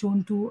has been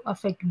shown to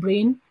affect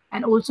brain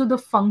and also the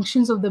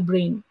functions of the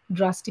brain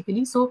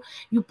drastically. So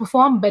you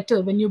perform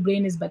better when your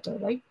brain is better,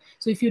 right?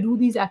 So if you do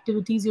these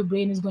activities, your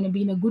brain is going to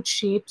be in a good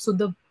shape. So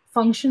the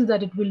functions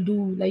that it will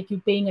do, like you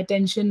paying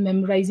attention,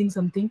 memorizing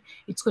something,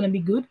 it's going to be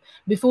good.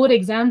 Before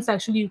exams,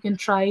 actually, you can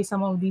try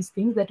some of these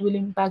things that will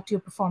impact your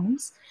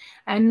performance.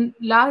 And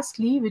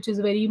lastly, which is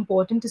very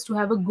important, is to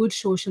have a good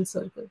social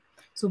circle.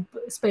 So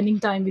spending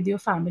time with your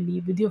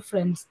family, with your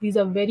friends, these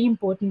are very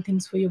important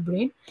things for your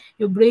brain.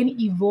 Your brain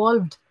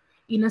evolved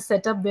in a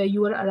setup where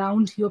you are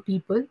around your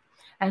people.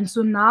 And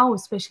so now,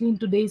 especially in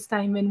today's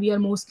time when we are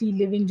mostly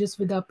living just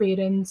with our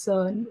parents,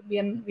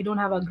 we don't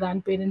have our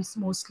grandparents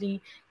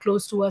mostly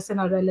close to us and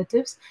our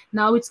relatives.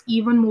 Now it's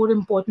even more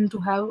important to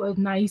have a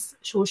nice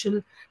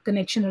social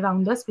connection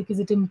around us, because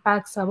it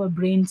impacts our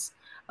brain's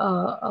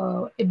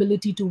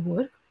ability to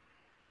work.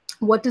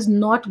 What is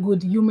not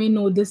good, you may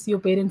know this, your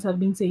parents have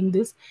been saying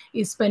this,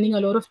 is spending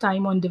a lot of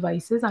time on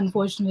devices.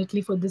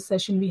 Unfortunately, for this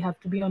session we have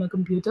to be on a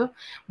computer,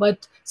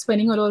 but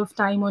spending a lot of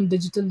time on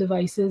digital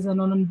devices and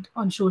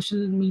on social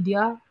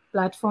media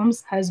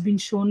platforms has been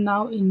shown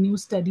now in new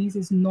studies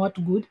is not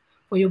good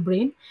for your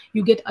brain.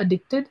 You get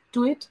addicted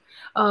to it,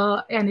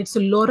 and it's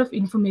a lot of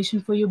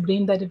information for your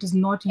brain that it is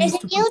not There's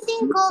used a to new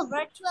thing process. called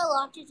virtual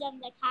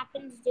autism that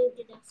happens due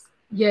to this.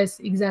 Yes,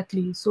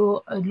 exactly.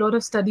 So a lot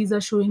of studies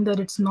are showing that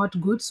it's not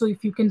good. So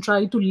if you can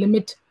try to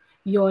limit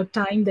your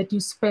time that you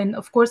spend,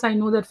 of course, I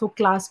know that for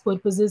class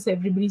purposes,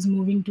 everybody's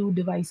moving to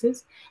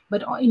devices,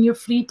 but in your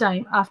free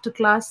time after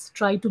class,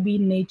 try to be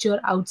in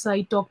nature,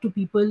 outside, talk to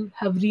people,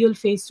 have real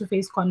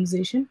face-to-face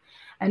conversation,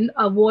 and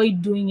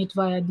avoid doing it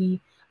via the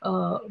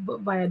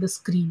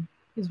screen,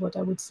 is what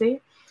I would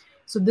say.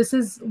 So this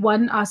is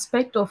one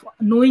aspect of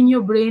knowing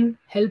your brain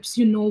helps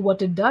you know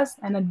what it does,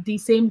 and at the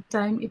same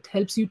time it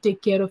helps you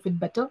take care of it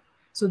better,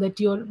 so that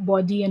your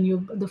body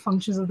and the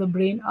functions of the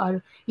brain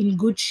are in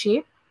good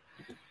shape.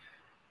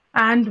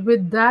 And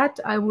with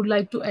that, I would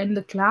like to end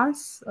the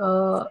class.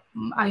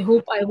 I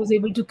hope I was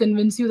able to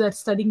convince you that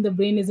studying the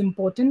brain is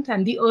important,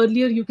 and the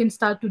earlier you can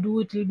start to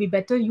do it will be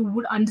better. You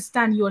would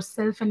understand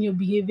yourself and your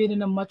behavior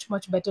in a much,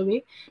 much better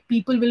way.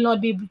 People will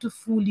not be able to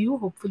fool you,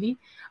 hopefully,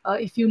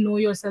 if you know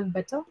yourself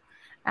better.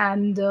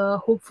 And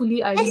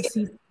hopefully, I will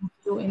see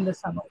you in the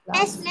summer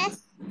class.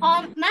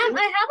 Ma'am,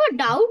 I have a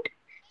doubt.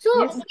 So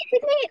Yes.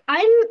 basically,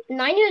 I'm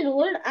 9 years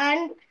old,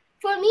 and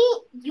for me,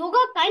 yoga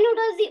kind of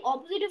does the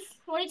opposite of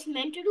what it's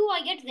meant to do.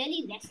 I get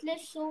really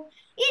restless. So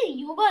is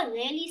yoga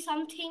really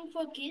something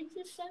for kids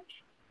as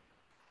such?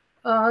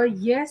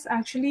 Yes,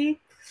 actually,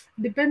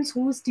 depends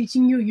who's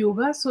teaching you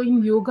yoga. So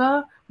in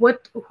yoga,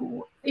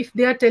 if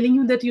they are telling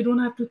you that you don't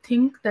have to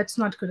think, that's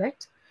not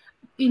correct.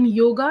 In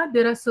yoga,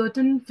 there are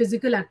certain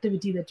physical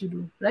activity that you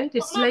do, right?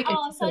 It's Ma'am, like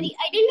exercise. sorry,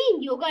 I didn't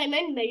mean yoga. I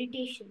meant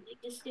meditation,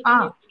 like just sitting and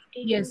Ah,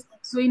 meditating. yes.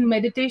 So in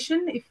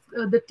meditation, if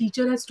the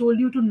teacher has told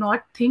you to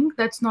not think,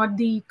 that's not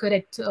the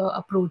correct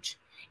approach.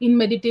 In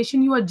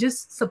meditation, you are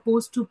just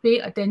supposed to pay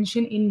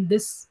attention in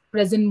this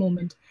present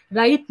moment.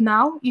 Right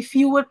now, if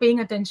you were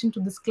paying attention to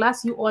this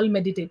class, you all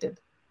meditated.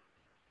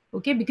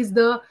 Okay, because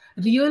the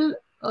real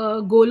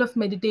goal of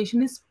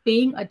meditation is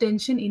paying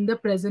attention in the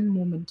present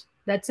moment.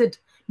 That's it.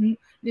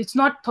 It's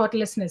not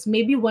thoughtlessness.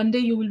 Maybe one day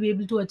you will be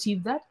able to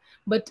achieve that,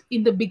 but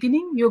in the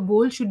beginning your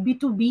goal should be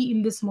to be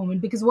in this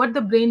moment, because what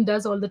the brain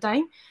does all the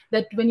time,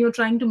 that when you're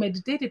trying to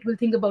meditate, it will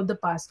think about the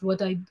past,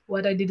 what I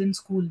did in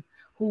school,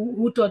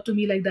 who taught to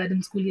me like that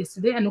in school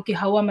yesterday, and okay,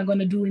 how am I going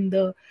to do in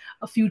the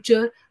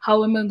future,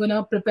 how am I going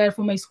to prepare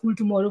for my school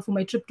tomorrow, for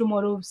my trip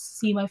tomorrow,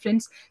 see my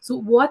friends. So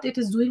what it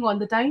is doing all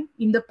the time,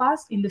 in the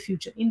past, in the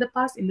future, in the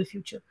past, in the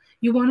future,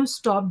 you want to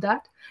stop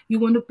that. You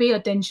want to pay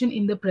attention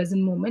in the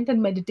present moment,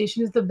 and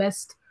meditation is the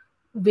best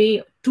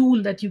way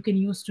tool that you can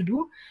use to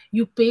do.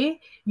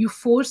 You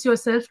force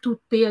yourself to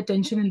pay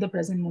attention in the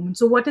present moment.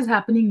 So what is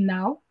happening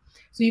now,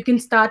 so you can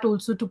start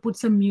also to put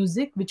some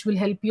music which will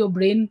help your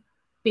brain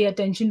pay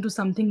attention to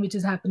something which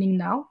is happening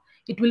now.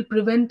 It will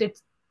prevent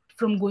it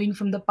from going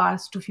from the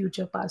past to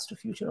future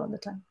all the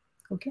time.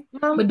 Okay,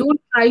 but don't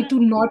try to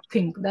not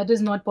think. That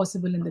is not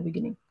possible in the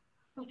beginning.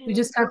 You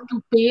just have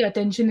to pay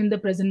attention in the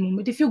present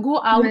moment. If you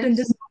go out and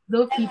just Miss,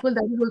 observe people,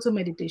 that is also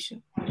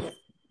meditation.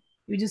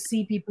 You just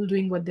see people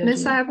doing what they're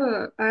Miss,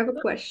 doing. I have a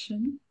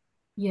question.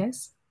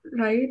 Yes.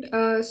 Right.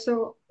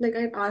 So like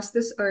I asked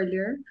this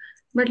earlier,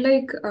 but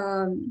like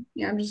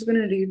yeah, I'm just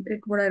gonna read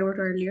it what I wrote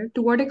earlier.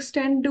 To what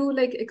extent do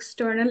like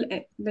external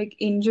like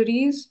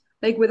injuries,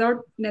 like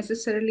without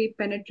necessarily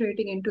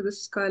penetrating into the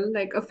skull,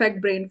 like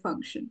affect brain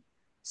function?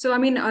 So I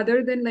mean,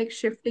 other than like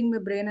shifting the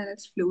brain and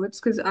its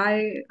fluids, because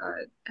I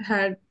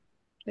had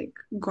like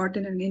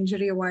gotten an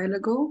injury a while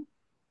ago,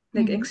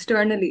 like Mm-hmm.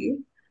 externally.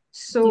 Yes.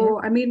 So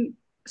I mean,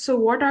 so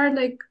what are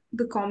like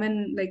the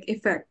common like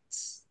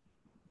effects?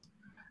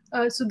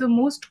 So the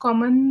most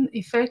common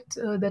effect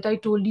that I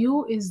told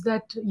you is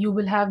that you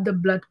will have the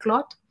blood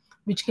clot,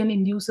 which can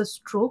induce a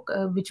stroke,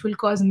 which will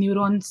cause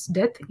neurons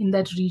death in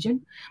that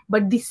region.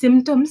 But the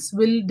symptoms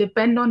will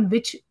depend on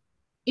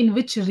in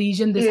which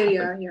region this happened.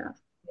 Area, yeah.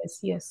 Yes,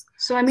 yes.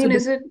 So I So mean,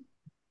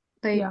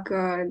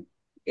 yeah,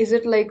 is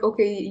it like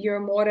okay, you're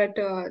more at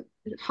a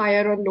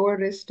higher or lower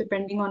risk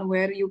depending on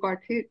where you got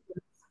hit?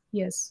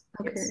 yes,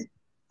 yes, Okay,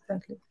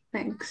 exactly.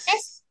 thanks.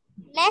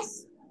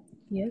 Less.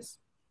 Yes.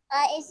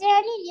 Is there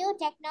any new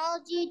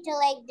technology to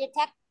like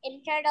detect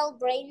internal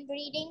brain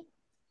bleeding?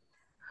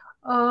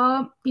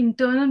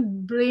 Internal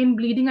brain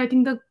bleeding, I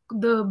think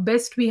the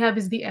best we have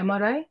is the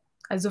MRI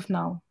as of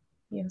now.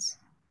 Yes.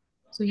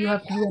 So you And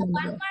have to do an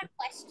one MRI. more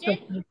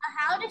question.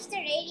 How does the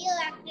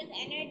radioactive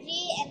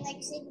energy and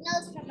like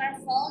signals from our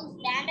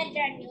phones damage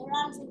our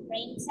neurons and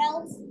brain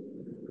cells?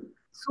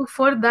 So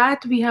for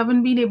that, we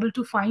haven't been able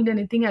to find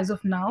anything as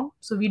of now.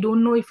 So we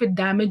don't know if it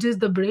damages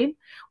the brain.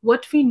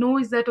 What we know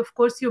is that, of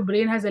course, your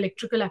brain has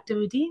electrical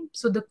activity.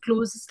 So the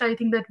closest I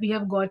think that we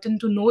have gotten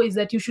to know is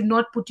that you should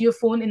not put your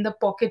phone in the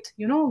pocket.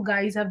 You know,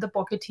 guys have the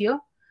pocket here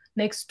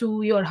next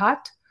to your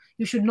heart.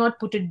 You should not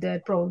put it there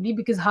probably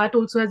because heart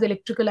also has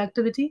electrical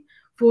activity.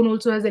 Phone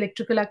also has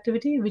electrical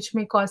activity, which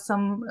may cause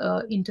some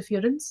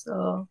interference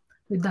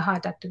with the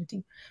heart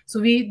activity.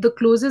 So the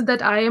closest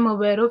that I am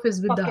aware of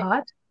is with the Pocket.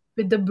 heart.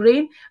 With the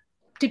brain,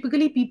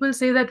 typically people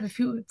say that if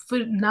you for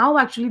now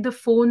actually the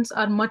phones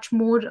are much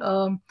more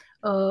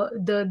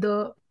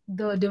the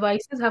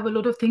devices have a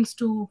lot of things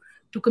to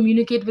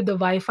communicate with the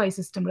Wi-Fi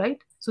system,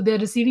 right? So they're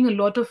receiving a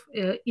lot of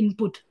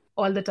input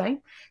all the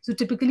time. So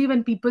typically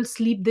when people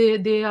sleep,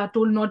 they are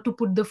told not to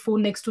put the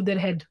phone next to their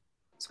head,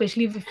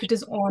 especially if it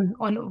is on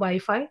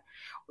Wi-Fi.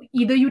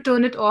 Either you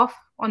turn it off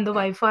on the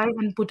Wi-Fi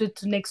and put it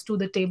next to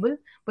the table,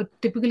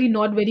 but typically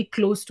not very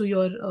close to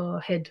your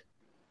head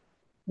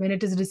when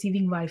it is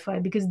receiving Wi-Fi,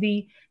 because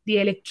the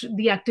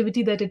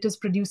activity that it is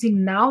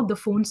producing now, the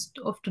phones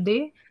of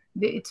today,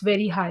 it's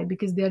very high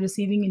because they are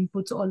receiving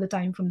inputs all the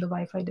time from the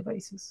Wi-Fi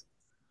devices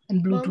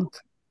and Mom, Bluetooth.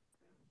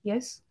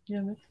 Yes,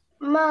 Jamit?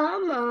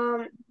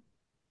 mom,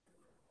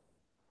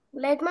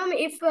 like mom,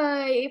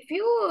 if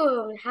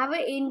you have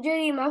an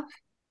injury, mom,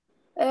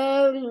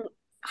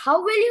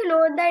 how will you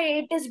know that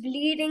it is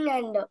bleeding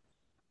and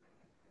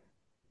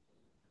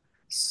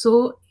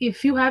So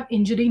if you have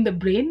injury in the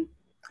brain,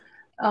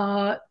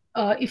 uh,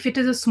 if it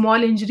is a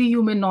small injury,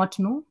 you may not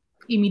know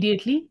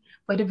immediately.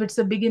 But if it's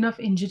a big enough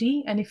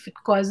injury and if it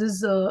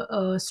causes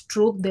a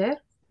stroke there,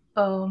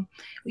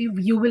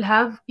 you will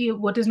have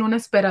what is known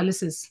as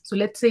paralysis. So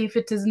let's say if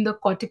it is in the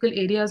cortical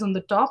areas on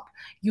the top,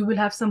 you will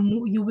have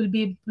you will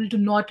be able to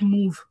not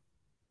move.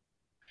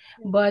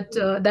 But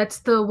that's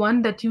the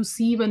one that you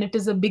see when it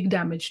is a big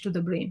damage to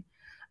the brain.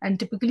 And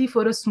typically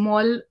for a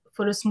small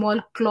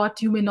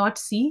clot you may not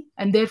see,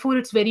 and therefore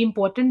it's very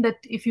important that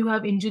if you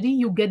have injury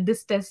you get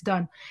this test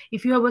done.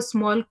 If you have a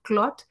small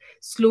clot,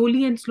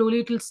 slowly and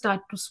slowly it will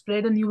start to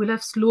spread and you will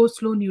have slow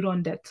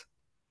neuron death.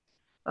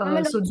 I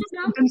mean, So also, the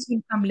mom, symptoms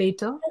will come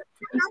later,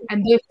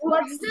 and therefore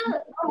what's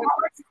the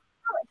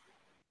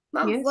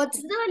mom? yes,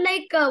 What's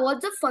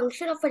the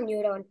function of a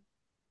neuron?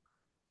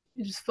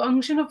 the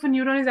function of a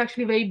neuron is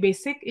actually very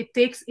basic. It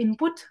takes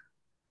input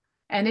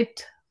and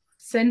it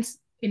sends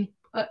in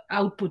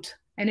output,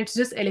 and it's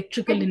just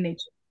electrical in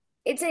nature.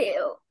 It's a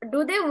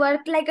Do they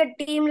work like a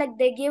team? Like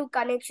they give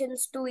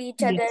connections to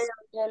each other?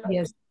 Yes,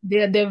 yes,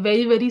 they're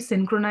very very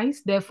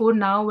synchronized. Therefore,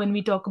 now when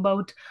we talk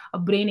about a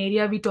brain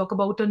area, we talk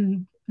about a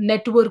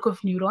network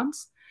of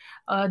neurons.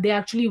 They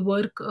actually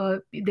work.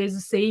 There's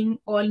a saying: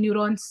 all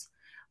neurons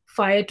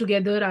fire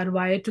together are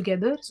wired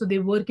together. So they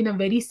work in a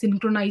very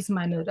synchronized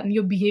manner, and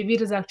your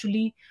behavior is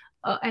actually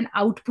an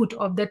output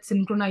of that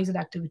synchronized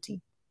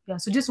activity. Yeah.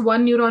 So just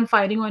one neuron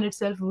firing on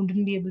itself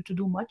wouldn't be able to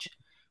do much,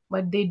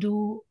 but they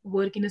do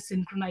work in a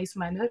synchronized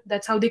manner.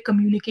 That's how they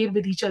communicate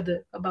with each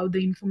other about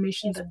the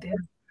information that they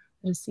have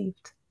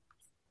received.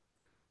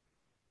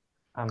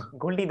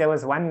 Goldy, there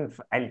was one,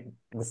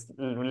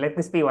 let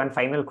this be one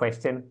final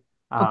question.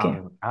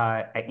 Okay.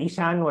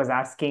 Ishan was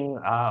asking,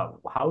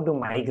 how do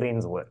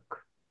migraines work?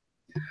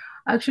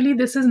 Actually,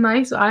 this is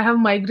nice. I have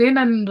migraine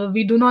and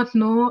we do not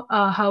know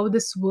how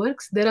this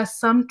works. There are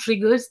some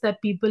triggers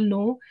that people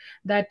know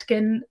that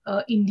can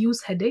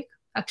induce headache.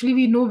 Actually,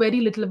 we know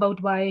very little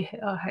about why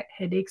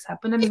headaches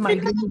happen, and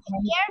migraine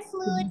is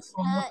one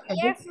form of Air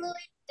headache. fluid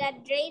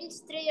that drains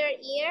through your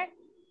ear.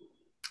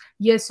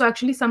 Yes, so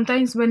actually,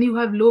 sometimes when you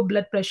have low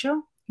blood pressure,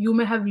 you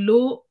may have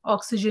low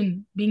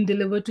oxygen being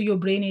delivered to your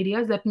brain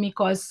areas that may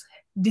cause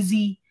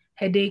dizzy,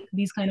 headache,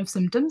 these kind of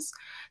symptoms.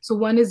 So,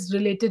 one is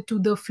related to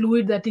the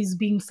fluid that is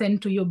being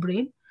sent to your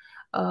brain.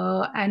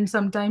 And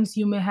sometimes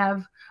you may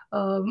have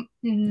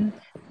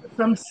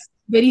some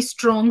very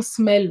strong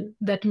smell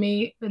that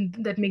may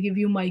give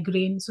you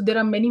migraine. So there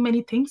are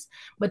many things,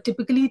 but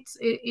typically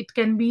it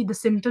can be, the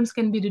symptoms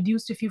can be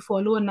reduced if you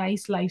follow a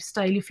nice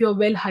lifestyle. If you're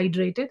well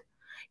hydrated,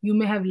 you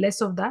may have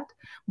less of that,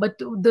 but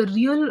the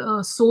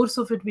real source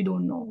of it, we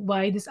don't know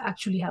why this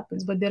actually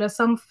happens, but there are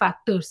some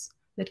factors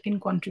that can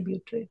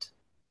contribute to it.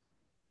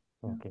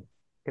 Okay,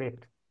 great.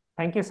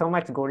 Thank you so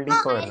much, Goldy,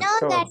 I for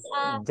know that.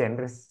 so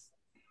generous.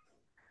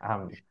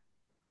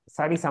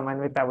 Sorry,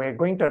 Samanvita, we're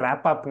going to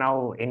wrap up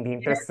now in the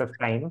interest of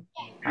time.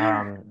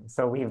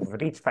 So we've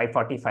reached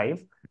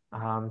 5:45.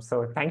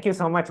 So thank you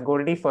so much,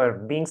 Goldy, for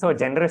being so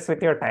generous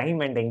with your time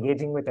and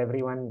engaging with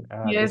everyone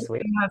Yes, this way.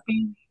 I'm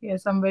happy.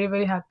 Yes, I'm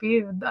very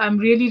happy. I'm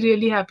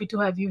really happy to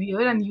have you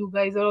here, and you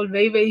guys are all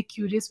very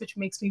curious, which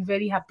makes me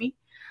very happy.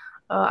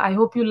 I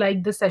hope you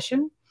liked the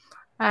session,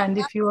 And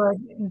if you are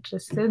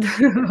interested,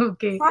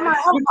 okay. Mom, I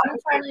have one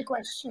final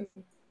question.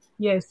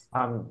 Yes.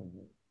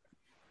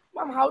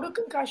 Mom, how do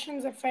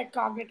concussions affect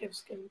cognitive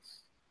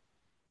skills?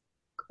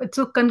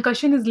 So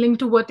concussion is linked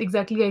to what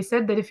exactly I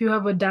said, that if you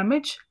have a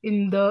damage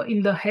in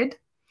the head,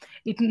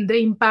 the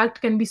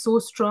impact can be so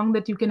strong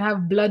that you can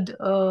have blood,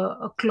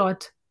 a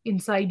clot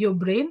inside your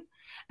brain.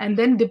 And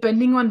then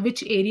depending on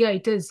which area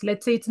it is,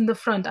 let's say it's in the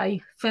front,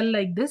 I fell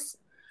like this,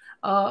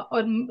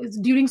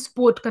 during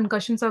sport,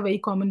 concussions are very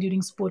common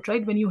during sport,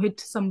 right? When you hit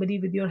somebody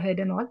with your head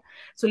and all.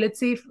 So let's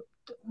say if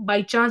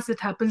by chance it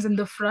happens in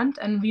the front,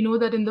 and we know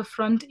that in the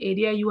front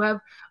area you have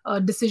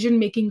decision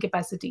making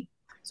capacity,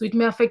 so it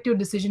may affect your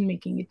decision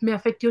making, it may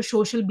affect your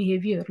social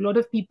behavior. A lot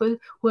of people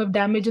who have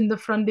damage in the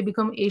front, they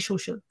become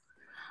asocial.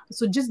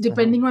 So just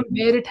depending on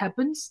where it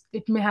happens,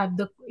 it may have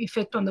the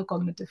effect on the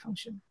cognitive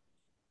function.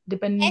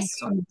 Depends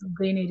on the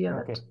brain area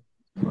Okay. that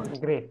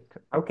involved. Great.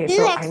 Okay, Do you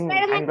so I'm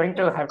experiment going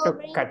to have to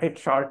brains? cut it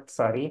short.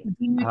 Sorry,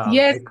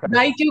 Yes,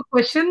 write because your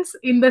questions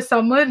in the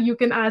summer. You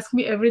can ask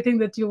me everything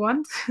that you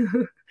want.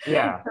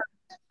 yeah,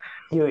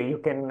 you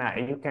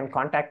can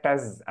contact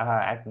us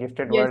at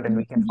Gifted Yes, World, and and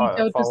we you can can reach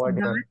out to forward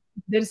Siddharth. your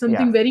If there is yeah.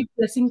 something very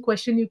pressing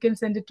question, you can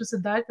send it to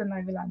Siddharth and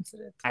I will answer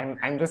it.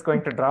 I'm just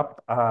going to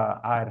drop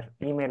our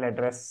email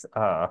address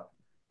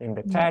in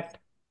the Yes. chat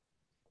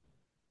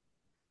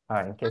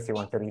in case you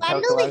want to reach When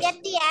out do to we us.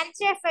 get the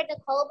answer for the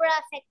Cobra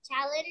Effect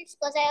challenge?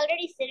 Because I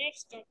already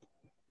finished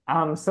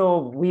it.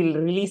 So we'll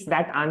release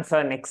that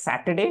answer next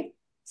Saturday.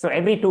 So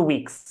every 2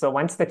 weeks. So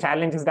once the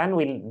challenge is done,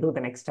 we'll do the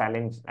next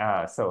challenge.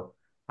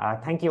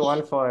 Thank you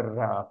all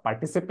for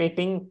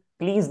participating.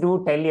 Please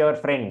do tell your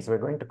friends. We're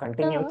going to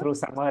continue through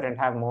summer and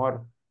have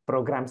more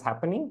programs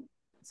happening.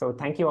 So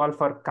thank you all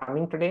for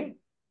coming today.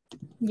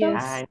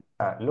 Yes.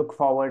 And look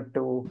forward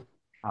to,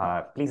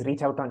 please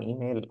reach out on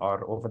email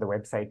or over the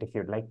website if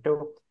you'd like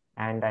to.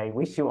 And I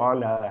wish you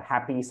all a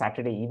happy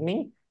Saturday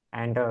evening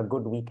and a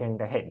good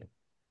weekend ahead.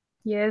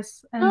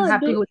 Yes, and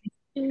happy Holi.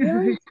 Do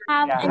you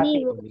have Yeah, any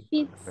happy Holi.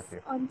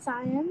 worksheets on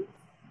science?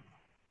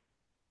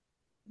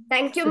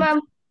 Thank you,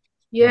 ma'am.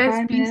 Yes,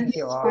 Bye, please. Miss. Thank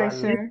you Bye, all.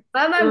 sir.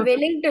 Ma'am, I'm Okay.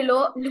 willing to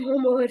know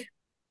more.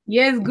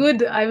 Yes,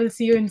 good. I will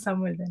see you in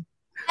summer then.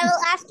 I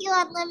will ask you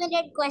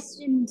unlimited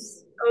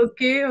questions.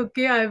 Okay,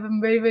 okay.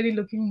 I'm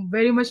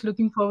very much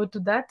looking forward to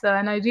that.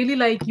 And I really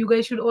like, you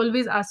guys should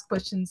always ask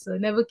questions.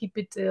 Never keep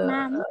it,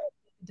 Ma'am,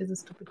 it is a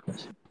stupid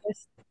question.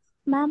 Yes.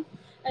 ma'am,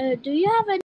 do you have any